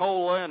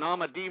Ayatollah and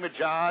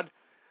Ahmadinejad.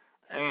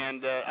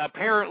 And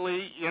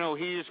apparently, you know,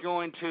 he is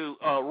going to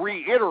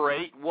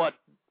reiterate what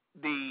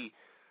the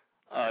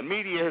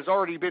media has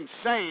already been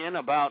saying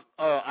about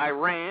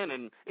Iran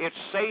and its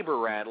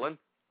saber-rattling.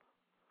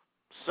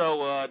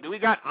 So, do we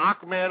got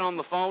Ahmed on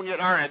the phone yet?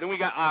 All right, then we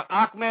got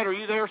Ahmed. Are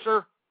you there,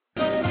 sir?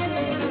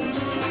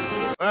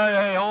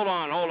 Hey, hold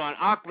on.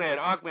 Ahmed,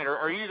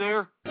 are you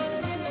there?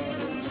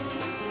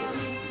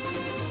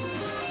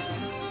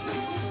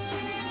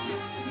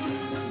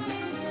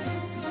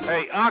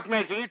 Hey,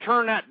 Ahmed, can you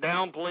turn that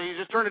down, please?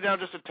 Just turn it down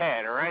just a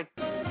tad, all right?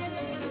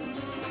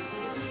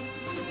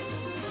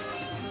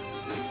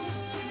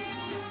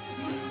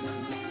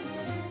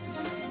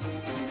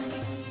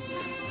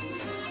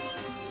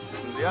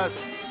 Yes.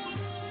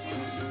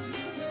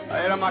 I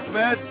am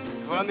Ahmed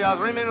from the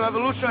Iranian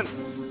Revolution.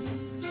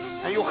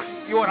 And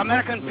you are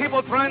American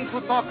people trying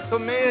to talk to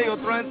me. You're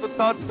trying to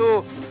talk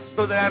to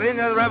the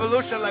Iranian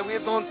Revolution like we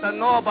don't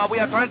know, but we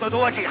are trying to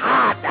do a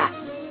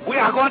jihad. We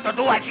are going to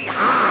do a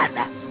jihad.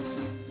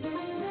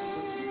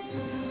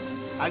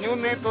 And you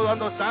need to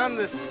understand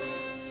this.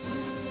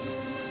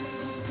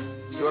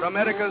 Your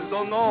Americans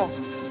don't know.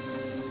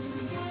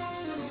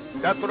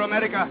 That's for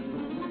America.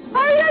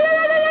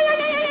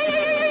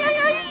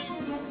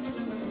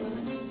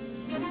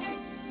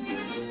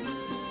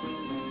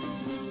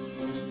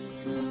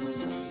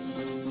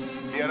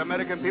 The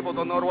American people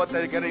don't know what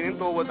they're getting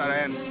into with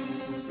Iran.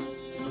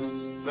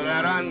 With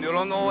Iran, you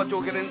don't know what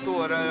you get into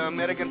with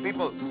American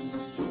people.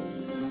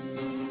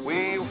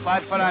 We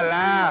fight for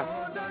Allah.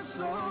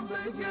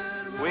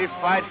 We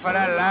fight for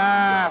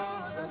Allah.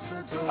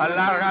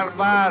 Allah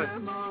Akbar.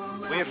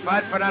 We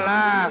fight for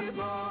Allah.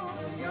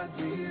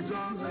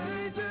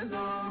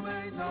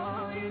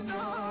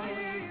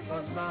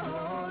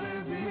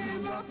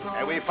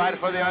 And we fight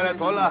for the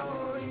Ayatollah.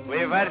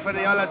 We fight for the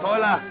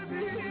Ayatollah.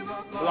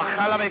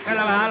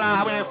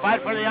 We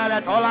fight for the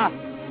Ayatollah.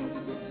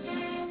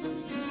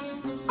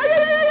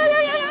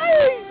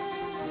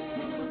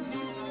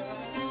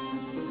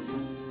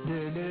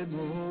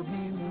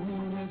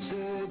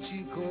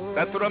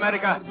 That's for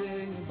America.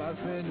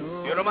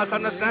 You must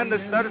understand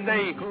this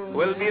Thursday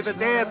will be the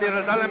day of the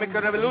Islamic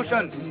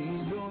Revolution.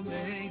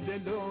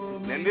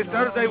 And this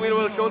Thursday we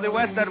will show the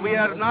West that we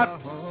are not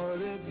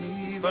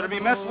to be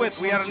messed with.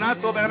 We are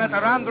not to be messed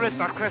around with,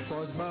 Chris.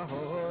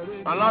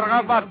 Allah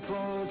Akbar.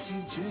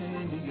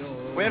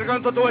 We're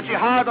going to do a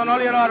jihad on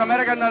all your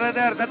Americans that are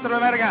there. That's for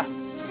America.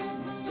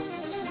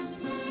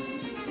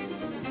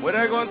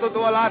 We're going to do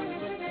a lot.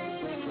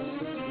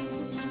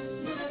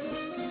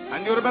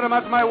 And you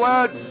remember my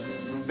words,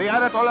 the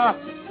Ayatollah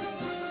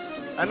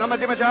and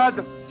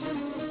Ahmadinejad.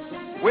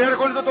 We're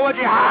going to do a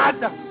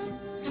jihad.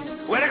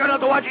 We're going to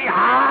do a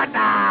jihad.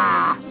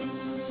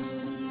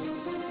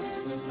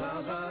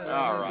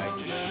 All right,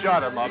 just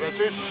shut him up.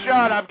 Just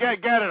shut up. Get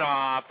it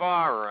off.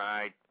 All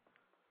right.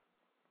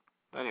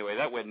 Anyway,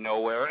 that went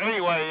nowhere.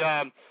 Anyway,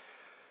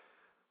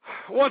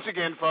 once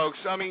again, folks,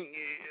 I mean,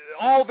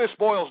 all this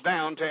boils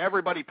down to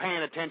everybody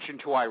paying attention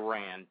to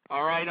Iran,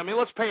 all right? I mean,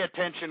 let's pay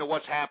attention to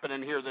what's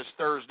happening here this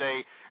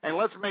Thursday, and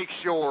let's make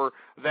sure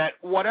that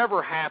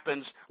whatever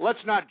happens,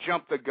 let's not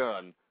jump the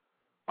gun,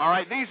 all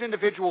right? These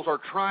individuals are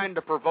trying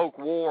to provoke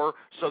war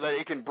so that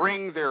it can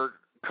bring their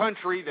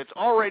country that's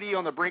already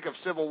on the brink of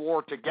civil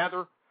war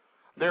together.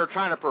 They're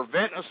trying to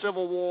prevent a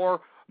civil war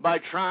by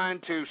trying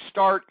to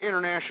start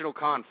international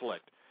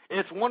conflict.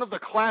 It's one of the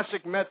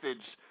classic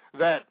methods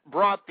that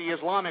brought the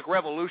Islamic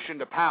Revolution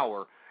to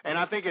power, and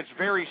I think it's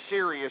very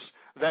serious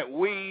that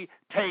we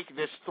take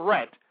this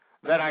threat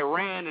that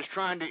Iran is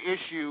trying to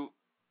issue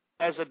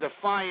as a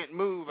defiant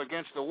move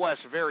against the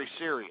West very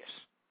serious.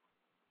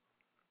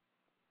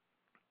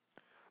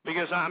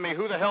 Because, I mean,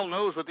 who the hell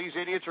knows what these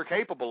idiots are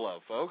capable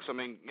of, folks? I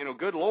mean,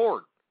 good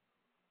Lord.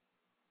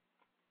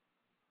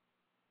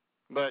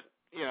 But,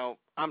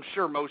 I'm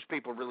sure most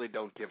people really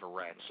don't give a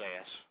rat's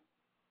ass.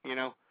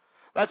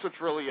 That's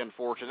what's really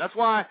unfortunate. That's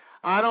why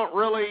I don't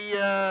really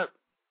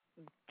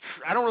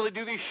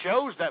do these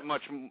shows that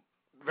much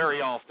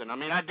very often. I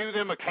mean, I do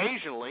them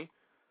occasionally,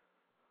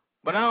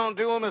 but I don't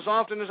do them as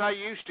often as I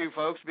used to,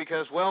 folks,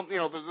 because, well,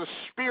 the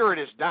spirit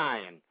is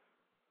dying.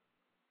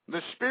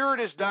 The spirit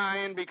is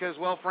dying because,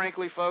 well,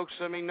 frankly, folks,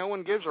 I mean, no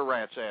one gives a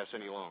rat's ass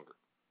any longer.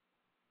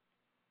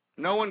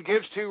 No one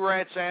gives two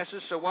rat's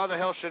asses, so why the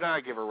hell should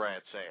I give a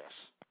rat's ass?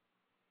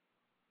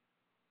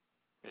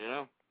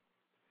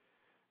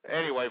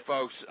 Anyway,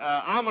 folks,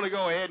 I'm going to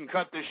go ahead and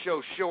cut this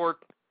show short.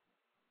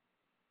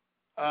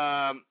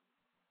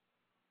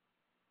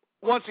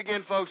 Once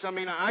again, folks, I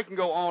mean, I can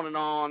go on and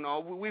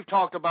on. We've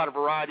talked about a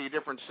variety of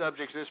different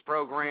subjects this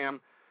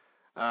program.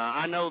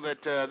 I know that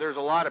there's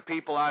a lot of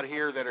people out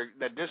here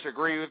that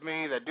disagree with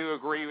me, that do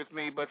agree with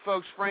me. But,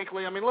 folks,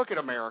 frankly, I mean, look at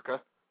America.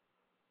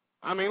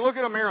 I mean, look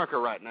at America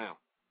right now.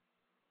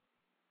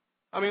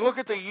 I mean, look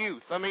at the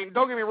youth. I mean,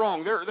 don't get me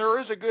wrong.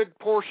 There is a good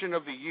portion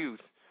of the youth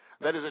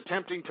that is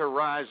attempting to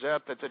rise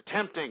up, that's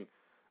attempting,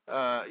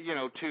 that's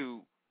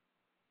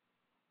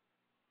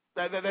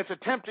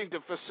attempting to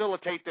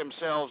facilitate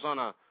themselves on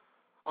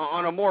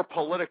a more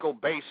political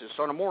basis,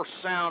 on a more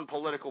sound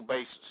political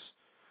basis.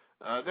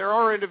 There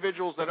are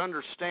individuals that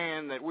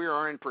understand that we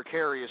are in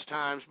precarious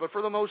times, but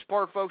for the most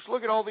part, folks,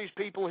 look at all these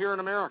people here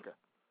in America.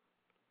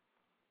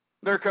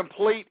 They're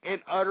complete and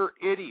utter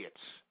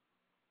idiots.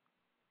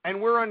 And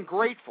we're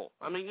ungrateful.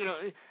 I mean,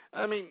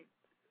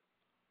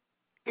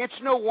 it's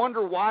no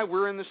wonder why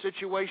we're in the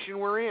situation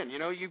we're in.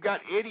 You've got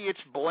idiots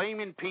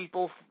blaming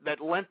people that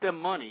lent them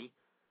money.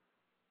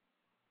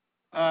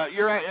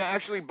 You're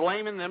actually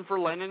blaming them for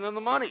lending them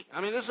the money.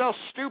 I mean, this is how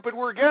stupid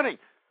we're getting.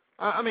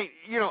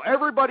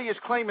 Everybody is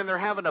claiming they're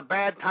having a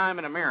bad time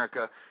in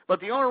America,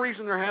 but the only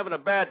reason they're having a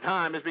bad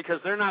time is because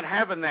they're not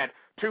having that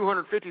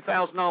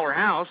 $250,000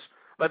 house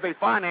that they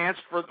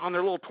financed on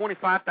their little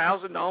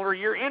 $25,000 a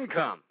year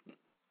income.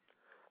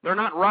 They're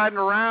not riding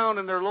around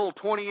in their little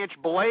 20-inch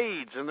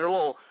blades and their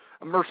little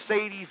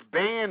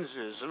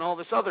Mercedes-Benzes and all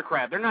this other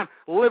crap. They're not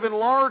living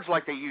large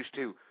like they used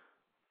to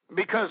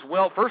because,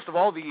 well, first of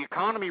all, the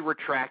economy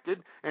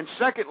retracted, and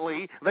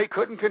secondly, they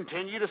couldn't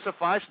continue to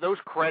suffice those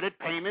credit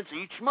payments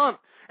each month.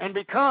 And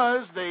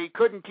because they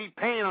couldn't keep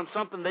paying on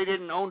something they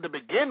didn't own to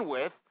begin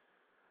with,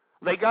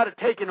 they got it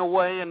taken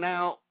away, and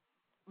now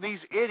these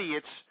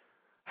idiots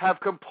have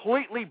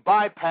completely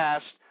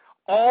bypassed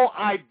all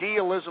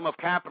idealism of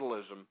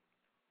capitalism.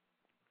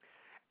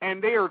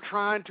 And they are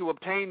trying to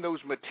obtain those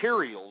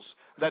materials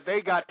that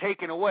they got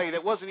taken away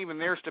that wasn't even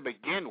theirs to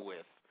begin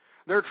with.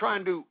 They're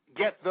trying to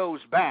get those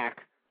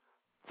back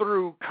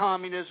through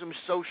communism,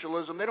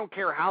 socialism. They don't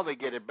care how they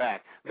get it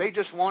back. They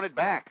just want it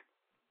back.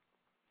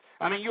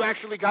 I mean, you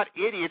actually got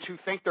idiots who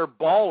think they're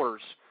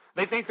ballers.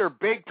 They think they're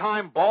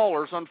big-time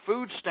ballers on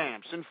food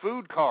stamps and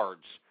food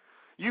cards.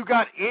 You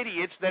got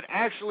idiots that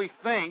actually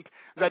think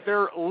that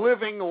they're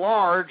living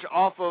large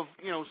off of,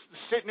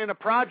 sitting in a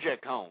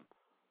project home.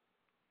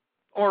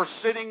 Or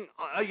sitting,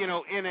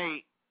 in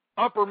a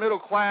upper middle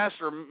class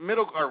or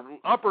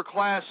upper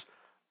class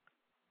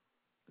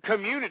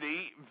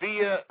community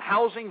via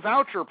housing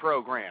voucher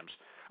programs.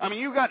 I mean,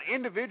 you've got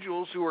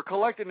individuals who are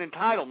collecting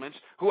entitlements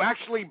who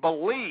actually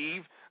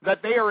believe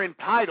that they are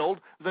entitled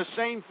the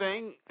same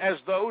thing as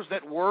those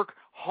that work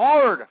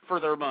hard for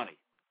their money.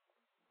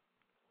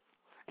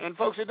 And,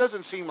 folks, it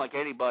doesn't seem like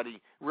anybody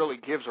really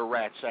gives a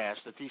rat's ass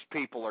that these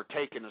people are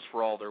taking us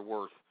for all they're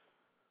worth.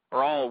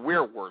 Or all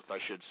we're worth, I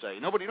should say.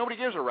 Nobody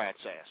gives a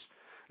rat's ass.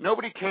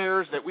 Nobody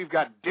cares that we've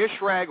got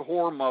dish rag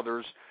whore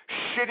mothers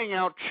shitting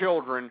out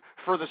children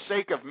for the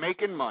sake of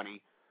making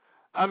money.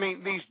 I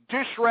mean, these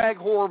dish rag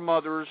whore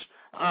mothers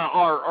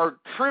are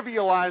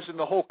trivializing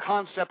the whole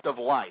concept of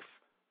life.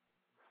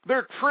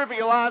 They're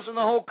trivializing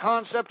the whole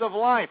concept of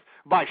life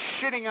by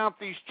shitting out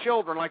these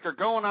children like they're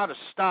going out of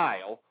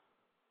style.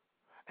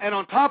 And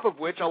on top of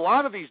which, a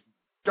lot of these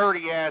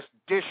dirty-ass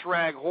dish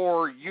rag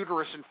whore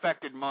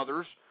uterus-infected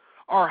mothers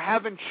are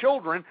having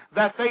children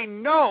that they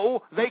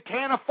know they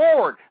can't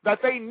afford, that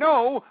they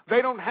know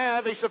they don't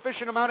have a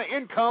sufficient amount of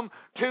income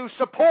to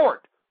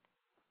support.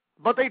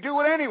 But they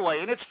do it anyway,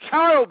 and it's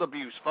child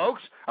abuse,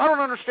 folks. I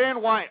don't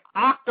understand why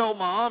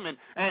Octomom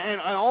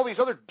and all these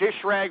other dish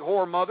rag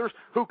whore mothers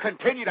who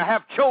continue to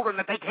have children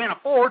that they can't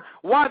afford,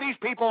 why these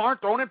people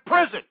aren't thrown in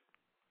prison.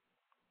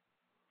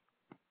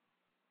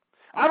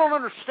 I don't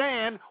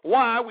understand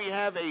why we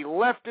have a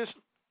leftist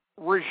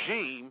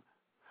regime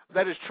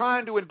that is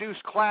trying to induce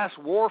class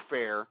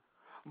warfare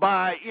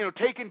by,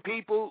 taking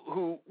people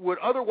who would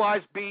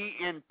otherwise be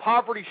in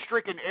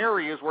poverty-stricken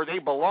areas where they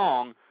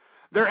belong,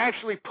 They're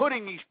actually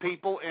putting these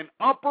people in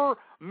upper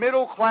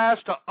middle class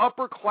to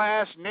upper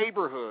class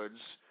neighborhoods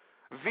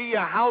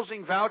via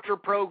housing voucher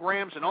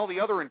programs and all the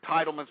other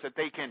entitlements that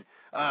they can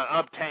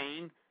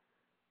obtain.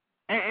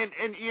 And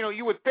you know,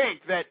 you would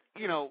think that,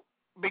 you know,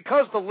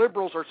 because the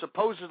liberals are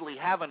supposedly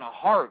having a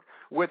heart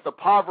with the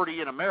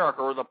poverty in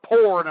America or the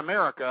poor in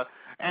America,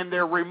 and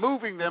they're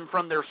removing them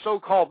from their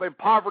so-called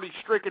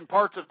poverty-stricken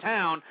parts of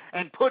town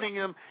and putting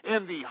them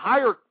in the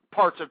higher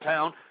parts of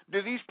town,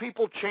 do these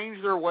people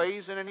change their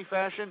ways in any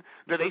fashion?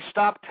 Do they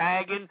stop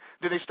tagging?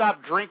 Do they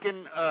stop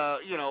drinking,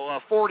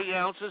 40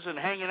 ounces and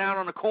hanging out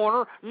on the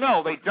corner?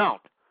 No, they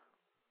don't.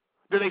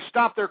 Do they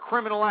stop their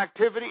criminal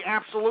activity?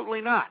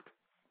 Absolutely not.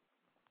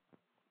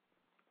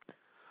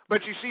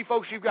 But you see,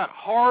 folks, you've got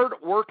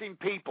hard-working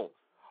people.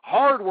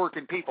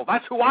 Hard-working people.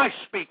 That's who I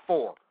speak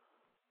for.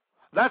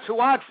 That's who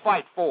I'd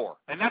fight for,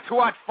 and that's who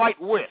I'd fight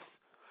with.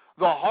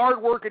 The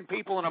hard-working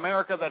people in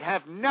America that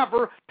have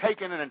never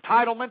taken an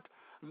entitlement,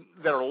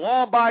 that are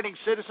law-abiding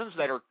citizens,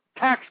 that are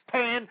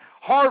tax-paying,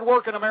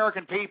 hard-working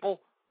American people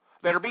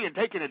that are being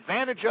taken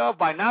advantage of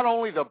by not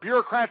only the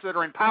bureaucrats that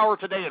are in power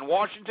today in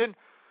Washington,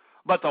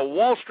 but the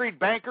Wall Street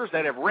bankers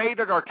that have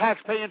raided our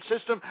tax-paying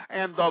system,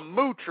 and the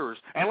moochers,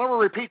 and let me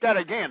repeat that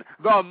again,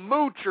 the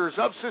moochers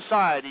of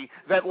society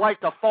that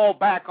like to fall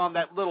back on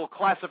that little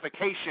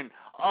classification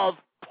of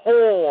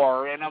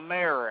poor in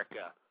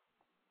America.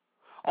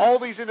 All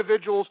these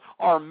individuals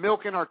are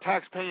milking our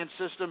tax-paying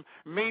system.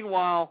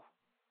 Meanwhile,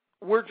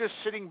 we're just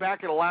sitting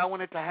back and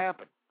allowing it to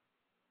happen.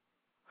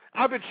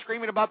 I've been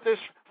screaming about this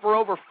for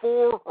over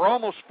 4 or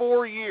almost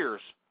 4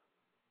 years.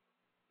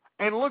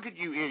 And look at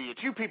you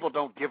idiots. You people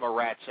don't give a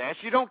rat's ass.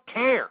 You don't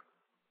care.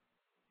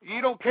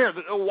 You don't care.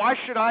 Why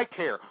should I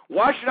care?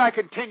 Why should I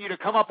continue to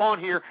come up on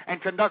here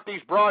and conduct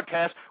these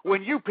broadcasts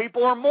when you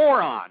people are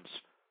morons?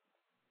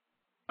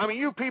 I mean,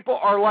 you people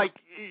are like,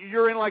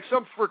 you're in like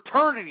some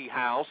fraternity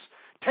house,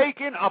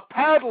 taking a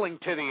paddling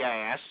to the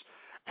ass,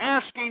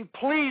 asking,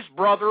 please,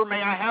 brother, may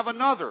I have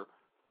another,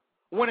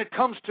 when it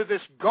comes to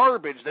this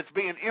garbage that's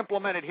being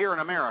implemented here in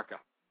America.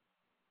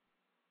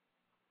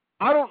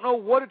 I don't know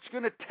what it's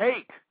going to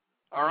take,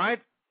 all right?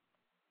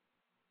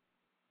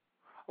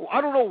 I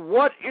don't know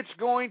what it's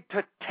going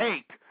to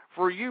take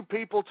for you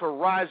people to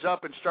rise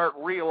up and start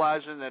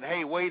realizing that,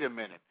 hey, wait a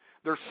minute.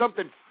 There's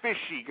something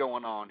fishy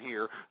going on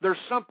here. There's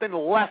something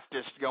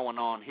leftist going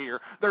on here.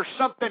 There's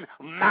something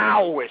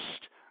Maoist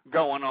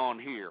going on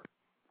here.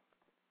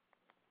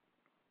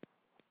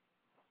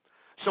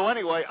 So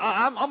anyway,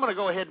 I'm going to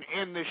go ahead and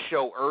end this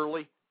show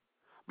early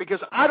because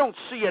I don't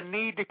see a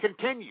need to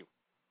continue.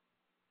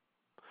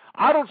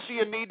 I don't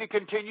see a need to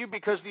continue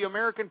because the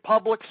American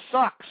public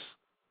sucks.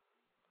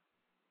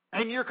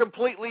 And you're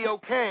completely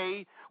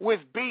okay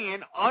with being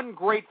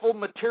ungrateful,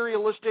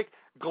 materialistic,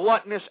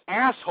 gluttonous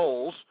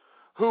assholes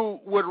who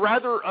would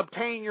rather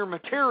obtain your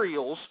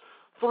materials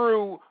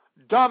through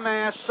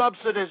dumbass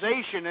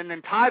subsidization and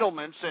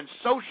entitlements and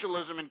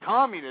socialism and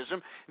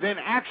communism than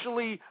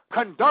actually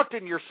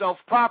conducting yourself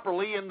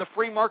properly in the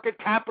free market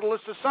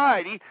capitalist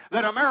society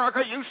that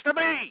America used to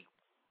be.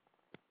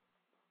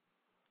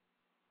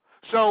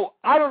 So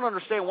I don't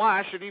understand why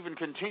I should even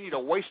continue to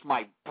waste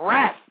my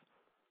breath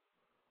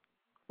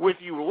with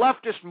you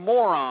leftist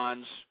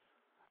morons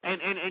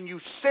and you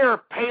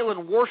Sarah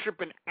Palin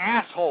worshiping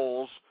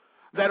assholes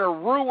that are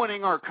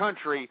ruining our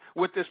country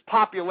with this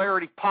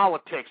popularity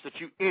politics that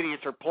you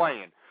idiots are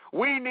playing.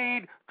 We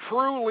need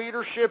true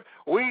leadership.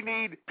 We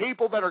need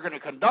people that are going to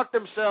conduct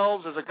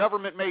themselves as a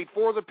government made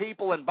for the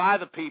people and by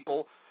the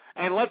people.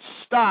 And let's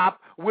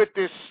stop with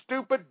this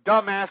stupid,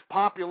 dumbass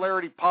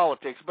popularity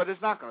politics. But it's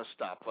not going to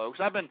stop, folks.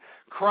 I've been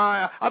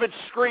crying. I've been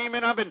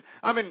screaming. I've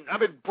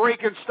been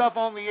breaking stuff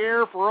on the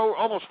air for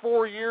almost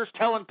 4 years,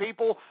 telling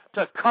people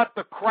to cut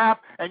the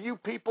crap, and you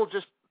people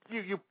just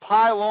you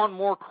pile on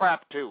more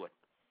crap to it.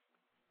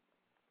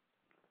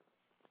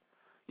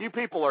 You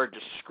people are a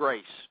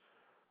disgrace.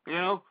 You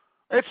know,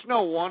 it's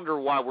no wonder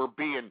why we're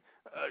being,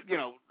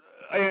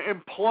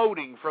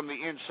 imploding from the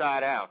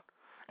inside out.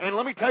 And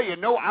let me tell you,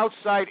 no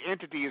outside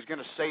entity is going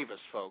to save us,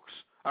 folks.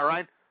 All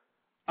right?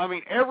 I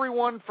mean,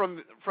 everyone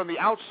from the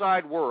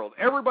outside world,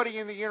 everybody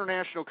in the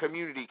international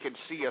community can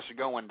see us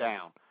going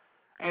down.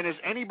 And is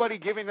anybody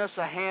giving us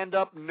a hand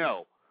up?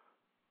 No.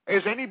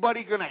 Is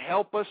anybody going to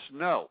help us?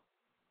 No.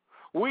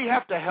 We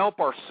have to help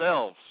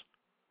ourselves.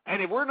 And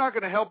if we're not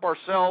going to help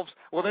ourselves,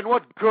 well, then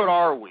what good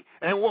are we?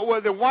 And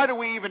then why do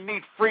we even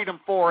need freedom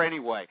for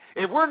anyway?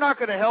 If we're not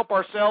going to help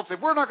ourselves, if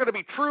we're not going to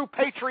be true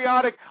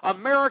patriotic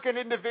American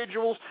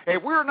individuals,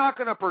 if we're not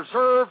going to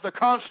preserve the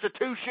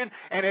Constitution,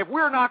 and if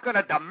we're not going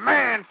to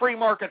demand free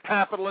market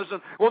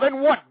capitalism, well,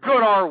 then what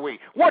good are we?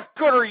 What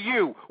good are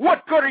you?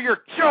 What good are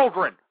your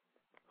children?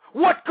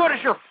 What good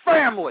is your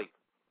family?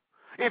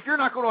 If you're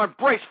not going to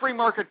embrace free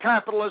market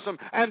capitalism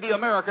and the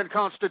American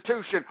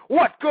Constitution,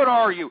 what good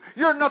are you?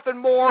 You're nothing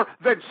more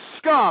than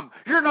scum.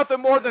 You're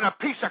nothing more than a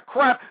piece of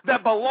crap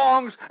that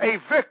belongs a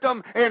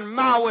victim in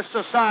Maoist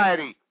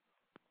society.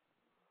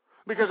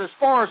 Because as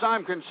far as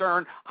I'm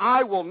concerned,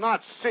 I will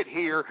not sit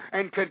here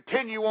and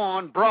continue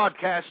on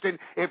broadcasting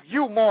if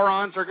you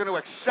morons are going to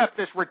accept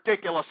this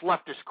ridiculous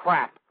leftist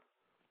crap.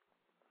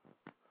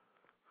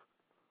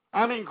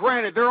 I mean,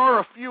 granted, there are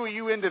a few of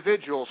you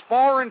individuals,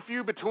 far and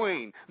few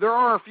between. There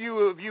are a few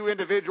of you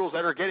individuals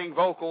that are getting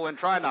vocal and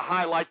trying to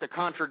highlight the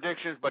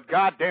contradictions, but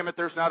God damn it,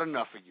 there's not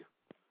enough of you.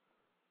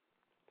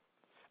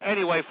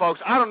 Anyway, folks,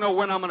 I don't know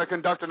when I'm going to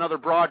conduct another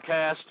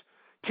broadcast.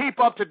 Keep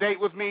up to date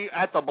with me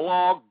at the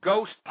blog,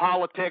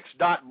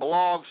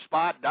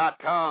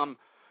 ghostpolitics.blogspot.com.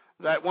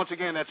 That, once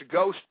again, that's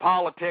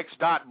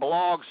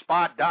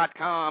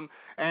ghostpolitics.blogspot.com.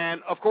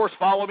 And, of course,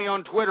 follow me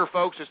on Twitter,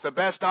 folks. It's the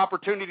best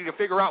opportunity to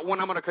figure out when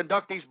I'm going to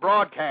conduct these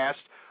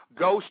broadcasts.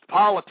 Ghost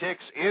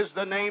Politics is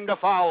the name to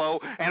follow.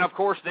 And, of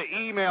course, the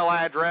email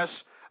address,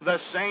 the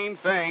same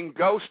thing,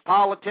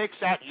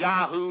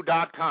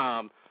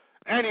 ghostpolitics@yahoo.com.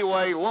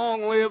 Anyway,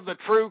 long live the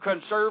true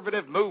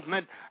conservative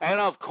movement,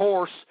 and, of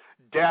course,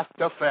 death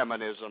to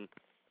feminism.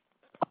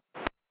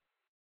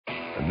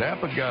 A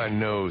Napa guy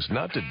knows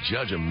not to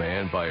judge a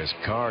man by his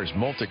car's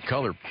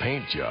multicolored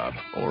paint job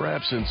or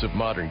absence of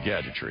modern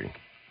gadgetry.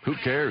 Who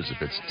cares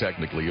if it's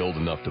technically old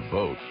enough to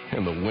vote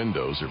and the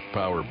windows are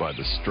powered by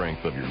the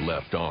strength of your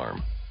left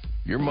arm?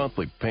 Your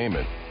monthly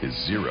payment is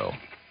zero,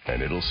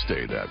 and it'll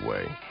stay that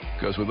way.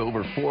 Because with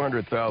over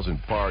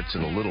 400,000 parts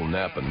and a little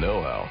Napa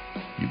know-how,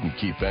 you can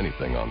keep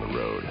anything on the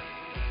road.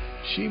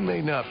 She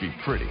may not be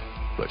pretty,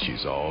 but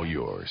she's all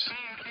yours.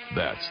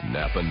 That's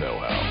Napa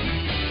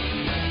know-how.